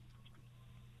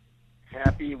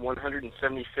 Happy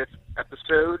 175th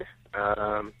episode.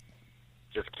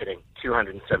 Just kidding.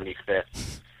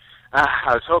 275th.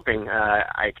 I was hoping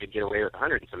I could get away with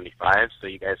 175, so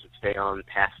you guys would stay on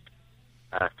past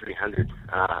 300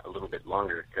 a little bit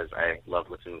longer, because I love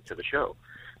listening to the show.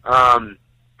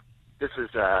 This is,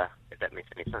 if that makes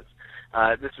any sense,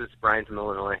 this is Brian from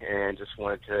Illinois, and just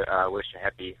wanted to wish a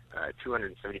happy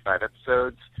 275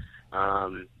 episodes.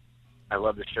 I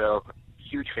love the show.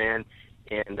 Huge fan.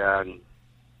 And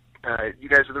you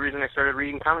guys are the reason I started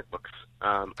reading comic books.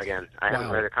 Again, I haven't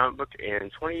read a comic book in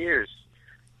 20 years.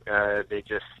 They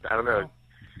just, I don't know,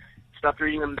 stopped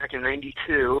reading them back in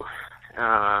 92,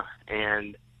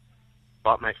 and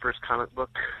bought my first comic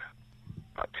book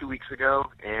about 2 weeks ago,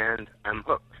 and I'm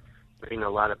hooked. Reading a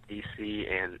lot of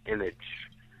DC and Image,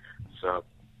 so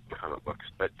comic books.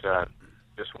 But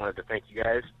just wanted to thank you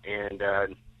guys, and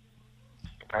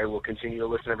I will continue to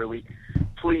listen every week.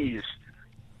 Please,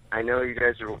 I know you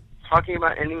guys are talking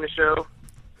about ending the show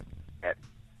at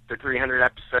the 300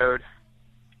 episode.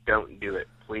 Don't do it.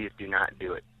 Please do not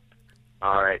do it.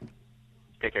 All right.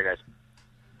 Take care, guys.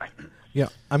 Bye. Yeah,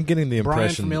 I'm getting the impression.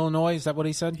 Brian from Illinois, is that what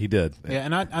he said? He did. Yeah,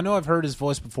 and I know I've heard his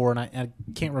voice before, and I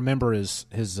can't remember his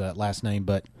last name,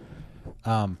 but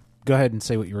go ahead and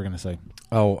say what you were going to say.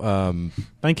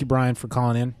 Thank you, Brian, for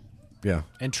calling in. Yeah.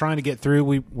 And trying to get through.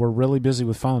 We're really busy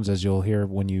with phones, as you'll hear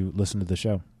when you listen to the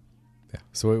show. Yeah.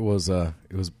 So it was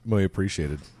really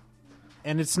appreciated.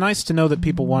 And it's nice to know that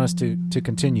people want us to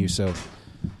continue. So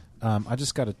I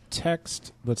just got a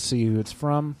text. Let's see who it's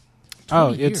from.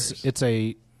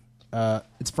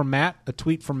 It's from Matt. A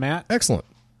tweet from Matt. Excellent.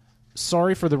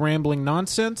 Sorry for the rambling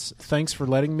nonsense. Thanks for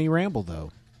letting me ramble,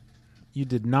 though. You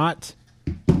did not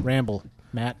ramble,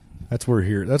 Matt. That's what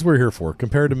we're here for.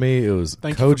 Compared to me, it was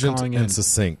cogent and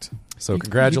succinct. So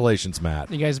congratulations, Matt.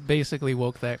 You guys basically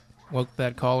woke that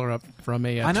caller up from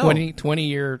a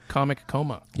 20-year comic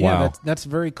coma. Yeah, wow. That's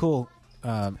very cool.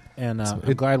 And I'm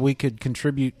glad we could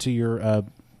contribute to your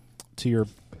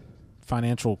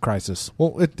financial crisis.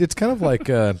 Well, it's kind of like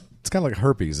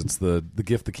herpes. It's the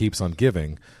gift that keeps on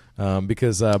giving.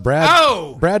 Because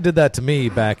Brad did that to me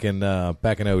back in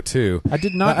 2002. I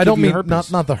did not. I don't mean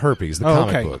herpes. not the herpes, the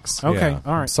comic books. Okay, yeah.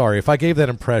 all right. Sorry if I gave that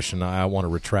impression. I want to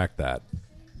retract that.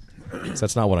 So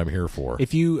that's not what I'm here for.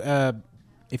 If you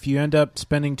end up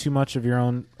spending too much of your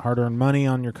own hard-earned money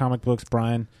on your comic books,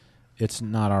 Brian, it's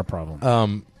not our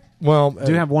problem. Well,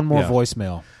 do have one more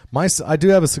voicemail. I do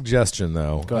have a suggestion,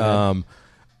 though. Go ahead.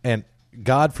 And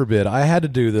God forbid, I had to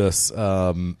do this.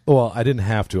 Well, I didn't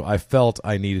have to. I felt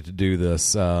I needed to do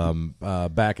this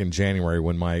back in January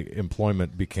when my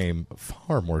employment became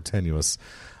far more tenuous.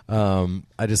 For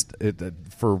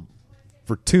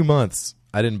 2 months,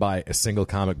 I didn't buy a single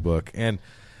comic book, and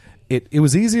it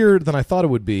was easier than I thought it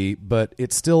would be, but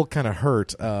it still kind of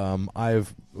hurt. I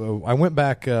went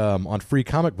back on Free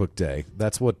Comic Book Day.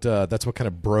 That's what kind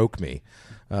of broke me.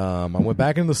 I went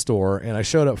back into the store, and I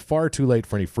showed up far too late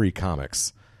for any free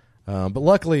comics. But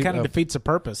luckily, kind of defeats the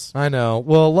purpose. I know.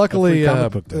 Well, luckily, Day,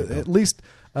 at least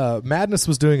Madness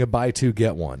was doing a buy two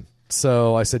get one.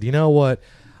 So I said, you know what?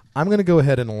 I'm going to go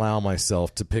ahead and allow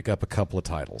myself to pick up a couple of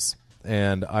titles,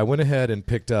 and I went ahead and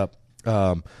picked up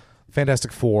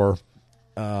Fantastic Four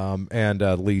and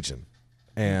Legion,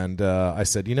 and I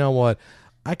said, you know what?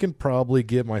 I can probably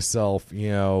give myself,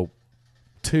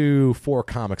 2-4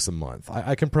 comics a month.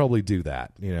 I can probably do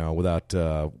that, without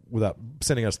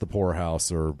sending us to the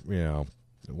poorhouse or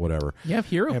whatever. You have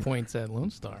hero points at Lone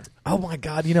Star. Oh my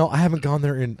God! I haven't gone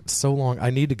there in so long. I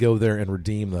need to go there and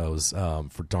redeem those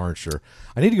for darn sure.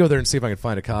 I need to go there and see if I can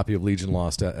find a copy of Legion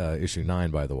Lost issue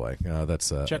 9. By the way, that's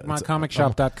check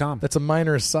mycomicshop.com. That's a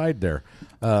minor aside there.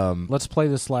 Let's play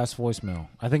this last voicemail.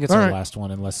 I think it's our last one,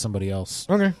 unless somebody else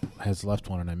has left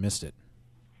one and I missed it.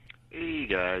 Hey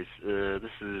guys,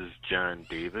 this is John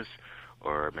Davis,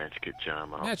 or Magic Kid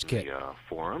John on the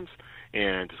forums,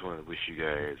 and just wanted to wish you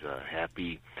guys a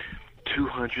happy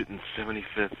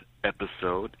 275th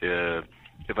episode.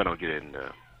 If I don't get in,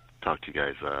 talk to you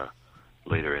guys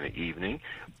later in the evening.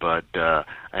 But I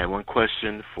have one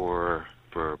question for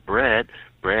Brad.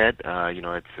 Brad,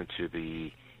 I'd sent you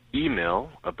the email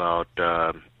about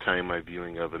tying my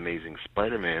viewing of Amazing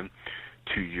Spider-Man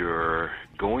to your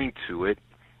going to it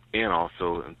and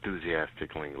also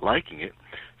enthusiastically liking it.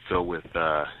 So with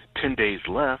 10 days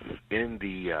left in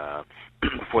the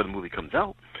before the movie comes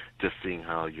out, just seeing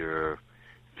how you're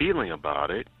feeling about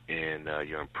it and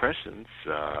your impressions,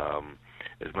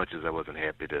 as much as I wasn't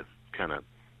happy to kind of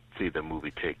see the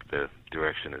movie take the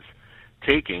direction it's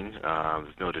taking,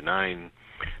 there's no denying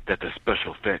that the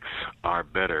special effects are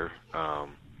better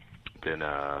than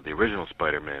the original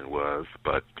Spider-Man was,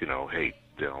 but,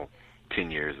 10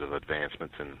 years of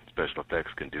advancements in special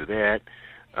effects can do that.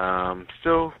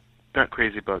 Still not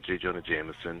crazy about J. Jonah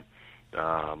Jameson.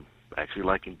 Actually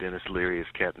liking Dennis Leary as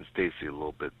Captain Stacy a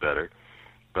little bit better.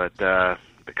 But the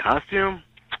costume,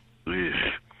 I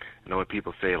know when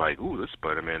people say, like, ooh, this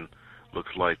Spider-Man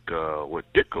looks like what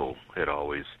Ditko had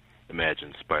always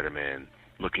imagined Spider-Man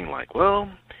looking like. Well,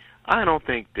 I don't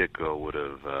think Ditko would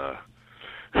have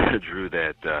drew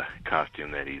that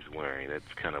costume that he's wearing. That's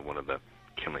kind of one of the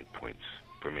killing points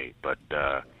for me. But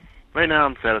right now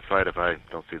I'm satisfied if I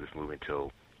don't see this movie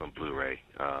until on Blu-ray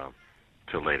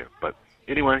till later. But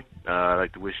anyway, I'd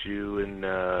like to wish you and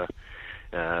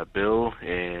Bill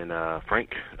and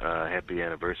Frank happy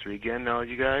anniversary again, all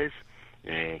you guys,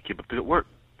 and keep up the good work.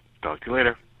 Talk to you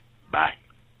later. Bye.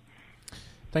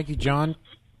 Thank you, John,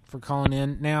 for calling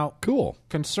in. Now, cool.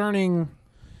 Concerning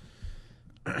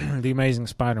The Amazing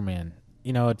Spider-Man,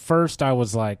 at first I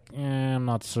was like, I'm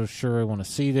not so sure I want to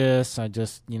see this. I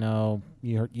just, you know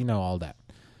all that.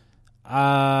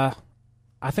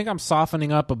 I think I'm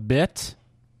softening up a bit.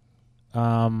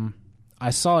 I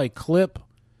saw a clip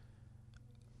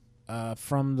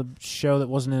from the show that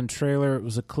wasn't in the trailer. It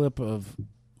was a clip of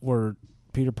where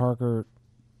Peter Parker,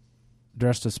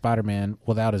 dressed as Spider-Man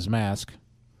without his mask,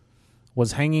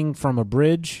 was hanging from a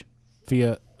bridge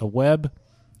via a web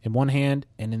in one hand,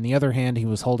 and in the other hand he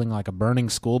was holding like a burning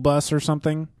school bus or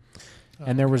something.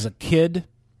 And there was a kid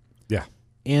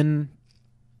in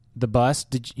the bus.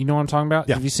 Did you know what I'm talking about?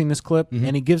 Yeah. Have you seen this clip? Mm-hmm.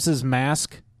 And he gives his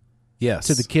mask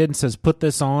to the kid and says, put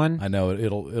this on. I know.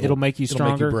 It'll make you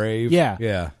stronger. It'll make you brave. Yeah.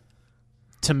 Yeah.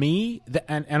 To me,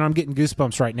 and I'm getting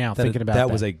goosebumps right now thinking about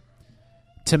that.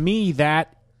 To me,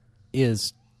 that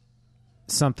is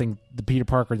something the Peter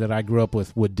Parker that I grew up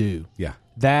with would do. Yeah.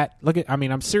 I'm getting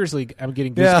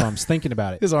goosebumps thinking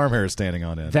about it. His arm hair is standing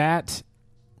on end. That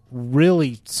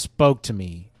really spoke to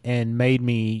me and made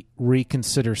me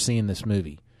reconsider seeing this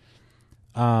movie.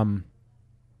 I'm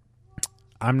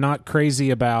not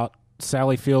crazy about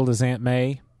Sally Field as Aunt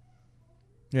May.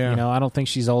 Yeah. I don't think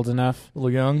she's old enough. A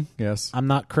little young, yes. I'm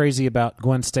not crazy about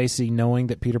Gwen Stacy knowing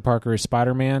that Peter Parker is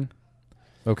Spider-Man.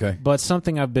 Okay. But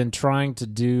something I've been trying to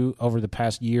do over the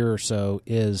past year or so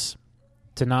is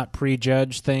to not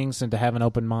prejudge things and to have an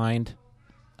open mind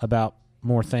about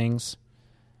more things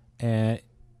in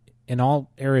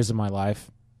all areas of my life,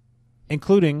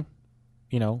 including,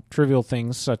 trivial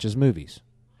things such as movies.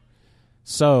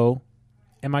 So,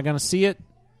 am I going to see it?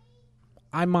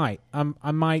 I might.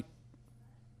 I might.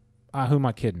 Who am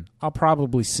I kidding? I'll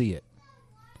probably see it.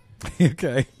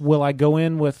 Okay. Will I go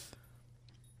in with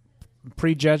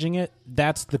prejudging it?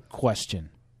 That's the question.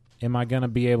 Am I going to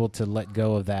be able to let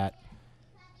go of that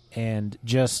and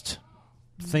just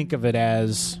think of it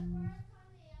as,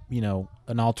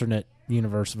 an alternate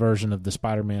universe version of the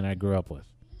Spider-Man I grew up with?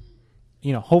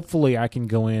 Hopefully I can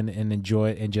go in and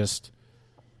enjoy it and just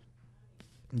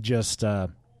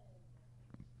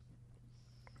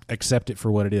accept it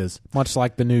for what it is. Much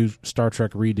like the new Star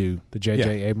Trek redo, the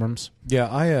J.J. Abrams. Yeah,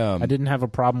 I didn't have a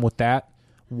problem with that.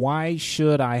 Why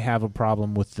should I have a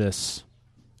problem with this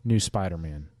new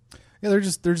Spider-Man? Yeah, they're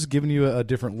just giving you a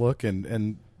different look,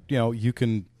 and you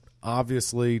can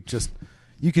obviously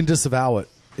you can disavow it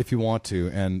if you want to,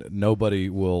 and nobody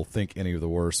will think any of the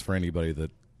worse for anybody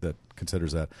that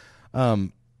considers that.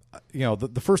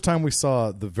 The first time we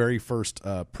saw the very first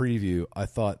preview, I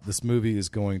thought this movie is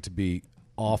going to be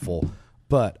awful,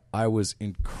 but I was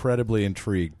incredibly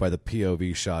intrigued by the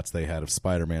POV shots they had of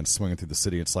Spider-Man swinging through the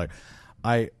city. It's like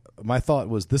my thought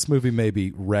was, this movie may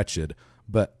be wretched,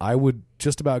 but I would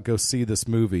just about go see this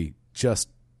movie just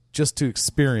to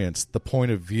experience the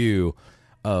point of view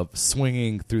of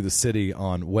swinging through the city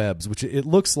on webs, which it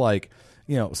looks like.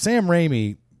 Sam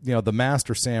Raimi, the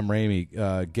master Sam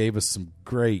Raimi, gave us some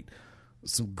great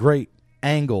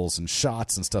angles and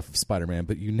shots and stuff of Spider-Man,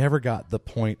 but you never got the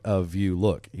point of view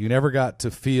look. You never got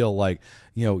to feel like,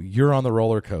 you're on the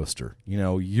roller coaster.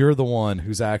 You're the one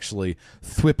who's actually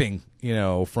thwipping,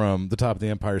 from the top of the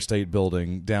Empire State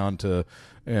Building down to,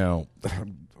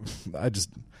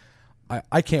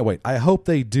 I can't wait. I hope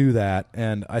they do that,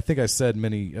 and I think I said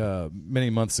many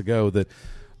months ago that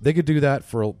they could do that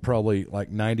for probably like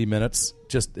 90 minutes.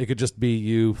 It could just be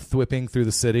you thwipping through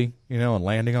the city, and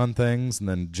landing on things and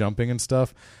then jumping and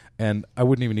stuff. And I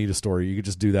wouldn't even need a story. You could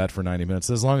just do that for 90 minutes.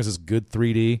 As long as it's good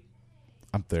 3D,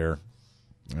 I'm there.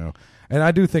 And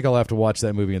I do think I'll have to watch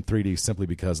that movie in 3D simply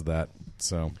because of that.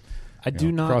 So I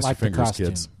do not like the costume.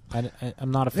 Kids.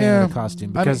 I'm not a fan of the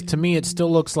costume because to me it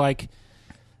still looks like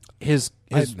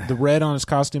the red on his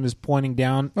costume is pointing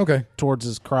down towards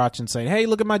his crotch and saying, "Hey,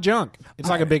 look at my junk." It's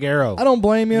like a big arrow. I don't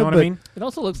blame you. You know what I mean? It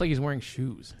also looks like he's wearing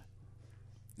shoes.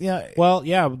 Yeah. Well,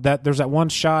 yeah. There's that one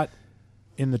shot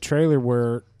in the trailer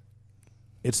where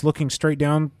it's looking straight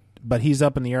down, but he's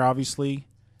up in the air, obviously,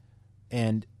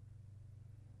 and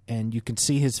you can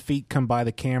see his feet come by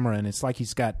the camera, and it's like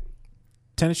he's got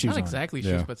tennis shoes Not on. exactly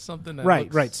shoes, but something that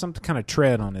right, some kind of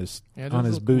tread on his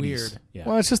booties. Weird. Yeah.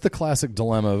 Well, it's just the classic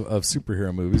dilemma of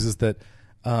superhero movies is that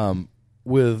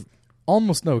with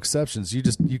almost no exceptions,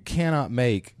 you cannot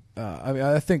make.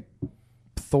 I think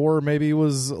Thor maybe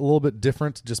was a little bit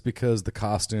different just because the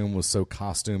costume was so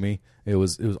costumey. It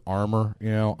was armor.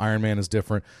 Iron Man is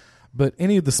different. But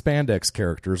any of the spandex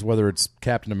characters, whether it's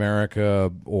Captain America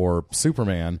or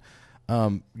Superman,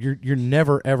 you're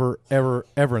never, ever, ever,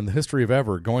 ever in the history of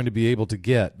ever going to be able to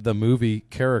get the movie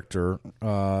character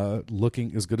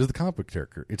looking as good as the comic book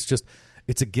character.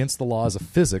 It's against the laws of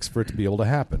physics for it to be able to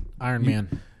happen. Iron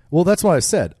Man. Well, that's what I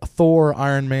said. Thor,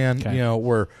 Iron Man,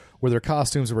 where their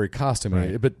costumes are very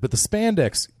costumey. Right. But the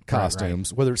spandex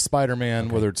costumes, whether it's Spider-Man,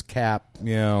 whether it's Cap,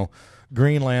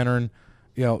 Green Lantern,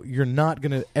 you're not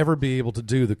going to ever be able to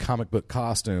do the comic book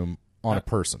costume on a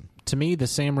person. To me, the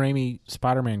Sam Raimi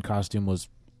Spider-Man costume was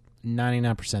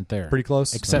 99% there. Pretty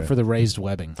close? Except for the raised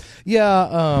webbing.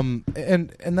 Yeah,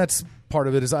 and that's part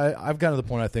of it is I've gotten to the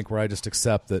point, I think, where I just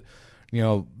accept that,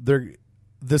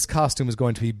 this costume is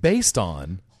going to be based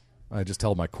on, I just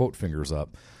held my quote fingers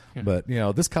up, but,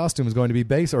 this costume is going to be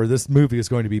based, or this movie is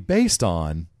going to be based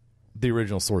on the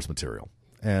original source material.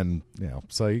 And,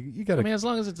 so you got to... I mean, as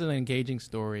long as it's an engaging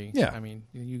story, yeah. I mean,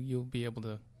 you'll be able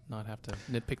to not have to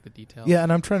nitpick the details. Yeah,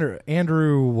 and I'm trying to...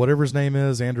 Andrew, whatever his name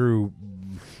is, Andrew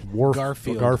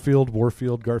Garfield.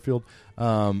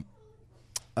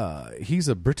 He's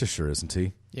a Britisher, isn't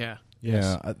he? Yeah.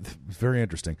 Yes. Yeah, very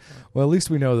interesting. Well, at least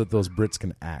we know that those Brits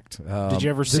can act. Did you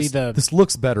ever see the... This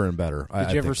looks better and better.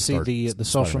 Did you ever see the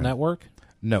Social Network?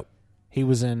 No. He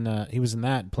was in that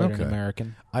and played an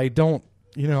American. I don't...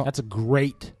 That's a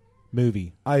great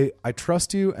movie. I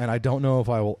trust you, and I don't know if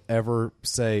I will ever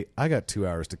say, I got 2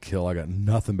 hours to kill. I got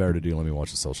nothing better to do. Let me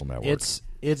watch The Social Network.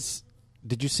 It's.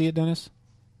 Did you see it, Dennis?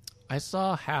 I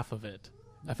saw half of it.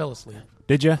 I fell asleep.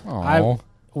 Did you? Oh.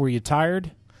 Were you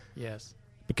tired? Yes.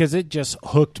 Because it just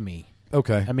hooked me.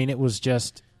 Okay. I mean, it was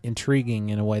just intriguing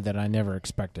in a way that I never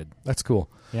expected. That's cool.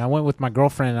 Yeah, I went with my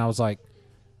girlfriend, and I was like,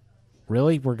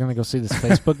 really? We're going to go see this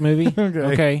Facebook movie?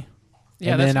 Okay.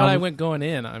 Yeah, And that's then what I went going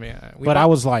in. I mean, I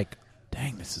was like,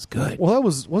 dang, this is good. Well,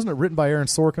 wasn't it written by Aaron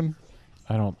Sorkin?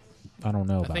 I don't know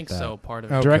about that. I think so. Part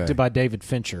of Okay. it. Directed by David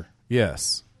Fincher.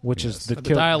 Yes. Which is the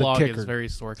dialogue is very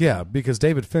Sorkin. Yeah, because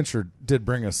David Fincher did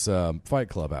bring us Fight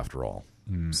Club after all.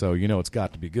 So it's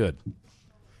got to be good.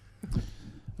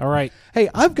 All right. Hey,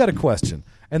 I've got a question.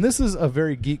 And this is a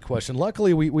very geek question.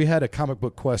 Luckily, we had a comic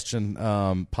book question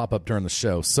pop up during the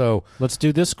show. So let's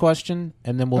do this question,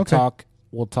 and then we'll talk.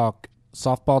 We'll talk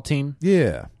softball team.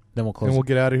 Yeah. Then we'll close. And we'll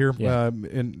get out of here Yeah.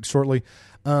 shortly.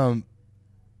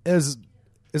 As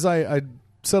I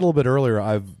said a little bit earlier,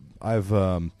 I've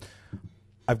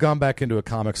gone back into a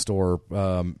comic store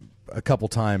a couple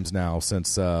times now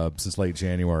since late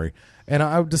January, and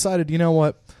I've decided, you know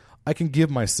what, I can give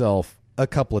myself a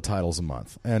couple of titles a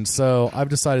month, and so I've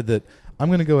decided that I'm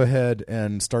going to go ahead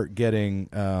and start getting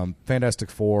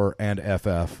Fantastic Four and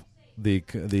FF, the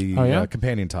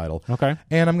companion title. Okay.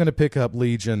 And I'm going to pick up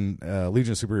Legion of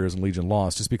Superheroes and Legion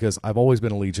Lost, just because I've always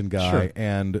been a Legion guy, Sure.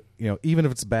 and even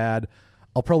if it's bad,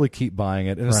 I'll probably keep buying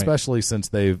it, and Right. especially since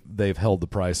they've held the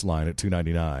price line at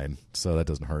 $2.99, so that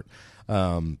doesn't hurt.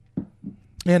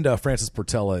 And Francis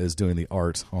Portela is doing the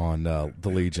art on the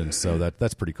Legion, so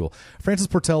that's pretty cool. Francis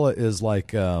Portela is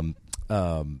like, oh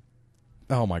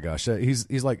my gosh,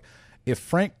 he's like, if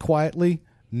Frank Quietly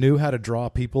knew how to draw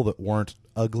people that weren't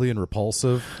ugly and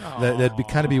repulsive, that'd be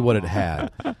kind of be what it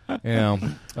had.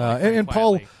 And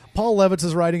Paul Levitz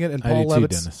is writing it, and Paul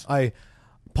Levitz,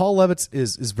 Paul Levitz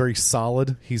is very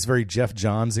solid. He's very Jeff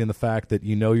Johnsy in the fact that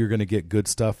you're going to get good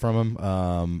stuff from him.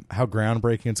 How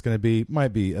groundbreaking it's going to be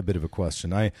might be a bit of a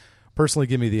question. I personally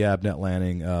give me the Abnett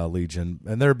Lanning Legion,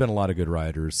 and there have been a lot of good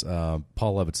writers. Paul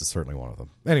Levitz is certainly one of them.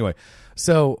 Anyway,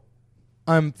 so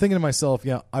I'm thinking to myself,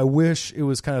 I wish it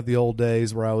was kind of the old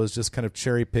days where I was just kind of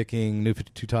cherry picking New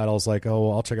 52 titles, like,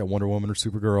 oh, I'll check out Wonder Woman or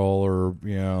Supergirl or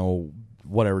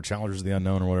whatever, Challengers of the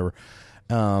Unknown or whatever.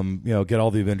 Get all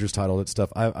the Avengers title, that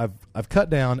stuff. I've cut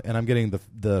down, and I'm getting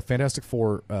the Fantastic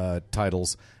Four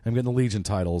titles. I'm getting the Legion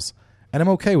titles, and I'm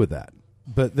okay with that.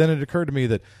 But then it occurred to me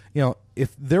that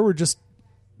if there were just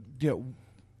do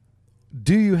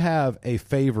you have a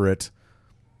favorite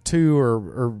 2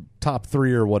 or top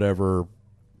 3 or whatever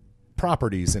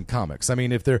properties in comics? I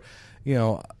mean, if they're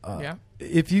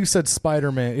if you said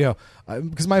Spider-Man,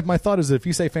 because my thought is that if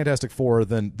you say Fantastic Four,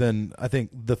 then I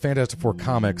think the Fantastic Four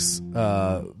comics,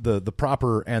 the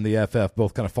proper and the FF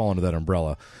both kind of fall under that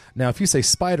umbrella. Now, if you say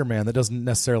Spider-Man, that doesn't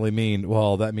necessarily mean,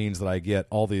 well, that means that I get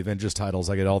all the Avengers titles,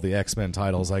 I get all the X-Men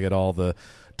titles, I get all the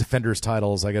Defenders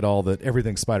titles, I get all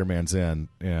everything Spider-Man's in.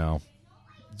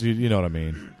 You know what I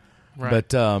mean? Right.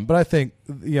 But I think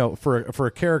for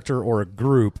a character or a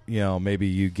group, maybe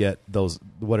you get those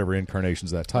whatever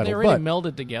incarnations of that title. They already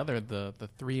melded together the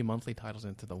 3 monthly titles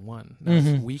into the one. Now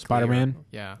it's weekly. Spider-Man.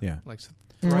 Yeah. Like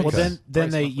thrice- well, then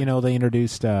thrice they monthly. they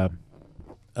introduced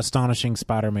Astonishing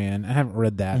Spider-Man. I haven't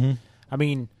read that. Mhm. I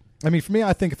mean, for me,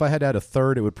 I think if I had to add a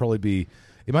third, it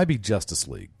might be Justice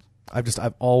League.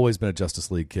 I've always been a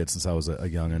Justice League kid since I was a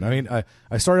youngin'. I mean,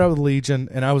 I started out with Legion,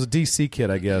 and I was a DC kid,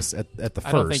 I guess, at the first.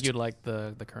 I don't think you'd like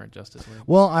the current Justice League.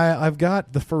 Well, I've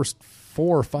got the first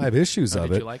 4 or 5 issues of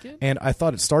did it. you like it? And I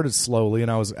thought it started slowly, and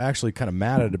I was actually kind of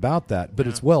mad at it about that, but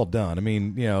it's well done. I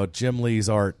mean, Jim Lee's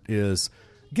art is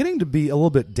getting to be a little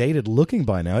bit dated looking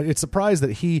by now. It's surprised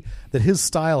that his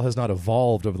style has not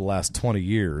evolved over the last 20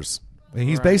 years. And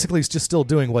he's basically just still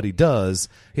doing what he does.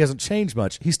 He hasn't changed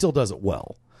much. He still does it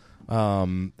well.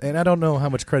 And I don't know how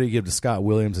much credit you give to Scott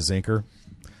Williams as inker,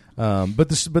 but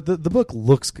the book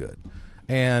looks good,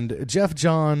 and Jeff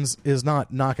Johns is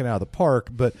not knocking it out of the park,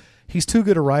 but he's too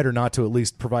good a writer not to at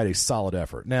least provide a solid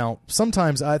effort. Now,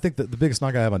 sometimes I think that the biggest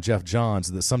knock I have on Jeff Johns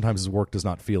is that sometimes his work does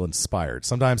not feel inspired.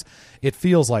 Sometimes it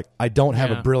feels like I don't have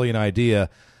a brilliant idea.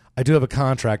 I do have a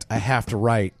contract. I have to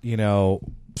write,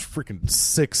 freaking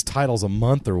 6 titles a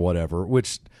month or whatever,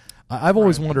 which I've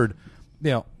always wondered.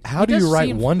 How do you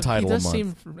write one title a month? He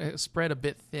does seem spread a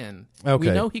bit thin. Okay.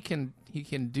 We know he can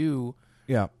do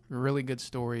really good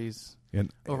stories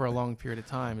And- over a long period of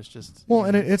time. It's just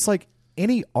and it's like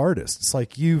any artist. It's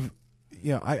like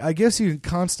I guess you can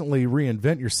constantly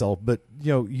reinvent yourself, but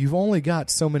you've only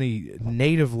got so many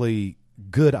natively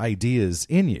good ideas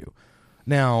in you.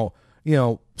 Now,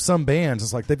 some bands,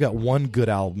 it's like they've got 1 good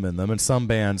album in them, and some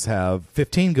bands have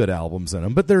 15 good albums in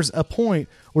them. But there's a point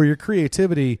where your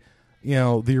creativity,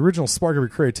 the original spark of your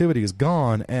creativity is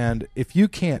gone, and if you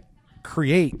can't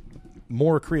create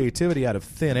more creativity out of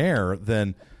thin air,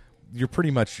 then you're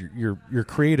pretty much your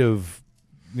creative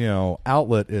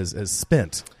outlet is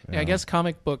spent. Yeah, I guess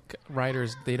comic book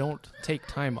writers, they don't take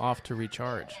time off to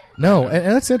recharge. No, and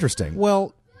that's interesting.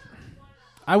 Well,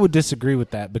 I would disagree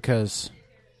with that because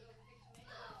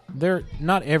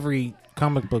not every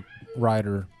comic book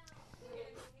writer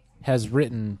has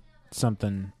written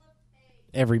something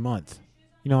every month.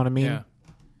 You know what I mean? Yeah.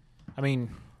 I mean,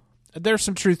 there's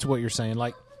some truth to what you're saying.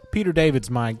 Like, Peter David's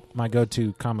my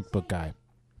go-to comic book guy.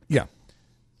 Yeah.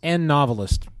 And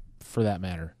novelist, for that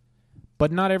matter.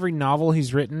 But not every novel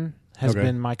he's written has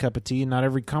been my cup of tea, and not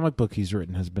every comic book he's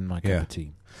written has been my cup of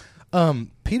tea.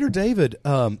 Peter David,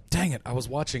 dang it, I was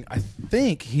watching, I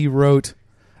think he wrote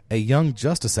a Young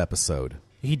Justice episode.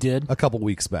 He did. A couple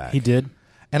weeks back. He did.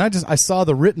 And I saw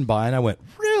the written by, and I went,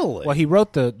 really? Well, he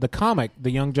wrote the comic,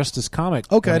 the Young Justice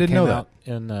comic. Okay, I didn't know that. Out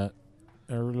in the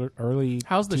early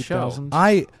How's the 2000s.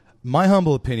 show? My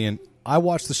humble opinion, I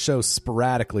watched the show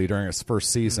sporadically during its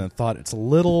first season and thought it's a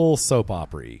little soap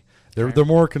opera-y. They're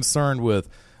more concerned with,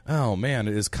 oh man,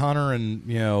 is Connor and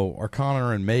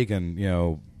Megan,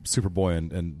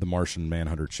 Superboy and the Martian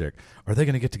Manhunter chick, are they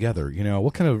going to get together?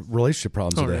 What kind of relationship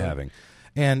problems are they having?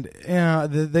 And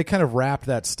they kind of wrapped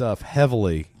that stuff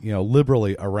heavily,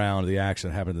 liberally around the action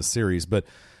that happened in the series. But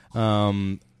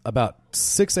about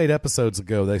 6-8 episodes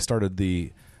ago, they started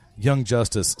the Young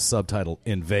Justice subtitle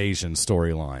Invasion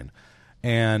storyline,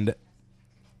 and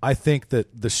I think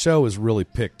that the show is really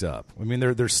picked up. I mean,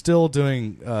 they're still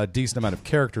doing a decent amount of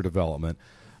character development,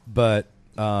 but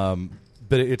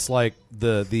it's like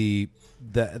the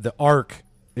arc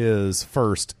is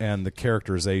first and the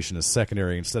characterization is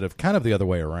secondary instead of kind of the other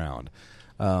way around.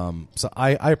 So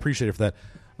I appreciate it for that.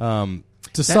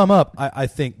 To sum up, I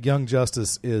think Young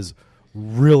Justice is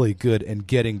really good and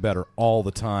getting better all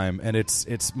the time, and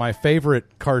it's my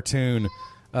favorite cartoon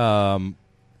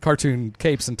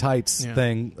capes and tights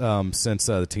thing since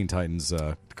the Teen Titans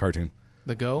cartoon.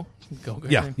 The Go?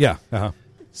 Yeah. Uh-huh.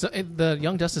 So the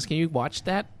Young Justice, can you watch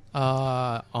that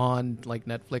on like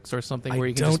Netflix or something where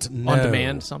you can just on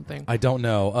demand something? I don't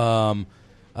know.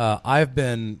 I've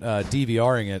been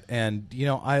DVRing it, and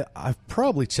I've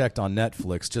probably checked on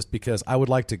Netflix just because I would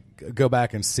like to go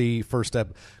back and see first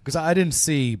step, because I didn't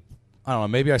see, I don't know,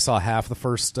 maybe I saw half the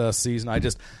first season.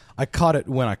 I caught it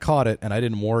when I caught it, and I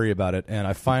didn't worry about it, and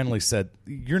I finally said,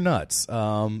 you're nuts. That's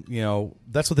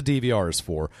what the DVR is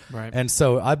for. Right. And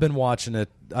so I've been watching it.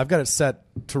 I've got it set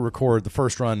to record the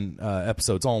first run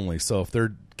episodes only, so if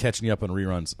they're catching you up on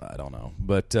reruns, I don't know.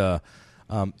 But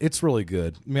it's really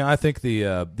good. I mean, I think the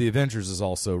Avengers is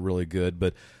also really good,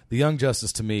 but the Young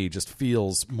Justice to me just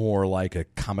feels more like a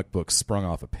comic book sprung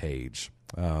off a page,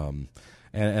 and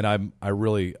I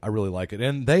really like it.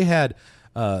 And they've had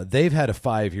a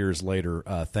 5 years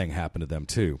later thing happen to them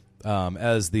too.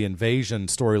 As the Invasion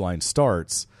storyline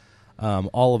starts,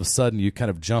 all of a sudden you kind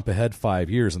of jump ahead 5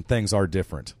 years and things are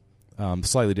different,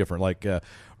 slightly different. Like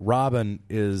Robin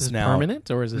is now permanent,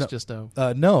 or is this just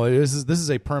a no? This is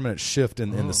a permanent shift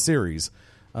in the series,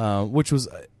 which was,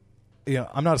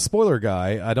 I'm not a spoiler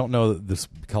guy. I don't know that this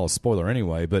would be called a spoiler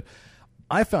anyway, but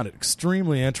I found it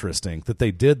extremely interesting that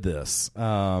they did this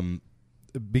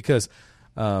because.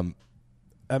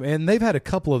 And they've had a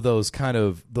couple of those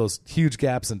huge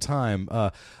gaps in time.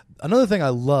 Another thing I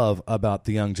love about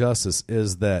the Young Justice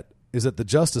is that the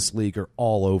Justice League are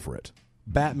all over it.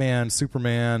 Batman,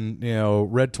 Superman,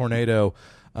 Red Tornado,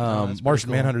 Martian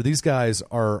Manhunter. These guys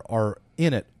are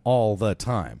in it all the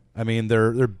time. I mean,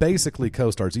 they're basically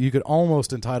co-stars. You could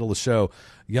almost entitle the show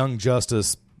 "Young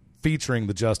Justice" featuring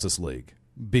the Justice League,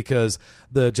 because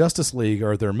the Justice League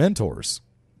are their mentors.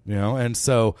 And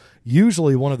so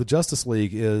usually one of the Justice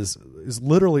League is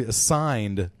literally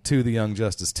assigned to the Young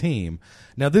Justice team.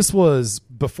 Now, this was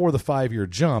before the 5-year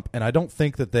jump, and I don't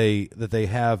think that they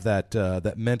have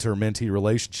that mentor-mentee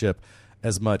relationship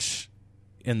as much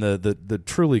in the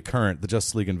truly current the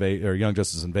Justice League or Young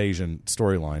Justice Invasion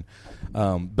storyline.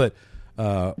 But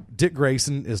Dick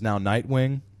Grayson is now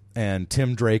Nightwing, and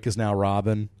Tim Drake is now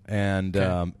Robin, and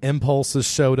Impulse has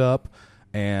showed up,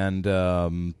 and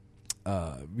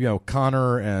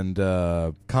Connor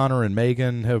and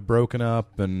Megan have broken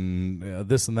up, and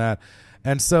this and that,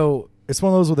 and so it's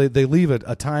one of those where they leave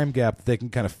a time gap that they can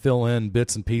kind of fill in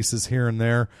bits and pieces here and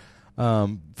there.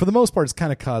 For the most part, it's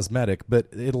kind of cosmetic, but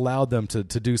it allowed them to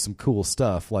do some cool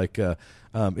stuff. Like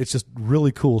it's just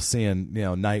really cool seeing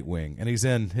Nightwing, and he's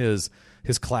in his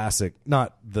classic,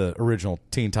 not the original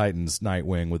Teen Titans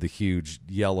Nightwing with the huge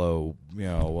yellow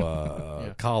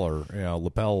collar,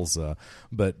 lapels,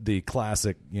 but the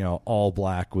classic all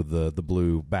black with the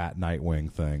blue bat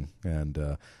Nightwing thing.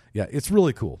 And it's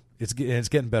really cool. It's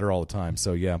getting better all the time.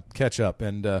 So yeah, catch up.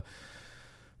 And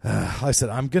I said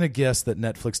I'm going to guess that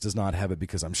Netflix does not have it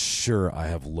because I'm sure I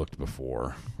have looked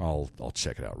before. I'll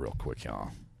check it out real quick,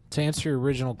 y'all. To answer your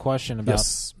original question about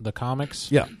Yes. the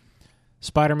comics, Yeah.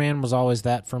 Spider-Man was always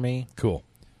that for me. Cool.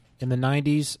 In the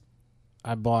 90s,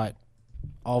 I bought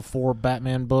all 4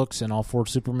 Batman books and all 4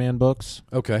 Superman books.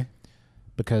 Okay.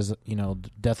 Because,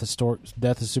 Death of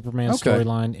Superman Okay.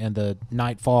 storyline and the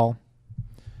Nightfall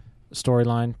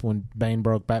storyline when Bane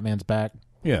broke Batman's back.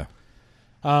 Yeah.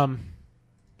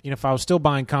 If I was still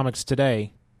buying comics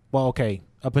today, well, okay,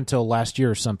 up until last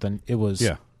year or something, it was...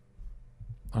 Yeah.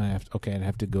 I'd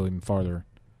have to go even farther.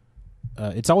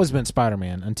 It's always been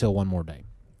Spider-Man until One More Day.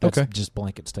 That's Okay. just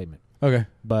blanket statement. Okay.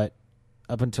 But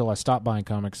up until I stopped buying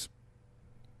comics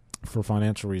for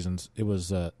financial reasons, it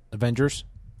was Avengers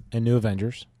and New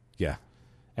Avengers. Yeah.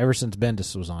 Ever since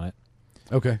Bendis was on it.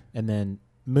 Okay. And then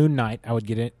Moon Knight, I would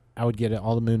get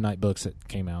all the Moon Knight books that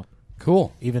came out.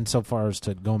 Cool. Even so far as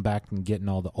to going back and getting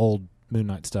all the old Moon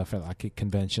Knight stuff at like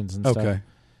conventions and stuff. Okay.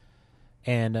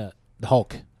 And the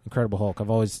Hulk. Incredible Hulk.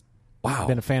 I've always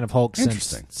been a fan of Hulk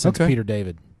Interesting. since Okay. Peter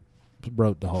David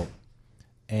wrote the Hulk.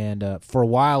 And for a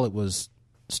while, it was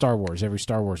Star Wars. Every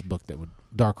Star Wars book that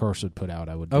Dark Horse would put out,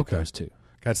 I would get those too.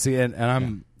 Got to see, and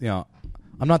I'm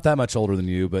I'm not that much older than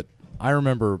you, but I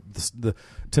remember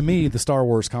to me the Star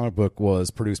Wars comic book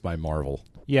was produced by Marvel.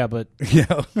 Yeah, but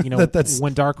that's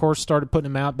when Dark Horse started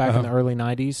putting them out back in the Uh-huh. early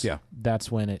 '90s. Yeah.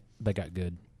 That's when they got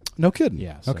good. No kidding.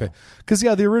 Yeah. So. Okay. Because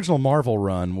the original Marvel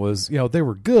run was they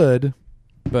were good,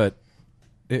 but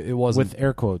it wasn't with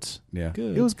air quotes. Yeah,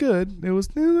 Good. It was good. It was.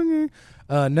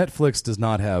 Netflix does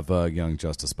not have Young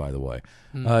Justice, by the way.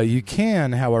 You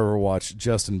can, however, watch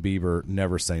Justin Bieber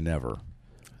 "Never Say Never."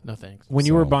 No thanks. When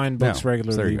you were buying books there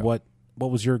regularly, you go.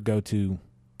 what was your go-to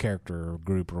character or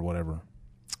group or whatever?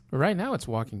 Right now, it's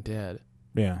Walking Dead.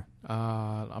 Yeah.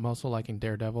 I'm also liking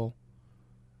Daredevil.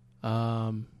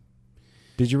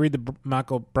 Did you read the Brian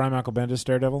Michael Bendis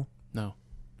Daredevil? No.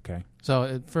 Okay.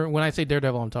 So for when I say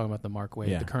Daredevil, I'm talking about the Mark Waid,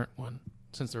 Yeah. the current one,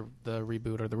 since the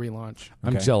reboot or the relaunch.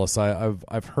 I'm Okay. jealous.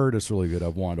 I've heard it's really good.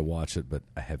 I've wanted to watch it, but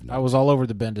I have not. I was all over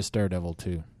the Bendis Daredevil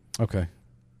too. Okay.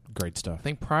 Great stuff. I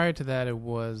think prior to that, it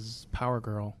was Power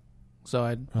Girl. So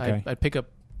Okay. I'd pick up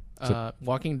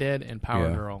Walking Dead and Power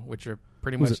Yeah. Girl, which are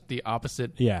pretty Was much it- the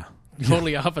opposite. Yeah.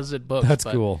 Totally opposite books. That's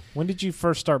but- cool. When did you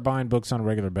first start buying books on a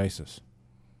regular basis?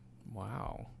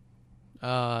 Wow.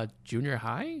 Junior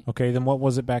high? Okay, then what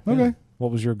was it back then? Okay.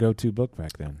 What was your go-to book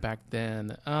back then? Back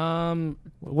then.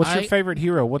 What's your favorite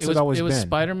hero? What's it always been? It was been?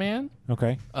 Spider-Man.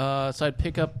 Okay. So I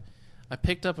picked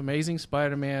up Amazing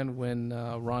Spider-Man when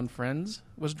Ron Frenz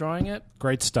was drawing it.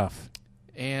 Great stuff.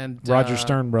 And Roger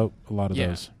Stern wrote a lot of yeah,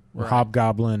 those. right.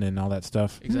 Hobgoblin and all that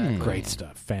stuff. Exactly. Great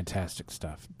stuff. Fantastic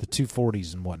stuff. The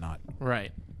 240s and whatnot.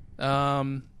 Right.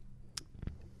 And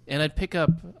I would pick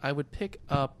up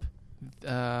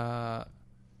the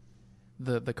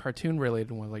cartoon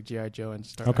related ones like G.I. Joe and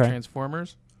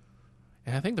Transformers.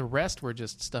 And I think the rest were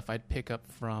just stuff I'd pick up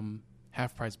from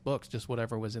half price books, just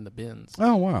whatever was in the bins.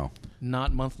 Oh wow.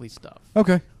 Not monthly stuff.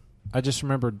 Okay. I just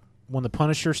remembered when the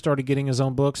Punisher started getting his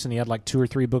own books and he had like 2 or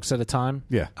 3 books at a time.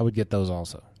 Yeah. I would get those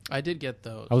also. I did get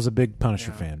those. I was a big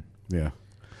Punisher fan. Yeah.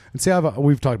 And see,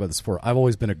 we've talked about this before. I've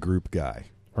always been a group guy.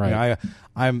 Right.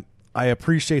 I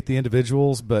appreciate the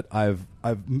individuals, but I've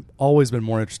always been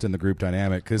more interested in the group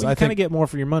dynamic because I kind of get more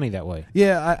for your money that way.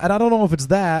 Yeah, I don't know if it's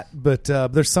that, but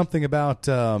there's something about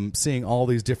seeing all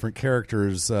these different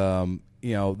characters. There are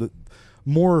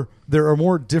more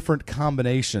different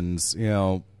combinations.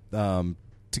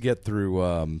 To get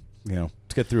through. To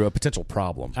get through a potential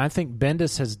problem. I think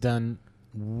Bendis has done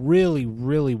really,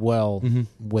 really well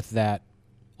with that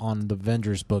on the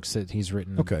Avengers books that he's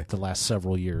written the last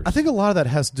several years. I think a lot of that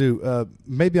has to do,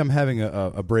 maybe I'm having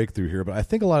a breakthrough here, but I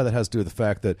think a lot of that has to do with the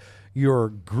fact that your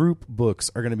group books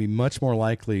are going to be much more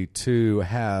likely to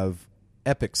have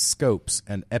epic scopes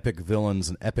and epic villains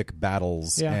and epic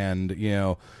battles and,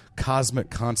 cosmic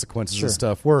consequences and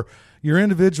stuff, where your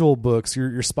individual books,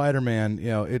 your Spider-Man,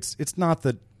 it's not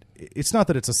that it's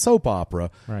a soap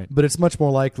opera, right? But it's much more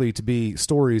likely to be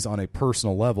stories on a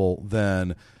personal level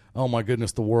than, oh my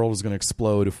goodness, the world is going to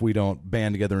explode if we don't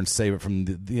band together and save it from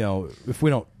if we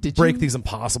don't break these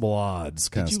impossible odds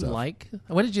kind of stuff.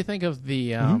 What did you think of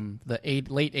the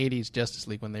late '80s Justice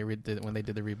League when they did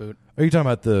the reboot? Are you talking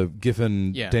about the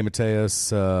Giffen, Yeah. DeMatteis,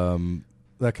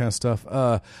 that kind of stuff?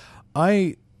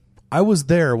 I was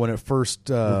there when it first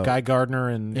With Guy Gardner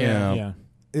and the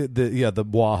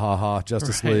Wahaha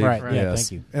Justice League, Right. Yeah, yes.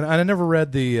 thank you. And I never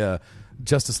read the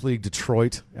Justice League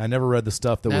Detroit. I never read the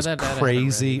stuff that was that I haven't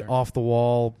crazy, read either. off the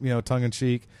wall, tongue in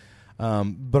cheek.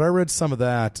 But I read some of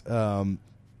that, and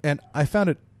I found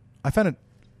it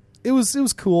it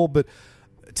was cool, but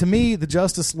to me, the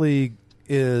Justice League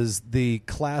is the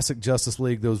classic Justice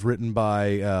League that was written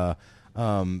by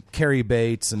Cary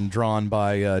Bates and drawn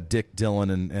by Dick Dillon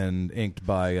and inked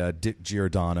by Dick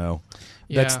Giordano.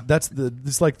 Yeah.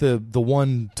 It's like the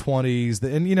 120s,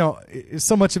 and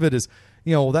so much of it is,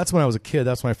 that's when I was a kid.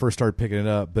 That's when I first started picking it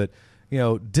up. But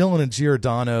Dillon and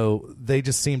Giordano, they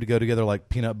just seemed to go together like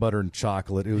peanut butter and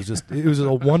chocolate. It was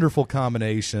a wonderful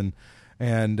combination,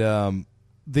 and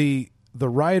the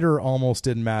writer almost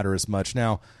didn't matter as much.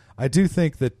 Now, I do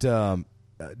think that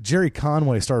Jerry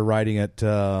Conway started writing it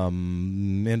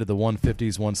into the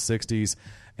 150s, 160s,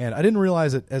 and I didn't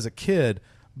realize it as a kid,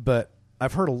 but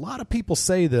I've heard a lot of people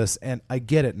say this, and I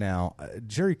get it now.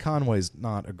 Jerry Conway's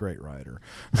not a great writer.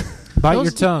 Bite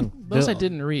your tongue. Those I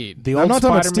didn't read. I'm not talking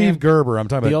about Steve Gerber. I'm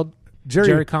talking about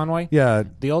Jerry Conway. Yeah,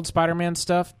 the old Spider-Man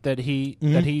stuff that he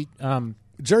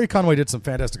Jerry Conway did some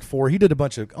Fantastic Four. He did a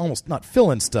bunch of almost not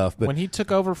fill-in stuff, but when he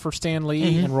took over for Stan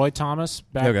Lee and Roy Thomas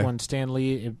back when Stan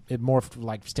Lee it morphed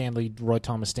like Stan Lee, Roy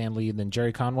Thomas, Stan Lee, and then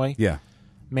Jerry Conway. Yeah,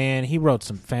 man, he wrote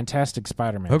some fantastic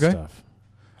Spider-Man stuff.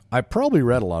 I probably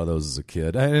read a lot of those as a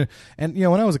kid, and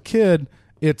when I was a kid,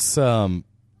 it's comic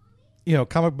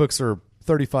books are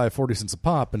 35-40 cents a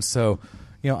pop, and so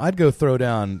I'd go throw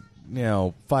down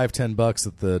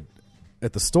 $5-10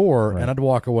 at the store, and I'd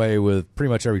walk away with pretty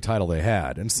much every title they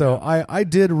had. And so I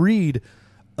did read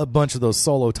a bunch of those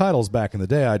solo titles back in the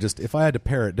day. If I had to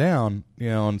pare it down,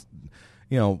 and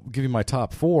give you my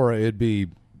top 4, it'd be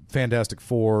Fantastic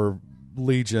Four,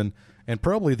 Legion, and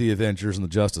probably the Avengers and the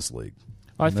Justice League.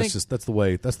 I think that's the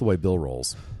way Bill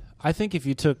rolls. I think if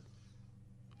you took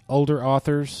older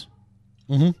authors,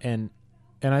 and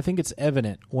I think it's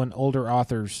evident when older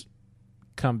authors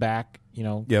come back,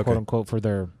 quote unquote, for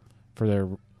their they're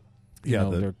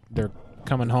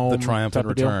coming home, the triumphant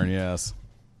return. Yes,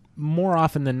 more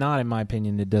often than not, in my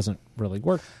opinion, it doesn't really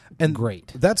work. And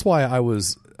great. That's why I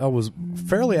was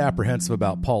fairly apprehensive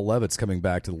about Paul Levitz coming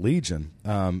back to the Legion.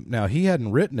 Now he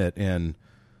hadn't written it in,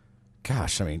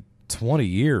 20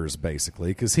 years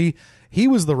basically, because he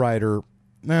was the writer.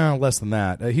 No, less than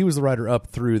that. He was the writer up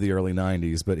through the early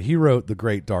 90s, but he wrote the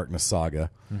Great Darkness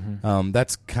Saga.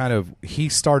 That's kind of he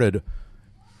started,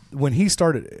 and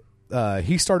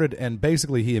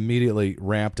basically he immediately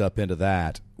ramped up into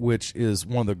that, which is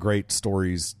one of the great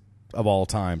stories of all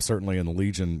time, certainly in the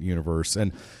Legion universe.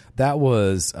 And that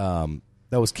was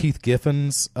Keith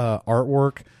Giffen's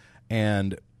artwork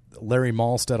and Larry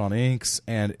Malstead on inks,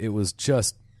 and it was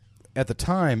just, at the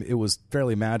time, it was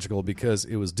fairly magical because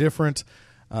it was different.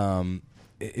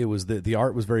 It was the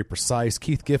art was very precise.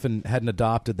 Keith Giffen hadn't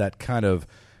adopted that kind of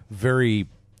very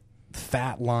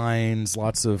fat lines,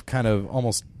 lots of kind of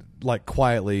almost like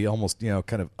quietly, almost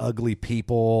kind of ugly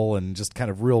people, and just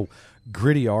kind of real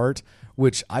gritty art,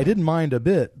 which I didn't mind a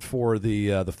bit for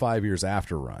the 5 years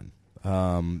after run.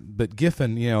 But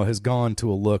Giffen, has gone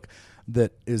to a look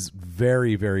that is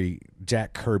very, very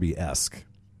Jack Kirby-esque.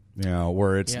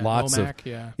 Where it's lots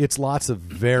of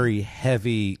very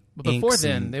heavy. But before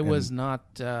then, it was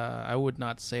not. I would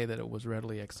not say that it was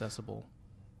readily accessible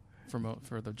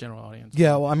for the general audience.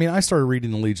 Yeah, well, I started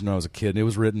reading the Legion when I was a kid. It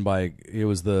was written by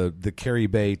the Cary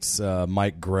Bates,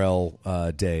 Mike Grell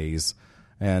days,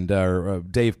 and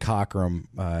Dave Cockrum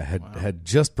had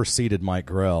just preceded Mike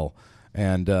Grell,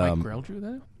 and Mike Grell drew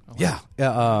that. Oh, wow.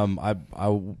 Yeah. I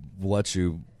will let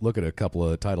you look at a couple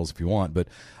of titles if you want, but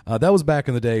that was back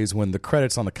in the days when the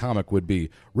credits on the comic would be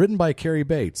written by Cary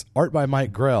Bates, art by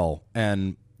Mike Grell,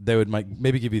 and they would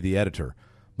maybe give you the editor.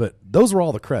 But those were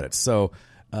all the credits. So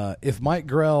if Mike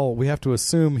Grell, we have to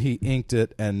assume he inked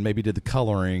it and maybe did the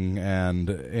coloring,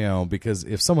 and because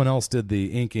if someone else did the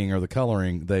inking or the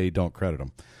coloring, they don't credit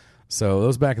him. So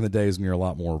those back in the days when you're a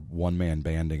lot more one-man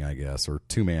banding, I guess, or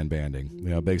two-man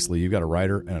banding. Basically you've got a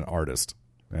writer and an artist,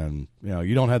 and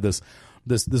you don't have this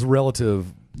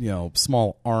relative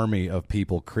small army of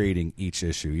people creating each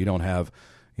issue. You don't have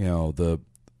the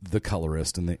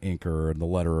colorist and the inker and the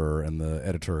letterer and the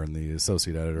editor and the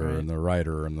associate editor and the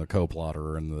writer and the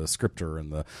co-plotter and the scripter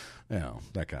and the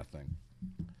that kind of thing.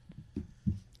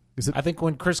 I think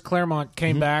when Chris Claremont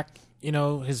came back,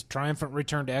 his triumphant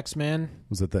return to X-Men.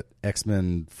 Was it that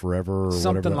X-Men Forever or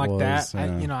something whatever like was?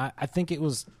 that? I think it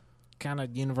was kind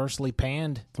of universally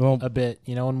panned a bit.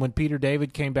 And when Peter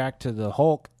David came back to the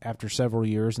Hulk after several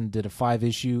years and did a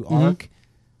 5-issue arc,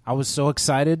 I was so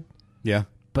excited. Yeah.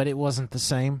 But it wasn't the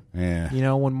same.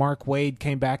 Yeah. When Mark Waid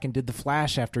came back and did the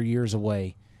Flash after years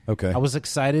away. Okay. I was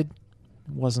excited.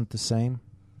 It wasn't the same.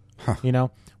 Huh.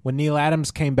 When Neil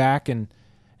Adams came back and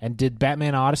did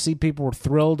Batman Odyssey, people were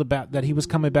thrilled about that he was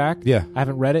coming back. Yeah. I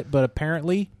haven't read it, but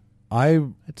apparently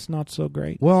it's not so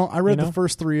great. Well, I read the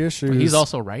first 3 issues. But he's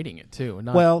also writing it too.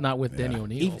 Not with Denny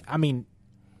O'Neil.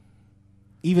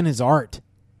 Even his art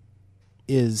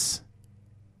is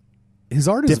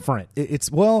different. It's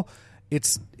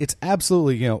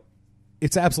absolutely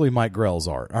it's absolutely Mike Grell's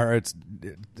art. Or it's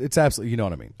absolutely, you know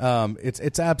what I mean.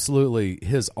 It's absolutely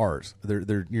his art.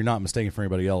 You're not mistaken for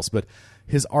anybody else, but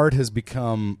his art has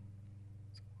become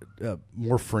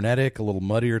more frenetic, a little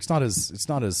muddier. It's not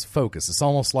as focused. It's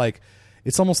almost like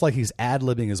he's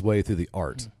ad-libbing his way through the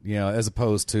art, as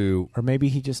opposed to, or maybe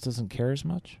he just doesn't care as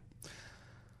much.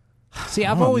 See,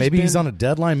 maybe he's on a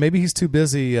deadline. Maybe he's too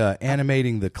busy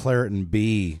animating the Claret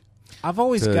Bee. I've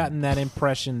always gotten that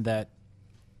impression that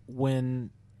when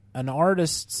an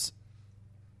artist's,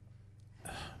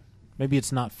 maybe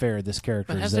it's not fair, this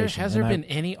characterization. But has there been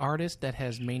any artist that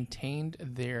has maintained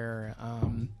their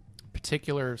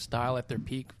particular style at their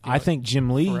peak? I think Jim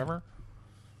Lee. Forever?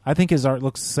 I think his art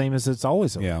looks the same as it's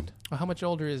always looked. Yeah. Well, how much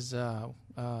older is Neil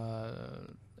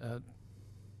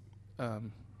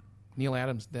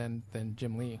Adams than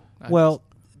Jim Lee? Well,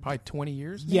 probably 20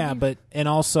 years. Maybe? Yeah, and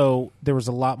also there was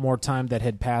a lot more time that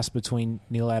had passed between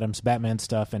Neil Adams' Batman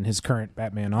stuff and his current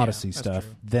Batman Odyssey stuff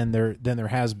than there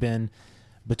has been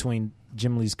between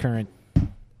Jim Lee's current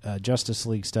Justice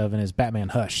League stuff and his Batman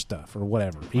Hush stuff or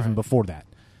whatever, even before that.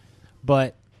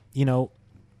 But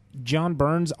John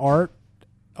Byrne's art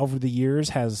over the years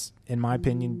has, in my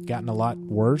opinion, gotten a lot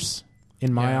worse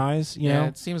in my eyes. You know,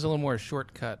 it seems a little more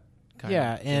shortcut.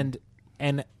 And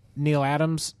Neil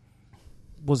Adams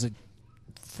was a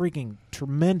freaking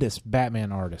tremendous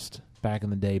Batman artist back in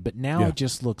the day, but now it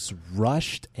just looks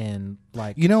rushed and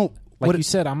like like you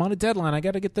said, I'm on a deadline. I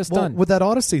got to get this done. With that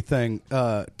Odyssey thing,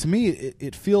 to me,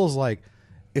 it feels like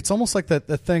it's almost like that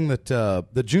thing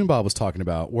that June Bob was talking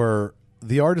about, where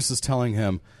the artist is telling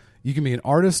him, you can be an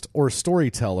artist or a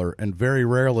storyteller, and very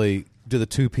rarely do the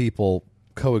two people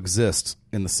coexist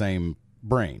in the same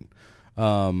brain.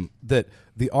 That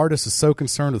the artist is so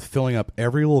concerned with filling up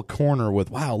every little corner with,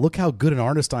 wow, look how good an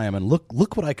artist I am, and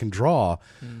look what I can draw,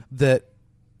 that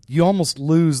you almost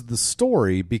lose the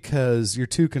story because you're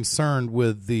too concerned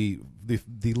with the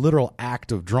literal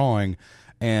act of drawing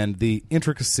and the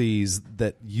intricacies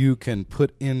that you can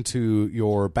put into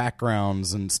your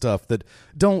backgrounds and stuff that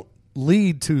don't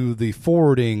lead to the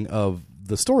forwarding of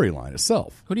the storyline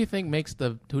itself. Who do you think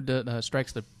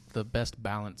strikes the best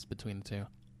balance between the two?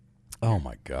 Oh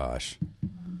my gosh!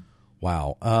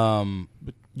 Wow.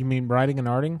 You mean writing and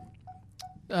arting?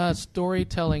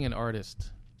 Storytelling and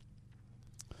artist.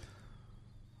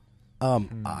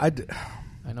 I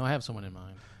know I have someone in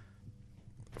mind.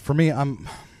 For me,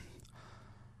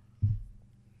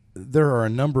 there are a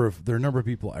number of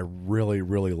people I really,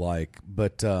 really like,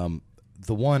 but the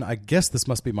one, I guess this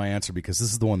must be my answer because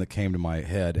this is the one that came to my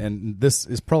head, and this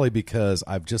is probably because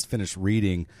I've just finished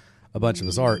reading a bunch of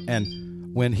his art,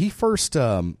 and when I first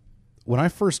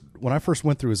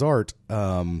went through his art,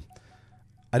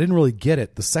 I didn't really get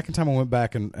it. The second time I went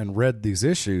back and read these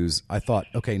issues, I thought,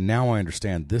 okay, now I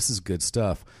understand. This is good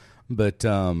stuff. But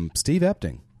Steve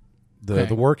Epting,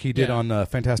 the work he did on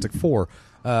Fantastic Four,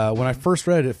 when I first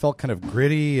read it felt kind of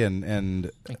gritty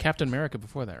and Captain America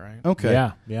before that, right?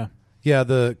 Okay, yeah.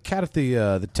 The cat at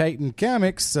the Titan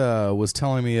Comics was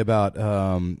telling me about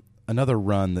another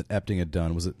run that Epting had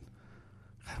done. Was it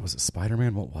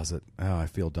Spider-Man? What was it? Oh, I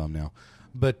feel dumb now.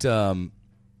 But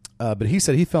he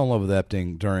said he fell in love with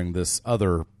Epting during this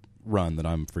other run that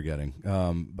I'm forgetting.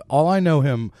 All I know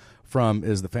him from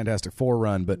is the Fantastic Four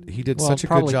run, but he did such a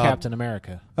good job. Captain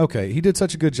America. Okay, he did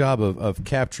such a good job of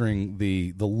capturing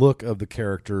the look of the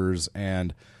characters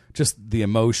and just the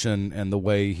emotion and the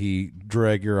way he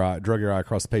drug your eye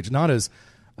across the page. Not as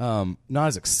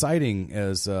exciting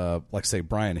as like say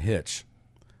Brian Hitch,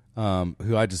 who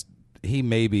he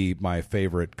may be my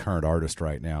favorite current artist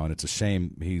right now, and it's a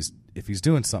shame if he's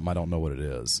doing something I don't know what it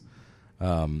is.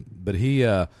 But he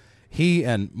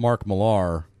and Mark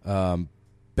Millar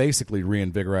basically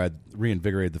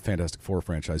reinvigorated the Fantastic Four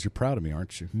franchise. You're proud of me,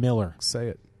 aren't you? Miller. Say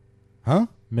it. Huh?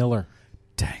 Miller.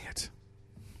 Dang it.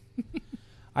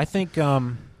 I think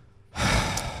Ivan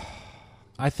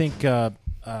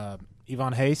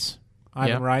Hayes,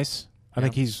 Ivan Rice. I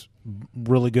think he's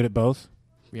really good at both.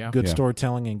 Yeah. Good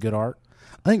storytelling and good art.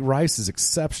 I think Rice is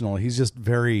exceptional. He's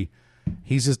extremely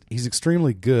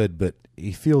good, but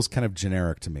he feels kind of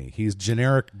generic to me. He's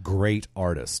generic great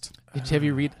artist. Have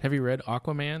you read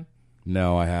Aquaman?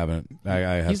 No, I haven't. I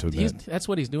have to admit. That's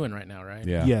what he's doing right now, right?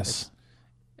 Yeah. Yes.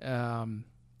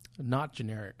 Not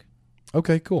generic.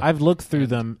 Okay, cool. I've looked through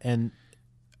them, and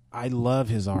I love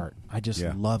his art. I just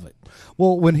love it.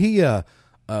 Well, when he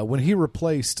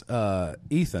replaced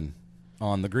Ethan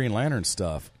on the Green Lantern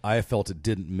stuff, I felt it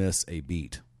didn't miss a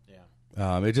beat.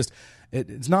 Yeah.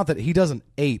 It's not that he doesn't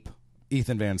ape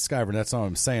Ethan Van Sciver. That's not what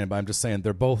I'm saying, but I'm just saying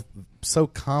they're both so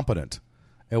competent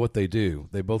at what they do.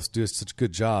 They both do such a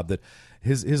good job that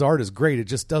his art is great. It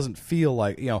just doesn't feel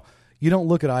like, you don't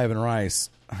look at Ivan Rice.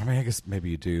 I mean, I guess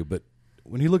maybe you do, but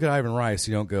when you look at Ivan Rice,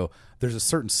 you don't go, there's a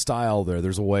certain style there.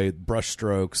 There's a way, brush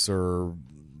strokes or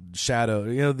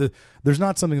shadow. There's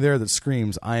not something there that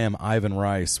screams, I am Ivan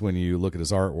Rice when you look at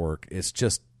his artwork. It's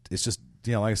just like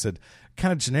I said,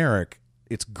 kind of generic.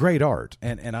 It's great art.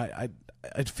 And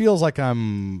it feels like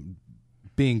I'm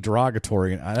being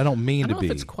derogatory, and I don't mean to be. I don't know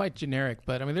if it's quite generic,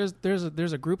 but I mean,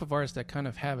 there's a group of artists that kind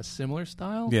of have a similar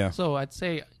style. Yeah. So I'd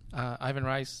say Ivan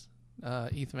Rice,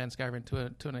 Ethan Van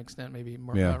Sciver, to an extent, maybe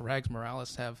Rags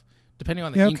Morales have, depending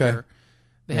on the inker,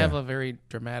 they have a very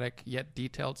dramatic yet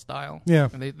detailed style. Yeah.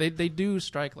 And they do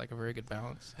strike like a very good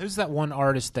balance. Who's that one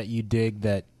artist that you dig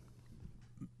that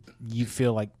you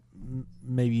feel like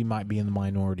maybe you might be in the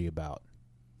minority about?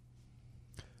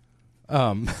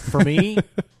 For me,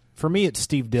 it's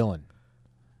Steve Dillon.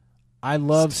 I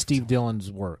love Steve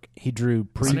Dillon's work. He drew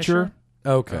Preacher.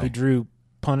 Okay. He drew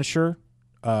Punisher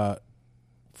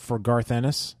for Garth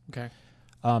Ennis. Okay.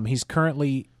 He's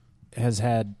currently has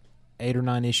had 8 or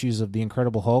 9 issues of The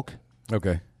Incredible Hulk.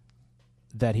 Okay.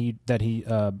 That he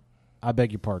I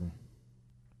beg your pardon.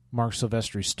 Mark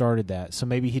Silvestri started that. So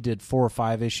maybe he did 4 or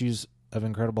 5 issues of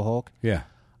Incredible Hulk. Yeah.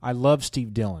 I love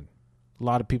Steve Dillon. A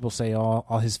lot of people say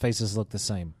all his faces look the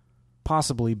same.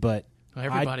 Possibly, but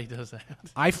everybody does that.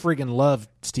 I friggin' love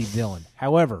Steve Dillon.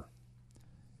 However,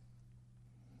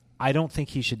 I don't think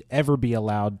he should ever be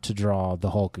allowed to draw the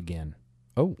Hulk again.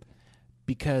 Oh.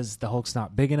 Because the Hulk's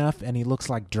not big enough, and he looks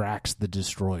like Drax the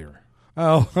Destroyer.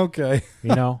 Oh, okay.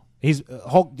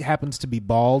 Hulk happens to be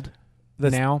bald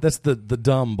now. That's the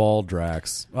dumb bald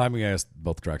Drax. I mean, I guess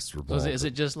both Draxes were bald. So is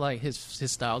it just like his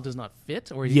style does not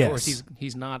fit, or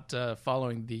he's not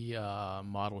following the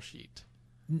model sheet?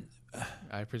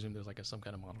 I presume there's like some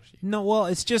kind of model sheet. No, well,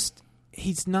 it's just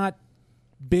he's not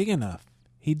big enough.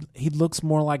 He looks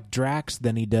more like Drax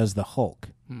than he does the Hulk.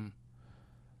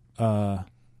 I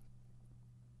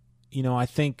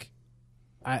think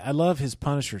I love his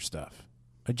Punisher stuff.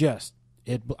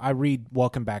 I read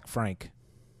Welcome Back, Frank.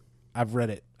 I've read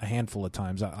it a handful of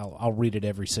times. I'll read it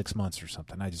every 6 months or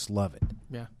something. I just love it.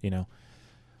 Yeah.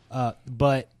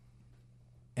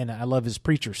 And I love his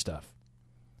Preacher stuff.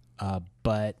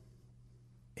 But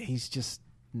he's just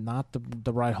not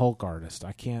the right Hulk artist.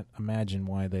 I can't imagine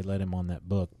why they let him on that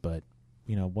book, but,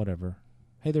 whatever.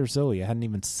 Hey, there's Zoe. I hadn't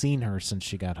even seen her since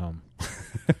she got home.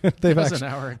 It was an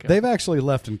hour ago. They've actually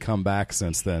left and come back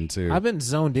since then, too. I've been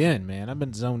zoned in, man. I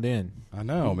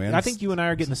know, man. I think you and I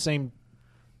are getting the same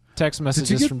text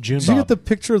messages from June Bob. Did you get the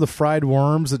picture of the fried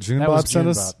worms that June Bob sent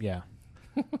us? Yeah.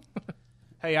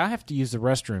 Hey, I have to use the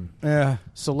restroom. Yeah.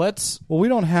 So let's... Well, we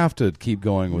don't have to keep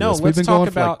going with this. We've been going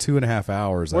for like 2.5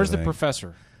 hours, Where's the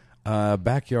professor?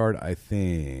 Backyard, I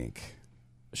think.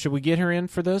 Should we get her in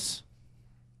for this?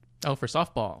 Oh, for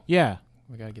softball. Yeah.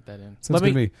 We got to get that in. Sounds good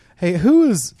to me. Hey,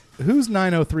 who's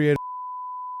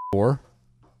 90384?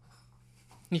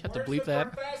 You have to bleep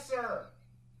that. Professor?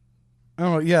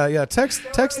 Oh, yeah. Text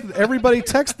everybody.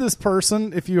 Text this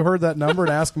person if you heard that number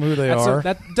and ask them who they are.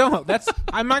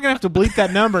 I'm not gonna have to bleep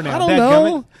that number now. I don't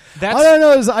know. All I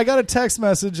know is I got a text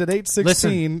message at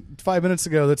 8:16 5 minutes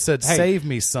ago that said, "Save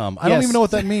me some." I don't even know what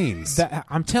that means.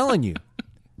 I'm telling you,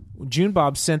 June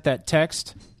Bob sent that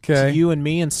text to you and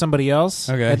me and somebody else.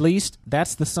 Okay. At least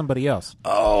that's the somebody else.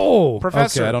 Oh,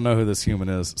 Professor. Okay, I don't know who this human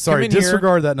is. Sorry,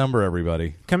 disregard that number,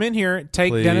 everybody. Come in here.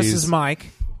 Take Dennis's mic.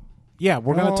 Yeah,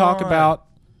 we're going to talk about...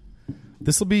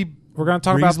 This will be We're going to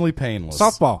talk reasonably painless.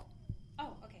 Softball. Oh,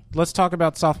 okay. Let's talk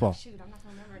about softball. Shoot, I'm not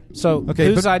going to remember anymore. So,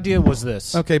 whose idea was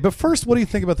this? Okay, but first, what do you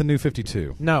think about the new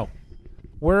 52? No.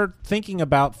 We're thinking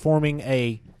about forming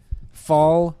a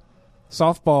fall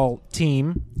softball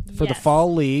team for the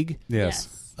fall league.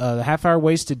 Yes. The half-hour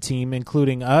wasted team,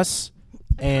 including us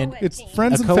and it's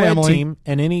friends a and co-ed family team,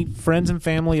 and any friends and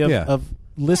family of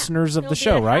listeners of the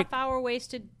show, right? Half-hour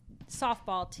wasted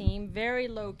softball team, very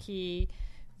low key,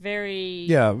 very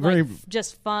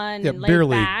just fun, and laid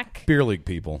back. Beer league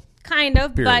people. Kind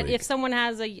of, but league. If someone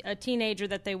has a teenager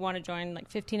that they want to join, like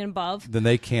 15 and above, then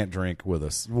they can't drink with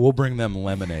us. We'll bring them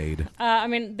lemonade. I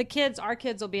mean, our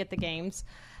kids will be at the games.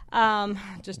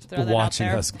 Just to throw that watching out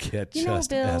there. us get you just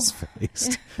Bill.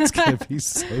 ass-faced. It's going to be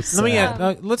so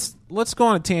sad. Let's go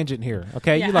on a tangent here,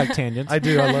 okay? Yeah. You like tangents. I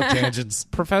do. I love tangents.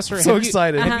 Professor, so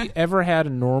excited. Have you ever had a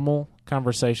normal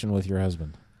conversation with your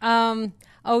husband?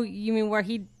 Oh, you mean where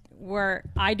where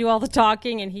I do all the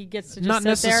talking and he gets to just not sit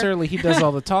necessarily there. He does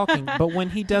all the talking, but when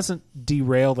he doesn't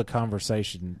derail the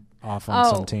conversation off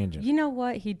on some tangent. You know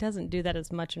what? He doesn't do that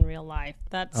as much in real life.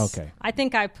 That's okay. I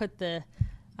think I put the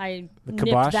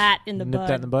nipped that in the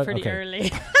bud pretty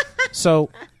early. So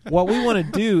what we want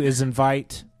to do is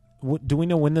invite. Do we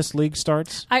know when this league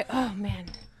starts? Oh man.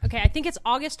 Okay, I think it's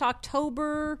August,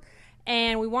 October,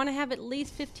 and we want to have at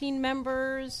least 15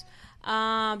 members.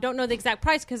 Don't know the exact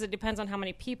price because it depends on how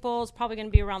many people. It's probably going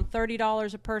to be around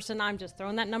 $30 a person. I'm just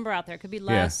throwing that number out there. It could be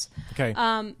less. Yeah.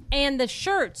 Okay. And the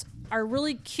shirts are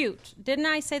really cute. Didn't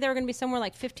I say they were going to be somewhere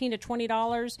like $15 to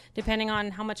 $20, depending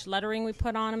on how much lettering we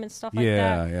put on them and stuff like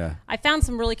that? Yeah. I found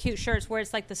some really cute shirts where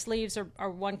it's like the sleeves are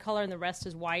one color and the rest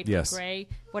is white or gray,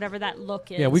 whatever that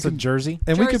look is. Yeah, we could jersey,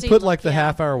 and we could put like the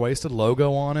half-hour waisted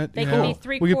logo on it. They can be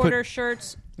three-quarter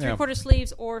shirts, three-quarter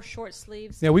sleeves, or short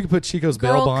sleeves. Yeah, we could put Chico's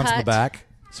bail bonds in the back.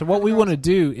 So what we want to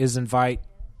do is invite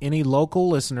any local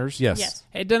listeners. Yes.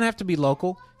 It doesn't have to be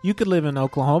local. You could live in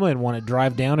Oklahoma and want to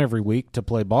drive down every week to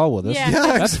play ball with us. Yeah,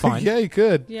 that's fine. Yeah, you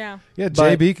could. Yeah. Yeah,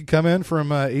 JB could come in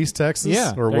from East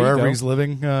Texas or wherever he's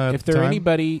living. If there's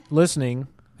anybody listening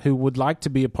who would like to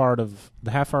be a part of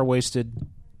the Half-Hour Wasted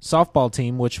softball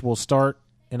team, which will start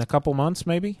in a couple months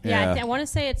maybe? Yeah. I want to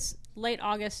say it's late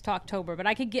August to October, but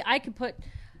I could get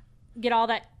all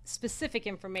that specific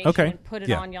information and put it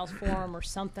on y'all's forum or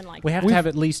something like that. We have to have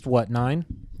at least, 9?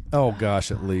 Oh,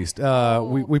 gosh, at least.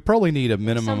 We probably need a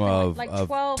minimum of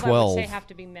 12. I would say have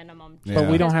to be minimum. Yeah. But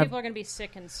we don't have... people are going to be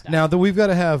sick and stuff. Now, we've got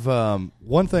to have...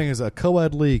 one thing is a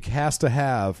co-ed league has to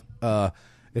have...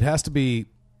 it has to be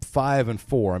 5 and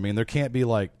 4. I mean, there can't be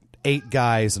like 8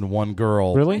 guys and 1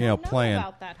 girl playing.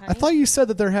 About that, honey. I thought you said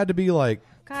that there had to be like...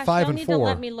 Gosh, 5 and 4. To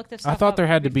let me look this I thought there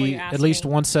had to be at least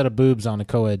one set of boobs on a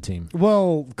co-ed team.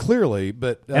 Well, clearly,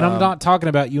 but... and I'm not talking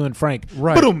about you and Frank.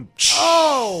 Right. Boom!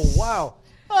 Oh, wow.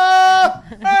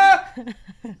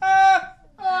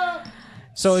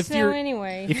 So if you're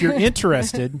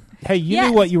interested, hey, you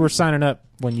knew what you were signing up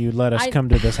when you let us come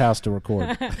to this house to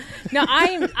record. No,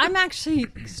 I'm actually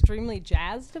extremely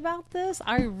jazzed about this.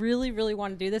 I really, really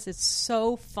want to do this. It's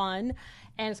so fun.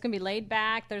 And it's going to be laid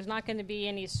back. There's not going to be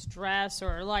any stress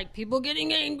or like people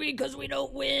getting angry because we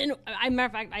don't win. Matter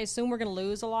of fact, I assume we're going to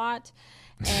lose a lot.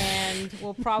 And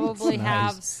we'll probably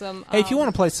have some. Hey, if you want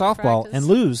to play softball practice and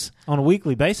lose on a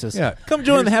weekly basis, come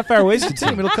join the Half-Hour Wasted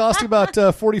team. It'll cost you about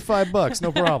 $45.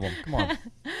 No problem. Come on.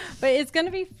 But it's going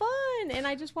to be fun, and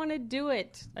I just want to do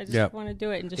it. I just want to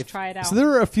do it and just try it out. So there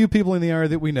are a few people in the area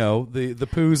that we know. The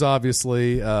Poos,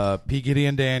 obviously, P. Giddy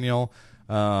and Daniel.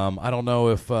 I don't know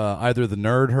if either the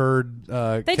Nerd Herd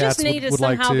they cats just need to would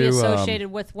somehow like to, be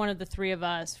associated with one of the 3 of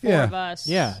us, 4 of us.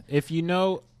 Yeah, if you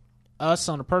know us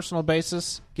on a personal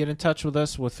basis, get in touch with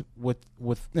us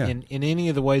in any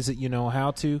of the ways that you know how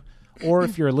to, or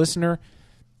if you're a listener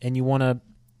and you want to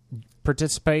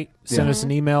participate, send us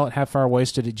an email at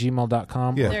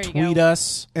halfhourwasted@gmail.com or tweet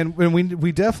us. And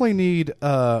we definitely need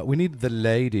the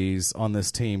ladies on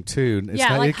this team too.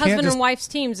 Like husband and wife's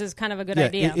teams is kind of a good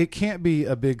idea. It can't be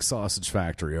a big sausage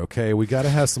factory, okay? We got to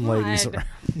have some ladies around.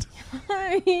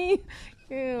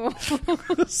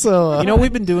 So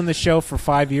we've been doing the show for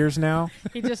 5 years now.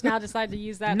 He just now decided to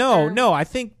use that. No, I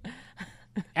think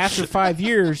after 5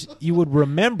 years you would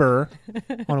remember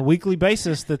on a weekly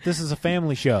basis that this is a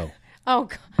family show. Oh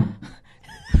God.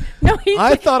 No,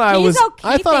 I thought I was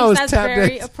that's tap very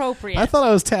dancing. appropriate. I thought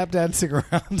I was tap dancing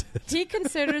around it. He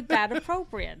considered that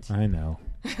appropriate. I know.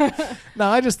 No,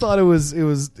 I just thought it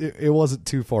wasn't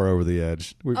too far over the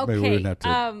edge. Maybe we didn't have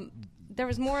to. There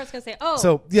was more I was going to say.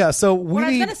 So we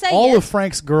need all of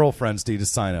Frank's girlfriends need to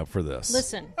sign up for this.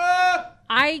 Listen,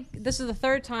 this is the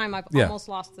 3rd time I've almost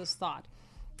lost this thought.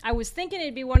 I was thinking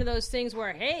it'd be one of those things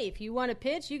where, hey, if you want to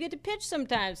pitch, you get to pitch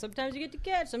sometimes. Sometimes you get to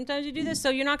catch. Sometimes you do this. So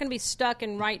you're not going to be stuck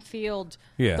in right field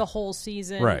the whole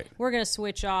season. Right. We're going to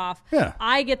switch off. Yeah.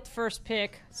 I get the first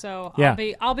pick, so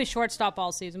I'll be shortstop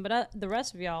all season. But the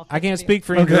rest of y'all, I can't speak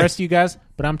for any of the rest of you guys,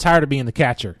 but I'm tired of being the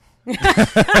catcher.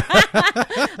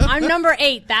 I'm number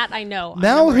 8. That I know.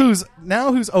 Now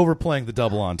who's overplaying the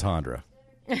double entendre?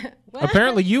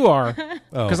 Apparently you are,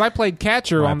 because I played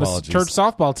catcher on the church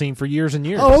softball team for years and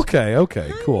years. Oh, okay,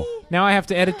 cool. Now I have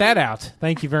to edit that out.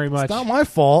 Thank you very much. It's not my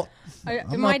fault.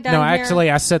 Am I done No, here?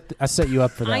 actually, I set you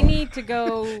up for that. I need to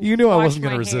go. You knew I wasn't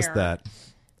going to resist that.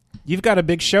 You've got a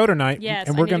big show tonight, yes,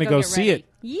 and we're going to go see it.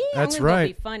 Yeah, that's I'm gonna right.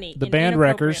 Go be funny. The Band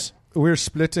Wreckers. We're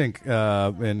splitting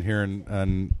in here,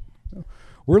 and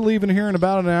we're leaving here in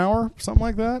about an hour, something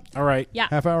like that. All right. Yeah.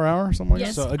 Half-hour, something like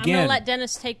that. So again, I'm going to let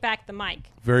Dennis take back the mic.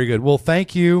 Very good. Well,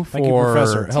 thank you for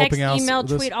Professor. helping Text, out. Email,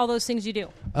 tweet, all those things you do.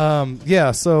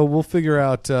 So we'll figure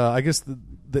out. I guess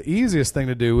the easiest thing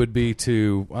to do would be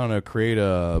to, I don't know, create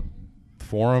a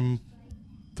forum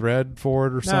thread for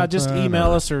it or something. No, just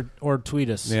email us or tweet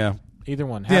us. Yeah. Either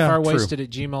one. Yeah,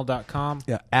 halfhourwasted@gmail.com.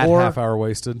 Yeah, at or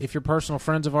halfhourwasted. If you're personal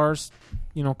friends of ours,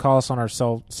 call us on our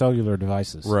cellular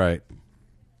devices. Right.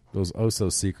 Those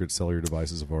oh-so-secret cellular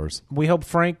devices of ours. We hope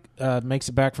Frank makes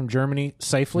it back from Germany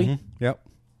safely. Mm-hmm. Yep.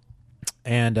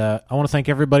 And I want to thank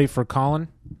everybody for calling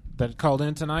that called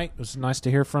in tonight. It was nice to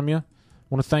hear from you. I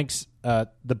want to thank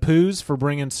the Poos for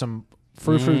bringing some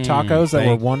frou-frou tacos that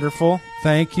were wonderful.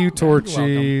 Thank you,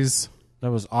 Torchies. That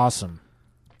was awesome.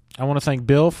 I want to thank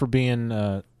Bill for being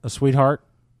a sweetheart.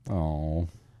 Oh.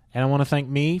 And I want to thank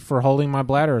me for holding my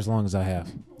bladder as long as I have.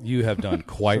 You have done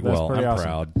quite well. I'm awesome.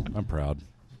 proud. I'm proud.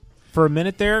 For a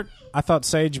minute there, I thought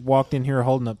Sage walked in here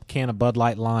holding a can of Bud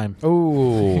Light Lime.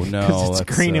 Oh, no. Because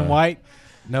it's green and white.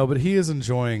 No, but he is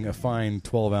enjoying a fine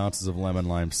 12 ounces of lemon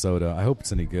lime soda. I hope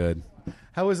it's any good.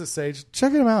 How is it, Sage?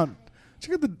 Check him out.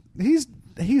 Check out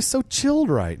he's so chilled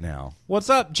right now. What's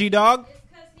up, G-Dog?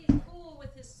 Because he's cool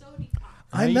with his soda pop.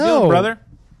 How you doing, brother?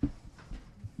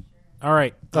 All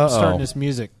right. I'm starting this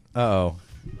music. Uh-oh.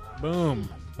 Boom.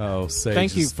 Oh, Sage.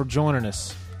 Thank you for joining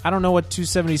us. I don't know what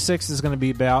 276 is going to be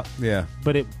about. Yeah.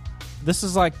 But this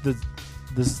is like the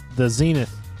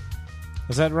zenith.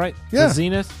 Is that right? Yeah. The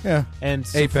zenith? Yeah. And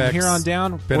so Apex, from here on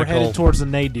down, pinnacle. we're headed towards the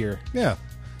nadir. Yeah.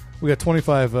 We got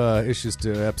 25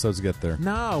 episodes to get there.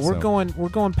 No, we're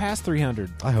going past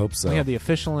 300. I hope so. We have the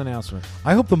official announcement.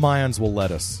 I hope the Mayans will let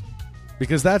us.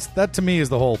 Because that to me is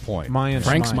the whole point.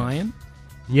 Frank's Mayan?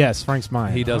 Yes, Frank's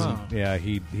Mayan. He doesn't. Oh. Yeah,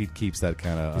 he keeps that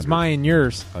kind of. He's Mayan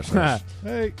yours.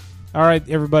 Hey. All right,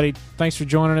 everybody. Thanks for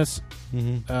joining us.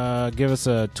 Mm-hmm. Give us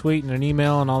a tweet and an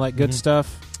email and all that good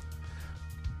stuff.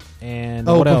 And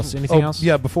what else? Anything else?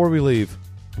 Yeah, before we leave.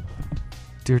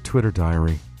 Dear Twitter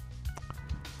diary,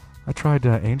 I tried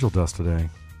angel dust today.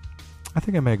 I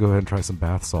think I may go ahead and try some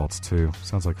bath salts too.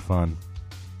 Sounds like fun.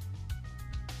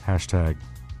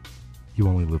 # you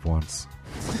only live once.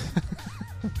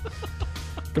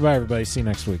 Goodbye, everybody. See you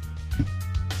next week.